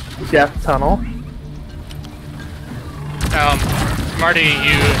death tunnel. Marty,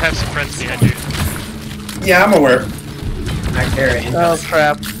 you have some friends behind you. Yeah, I'm aware. I carry. Oh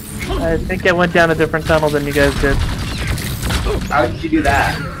crap. I think I went down a different tunnel than you guys did. How did you do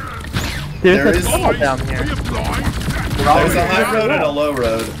that? There's a tunnel down here. There's a high road and a low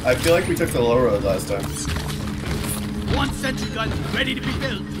road. I feel like we took the low road last time. One sentry gun ready to be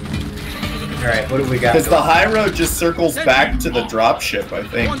built. Alright, what do we got? Because the high road just circles back to the drop ship, I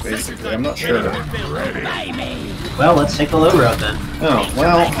think, basically. I'm not sure. Well, let's take the low road then. Oh,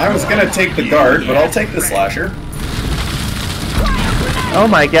 well, I was gonna take the guard, but I'll take the slasher. Oh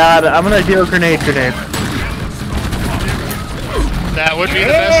my god, I'm gonna do a grenade. That would be the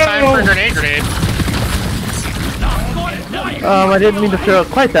best time for a grenade. I didn't mean to throw it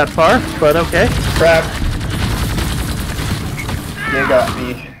quite that far, but okay. Crap. They got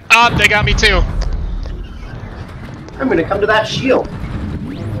me. Ah, they got me too. I'm gonna come to that shield.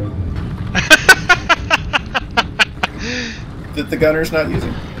 That the gunner's not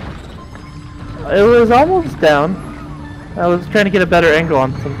using. It was almost down. I was trying to get a better angle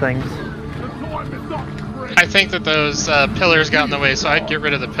on some things. I think that those pillars got in the way, so I'd get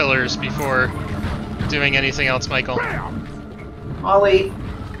rid of the pillars before doing anything else, Michael. Ollie,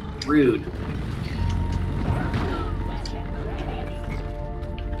 rude.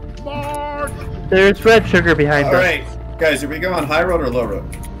 There's red sugar behind us. Alright, guys, are we going high road or low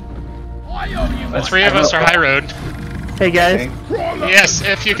road? The three of us are high road. Hey guys. Okay. Yes,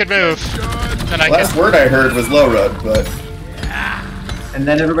 if you could move, then I Last can. word I heard was low road, but... And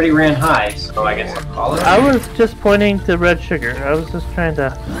then everybody ran high, so I guess I'll call it. I was just pointing to red sugar. I was just trying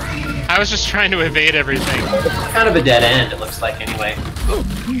to... I was just trying to evade everything. It's kind of a dead end, it looks like, anyway.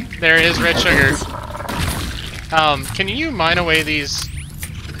 There is red sugar. Can you mine away these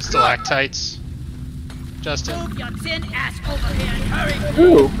stalactites, Justin?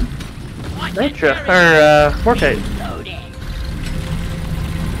 Ooh. Nitro. Or, Morkite.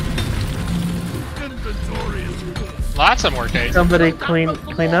 Lots of Morkite. Somebody clean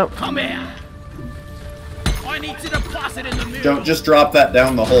up. Come here. I need to deposit in the middle. Don't just drop that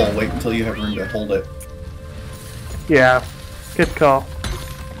down the hole. Wait until you have room to hold it. Yeah. Good call.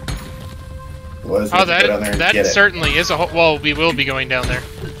 Otherwise, we have to go down there and that get it. certainly is a hole. Well, we will be going down there.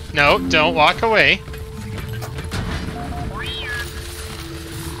 No, don't walk away.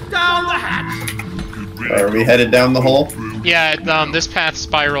 Down the hatch. Are we headed down the hole? Yeah, this path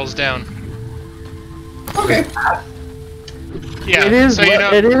spirals down. Okay. Yeah, It is. so you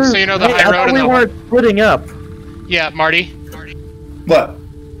know, it is. so you know the Hey, high I road thought and we the weren't splitting up. Yeah, Marty. What?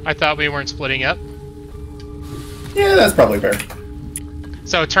 I thought we weren't splitting up. Yeah, that's probably fair.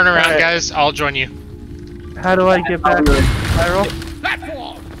 So turn around, Alright. guys. I'll join you. How do I get back? Spiral?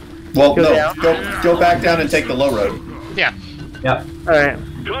 Well, Go no, down. go back down and take the low road. Yeah. Yep. Alright.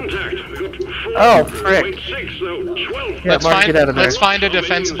 Contact. Oh, frick. 4.6, no, 12. Yeah, Mark, get out of there. Let's find a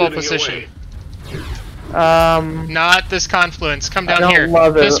defensible position. Not this confluence. Come I down don't here.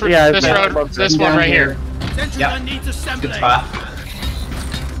 love it. This, Yeah, this I road. love This it. one Down right here. Sentry Yep. gun needs assembly. Good spot.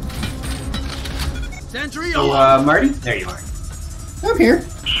 Sentry So, on. Marty? There you are. I'm here.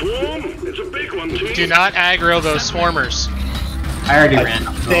 Swarm, it's a big one, team. Do not aggro those swarmers. I already ran.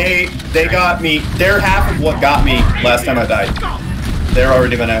 They got me. They're half of what got me last time I died. They're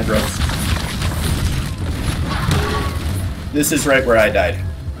already been aggro. This is right where I died.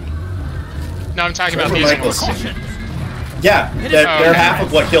 No, I'm talking about Where these Michael's- ones. Yeah, they're okay. half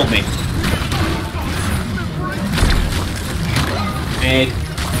of what killed me. Grenade.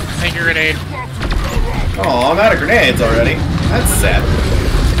 Thank you, grenade. Oh, I'm out of grenades already. That's sad.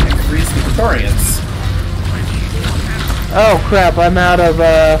 Increase the Praetorians. Oh crap! I'm out of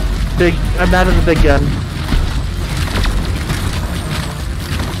I'm out of the big gun.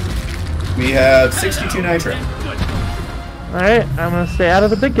 We have 62 nitro. Alright, I'm gonna stay out of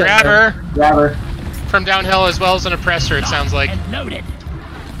the big gun. Grab then. her Grab her. from downhill as well as an oppressor, it sounds like. Loaded.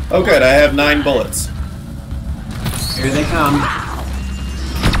 Oh good, I have 9 bullets. Here they come.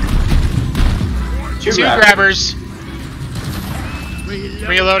 Two Two grabbers. grabbers.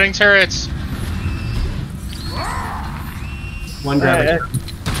 Reloading turrets. One gravity.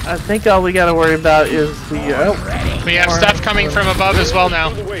 I think all we gotta worry about is the. We have stuff coming from above as well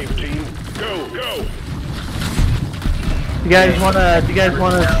now. Wave team, go, go. You guys wanna? Do you guys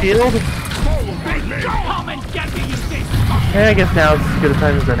want a shield? Come and get me, you big Yeah, I guess now is as good a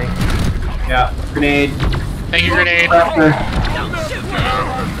time as any. Yeah. Grenade. Thank you, grenade. Cluster.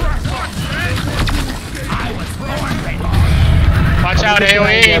 Watch out,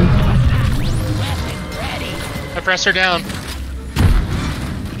 AoE. I pressed her down.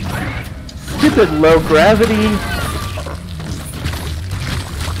 Stupid low gravity.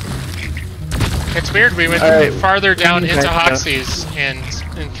 It's weird, we went Alright. farther down into Okay. Hoxie's and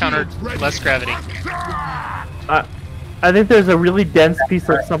encountered less gravity. I think there's a really dense piece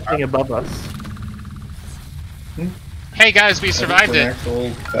of something above us. Hey guys, we That's survived an it. actual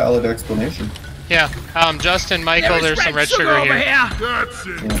valid explanation. Yeah, Justin, Michael, there's some red sugar over here. That's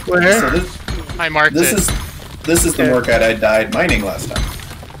it. Yeah. Where? So I marked this it. is the Morkite I died mining last time.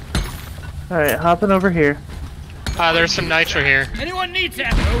 Alright, hopping over here. There's some nitro here. Anyone needs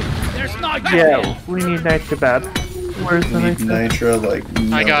ammo? There's no Yeah, we need nitro bad. Where's the We need nitro? nitro like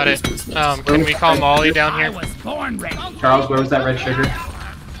I got it. nobody's business. Can we call Molly down I here? was born ready. Charles, where was that red sugar?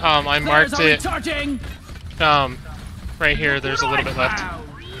 I marked Flares are it. recharging. Right here. There's a little bit left.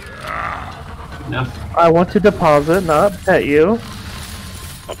 Enough. I want to deposit, not pet you.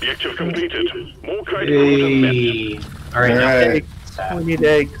 Objective completed. More kite cruiser met. Hey. Alright, now Alright. We need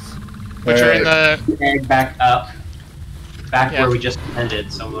eggs. Which are in Alright. the. egg back up. Back Yeah. where we just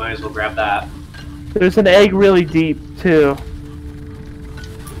ended, so we might as well grab that. There's an egg really deep, too.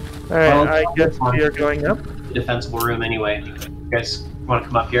 Alright, Well, I guess we are going up. Defensible room anyway. You guys want to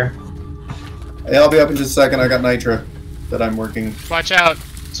come up here? Hey, I'll be up in just a second. I got nitro that I'm working. Watch out,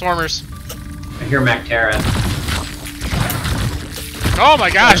 swarmers. I hear Mactera. Oh my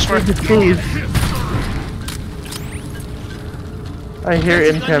gosh, we're. Please. I hear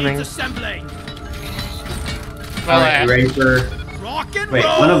incoming. Assembling. Well, Alright, you ready for... Rock and Wait,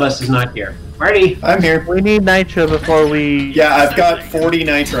 roll. one of us is not here. Ready? I'm here. We need nitro before we. Yeah, I've got 40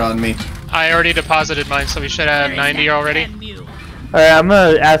 nitro on me. I already deposited mine, so we should have 90 already. Alright, I'm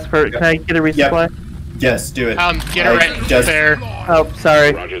gonna ask for. Can I get a resupply? Yes, do it. Get it right there. Oh,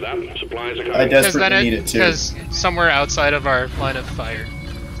 sorry. Roger that. Supplies are I coming. desperately need it too. Because somewhere outside of our line of fire.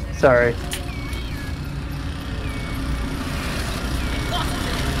 Sorry.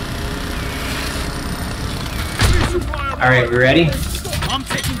 Alright, we ready? I'm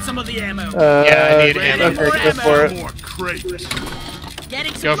taking some of the ammo. Yeah, I need ammo. Okay, go for it. More crates.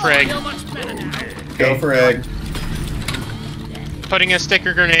 Getting Go for egg. feel much better now. Go for egg. Putting a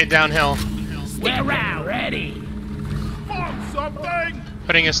sticker grenade downhill. Stick around. Ready. Want something?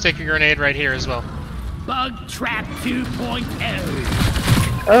 Putting a sticker grenade right here as well. Bug trap 2.0.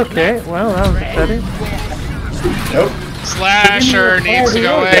 Okay, well, that was exciting. Nope. Slasher needs to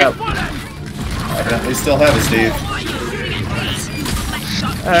go away. I definitely still have it, Steve.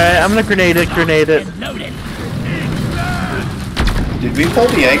 Alright, I'm gonna grenade it. Loaded. Did we pull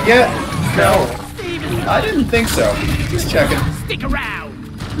the egg yet? No. I didn't think so. Just checking. Stick around.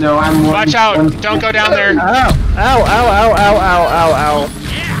 No, I'm one. Watch out! Don't go down there. Ow! Ow! Ow! Ow! Ow! Ow! Ow! Ow!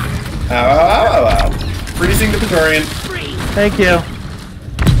 Ow, ow, ow, ow. Freezing the Praetorian. Thank you.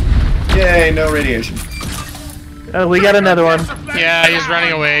 Yay, no radiation. We got another one. Yeah, he's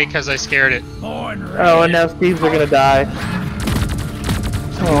running away because I scared it. Oh, and now Steve's are gonna die.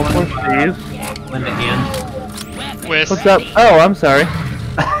 Oh, poor Steve. Lend a hand. With What's up? Oh, I'm sorry.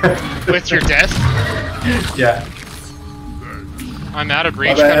 with your death. Yeah. I'm out of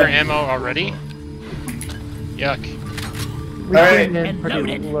breach My bad. cutter ammo already. Yuck. We Alright. came in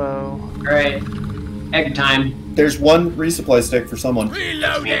pretty low. Alright. Egg time. There's one resupply stick for someone.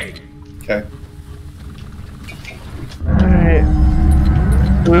 Reloading. Okay. Alright.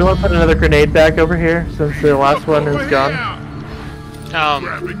 Do we want to put another grenade back over here since the last one is gone?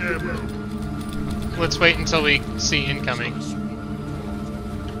 Grabbing ammo. Let's wait until we see incoming.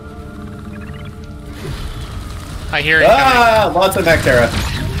 I hear incoming. Ah, lots of Vectera.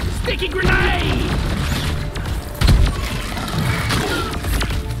 Sticky grenade.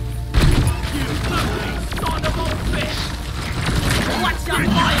 What's your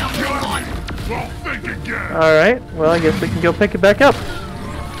fire on? Don't think again. Alright, well, I guess we can go pick it back up.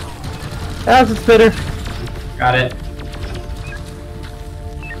 How's it, Spitter? Got it.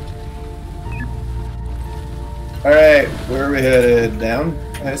 Alright, where are we headed? Down?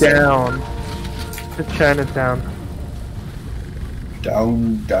 I assume? Down. To Chinatown.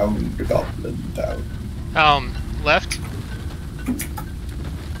 Down, down to Goblin Town. Left.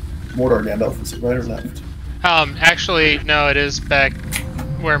 Mordor Gandalf, is it right or left? Actually, no, it is back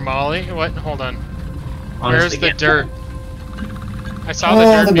where Molly. What? Hold on. Where's the dirt? I saw the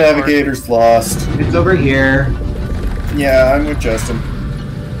dirt the before. navigator's lost. It's over here. Yeah, I'm with Justin.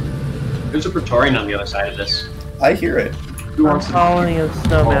 There's a Praetorian on the other side of this. I hear it. Who I'm wants to... calling a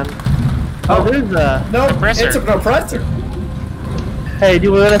snowman. Oh, there's a... No, Oppressor. it's an oppressor. Hey, do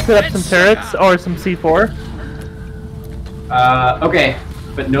you want to set up some turrets or some C4? Okay.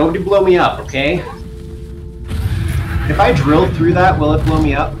 But nobody blow me up, okay? If I drill through that, will it blow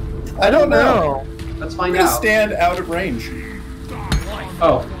me up? I don't know. Let's I'm find gonna out. stand out of range.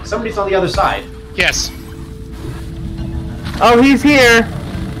 Oh, somebody's on the other side. Yes. Oh, he's here!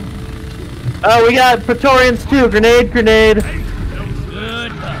 Oh, we got Praetorians too! Grenade, grenade!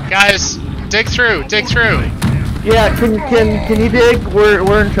 Guys, dig through, dig through. Yeah, can you dig?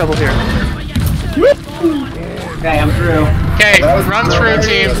 We're in trouble here. Okay, I'm through. Okay, run through,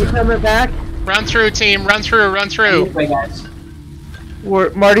 team. You coming back? Run through, team. Run through, run through. Hey, guys.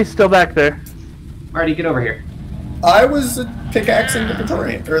 Marty's still back there. Marty, get over here. I was pickaxing the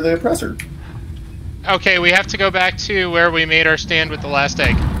Praetorian, or the oppressor. Okay, we have to go back to where we made our stand with the last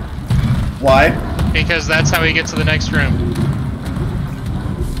egg. Why? Because that's how we get to the next room.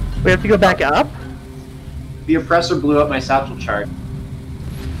 We have to go back up? The oppressor blew up my satchel chart.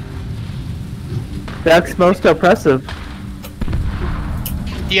 That's most oppressive.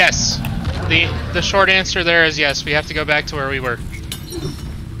 Yes. The short answer there is yes. We have to go back to where we were.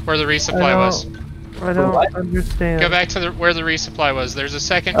 Where the resupply was. I don't understand. Go back to where the resupply was. There's a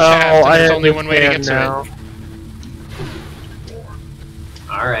second Oh, shaft, and there's I only one way to get to now. it.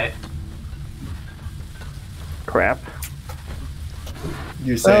 Alright. Crap.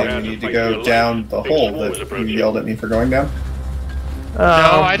 You're saying we need to go down the hole that you yelled at me for going down? No,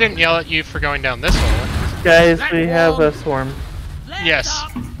 I didn't yell at you for going down this hole. Guys, we have a swarm. Yes.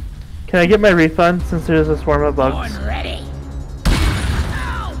 Can I get my refund since there's a swarm of bugs?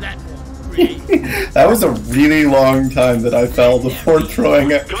 That was a really long time that I fell before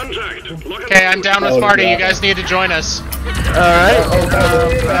throwing it. Okay, I'm down with Marty. You guys need to join us. Alright.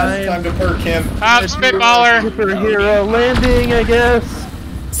 Time to perk him. Up, Spitballer! Superhero landing, I guess.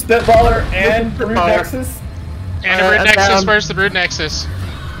 Spitballer and Brood Nexus? And a Brood Nexus. Where's the Brood Nexus?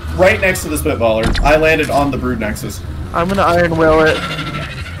 Right next to the Spitballer. I landed on the Brood Nexus. I'm gonna Iron Will it.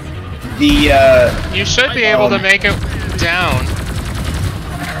 You should be able to make it down.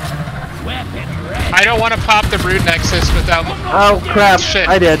 I don't want to pop the Brood Nexus without... Oh crap, Shit.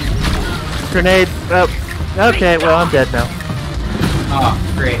 I did. Grenade, okay, well I'm dead now.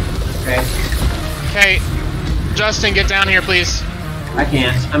 Oh, great. Okay. Okay, Justin, get down here, please. I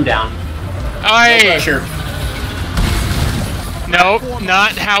can't. I'm down. Oi! Sure. Nope,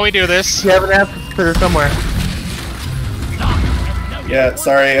 not how we do this. You have an acid spitter somewhere. Yeah,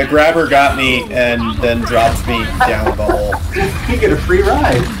 sorry, a grabber got me and then dropped me down the hole. You get a free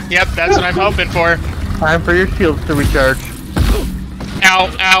ride. Yep, that's what I'm hoping for. Time for your shields to recharge.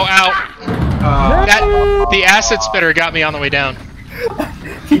 Ow, ow, ow. The acid spitter got me on the way down.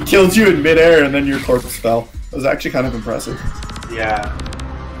 He killed you in midair and then your corpse fell. It was actually kind of impressive. Yeah.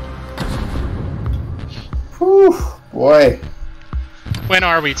 Whew, boy. When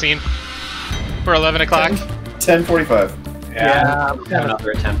are we, team? We're 11 o'clock? 10:45. Yeah, I'm have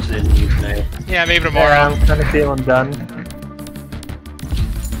another attempt in you tonight. Yeah, maybe Yeah, tomorrow. I'm kind of feeling done.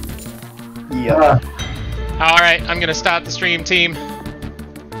 Yeah. Alright, I'm gonna stop the stream, team.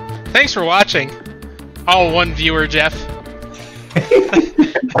 Thanks for watching. All one viewer, Geoff.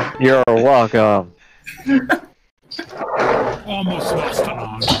 You're welcome. Almost lost an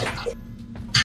arm.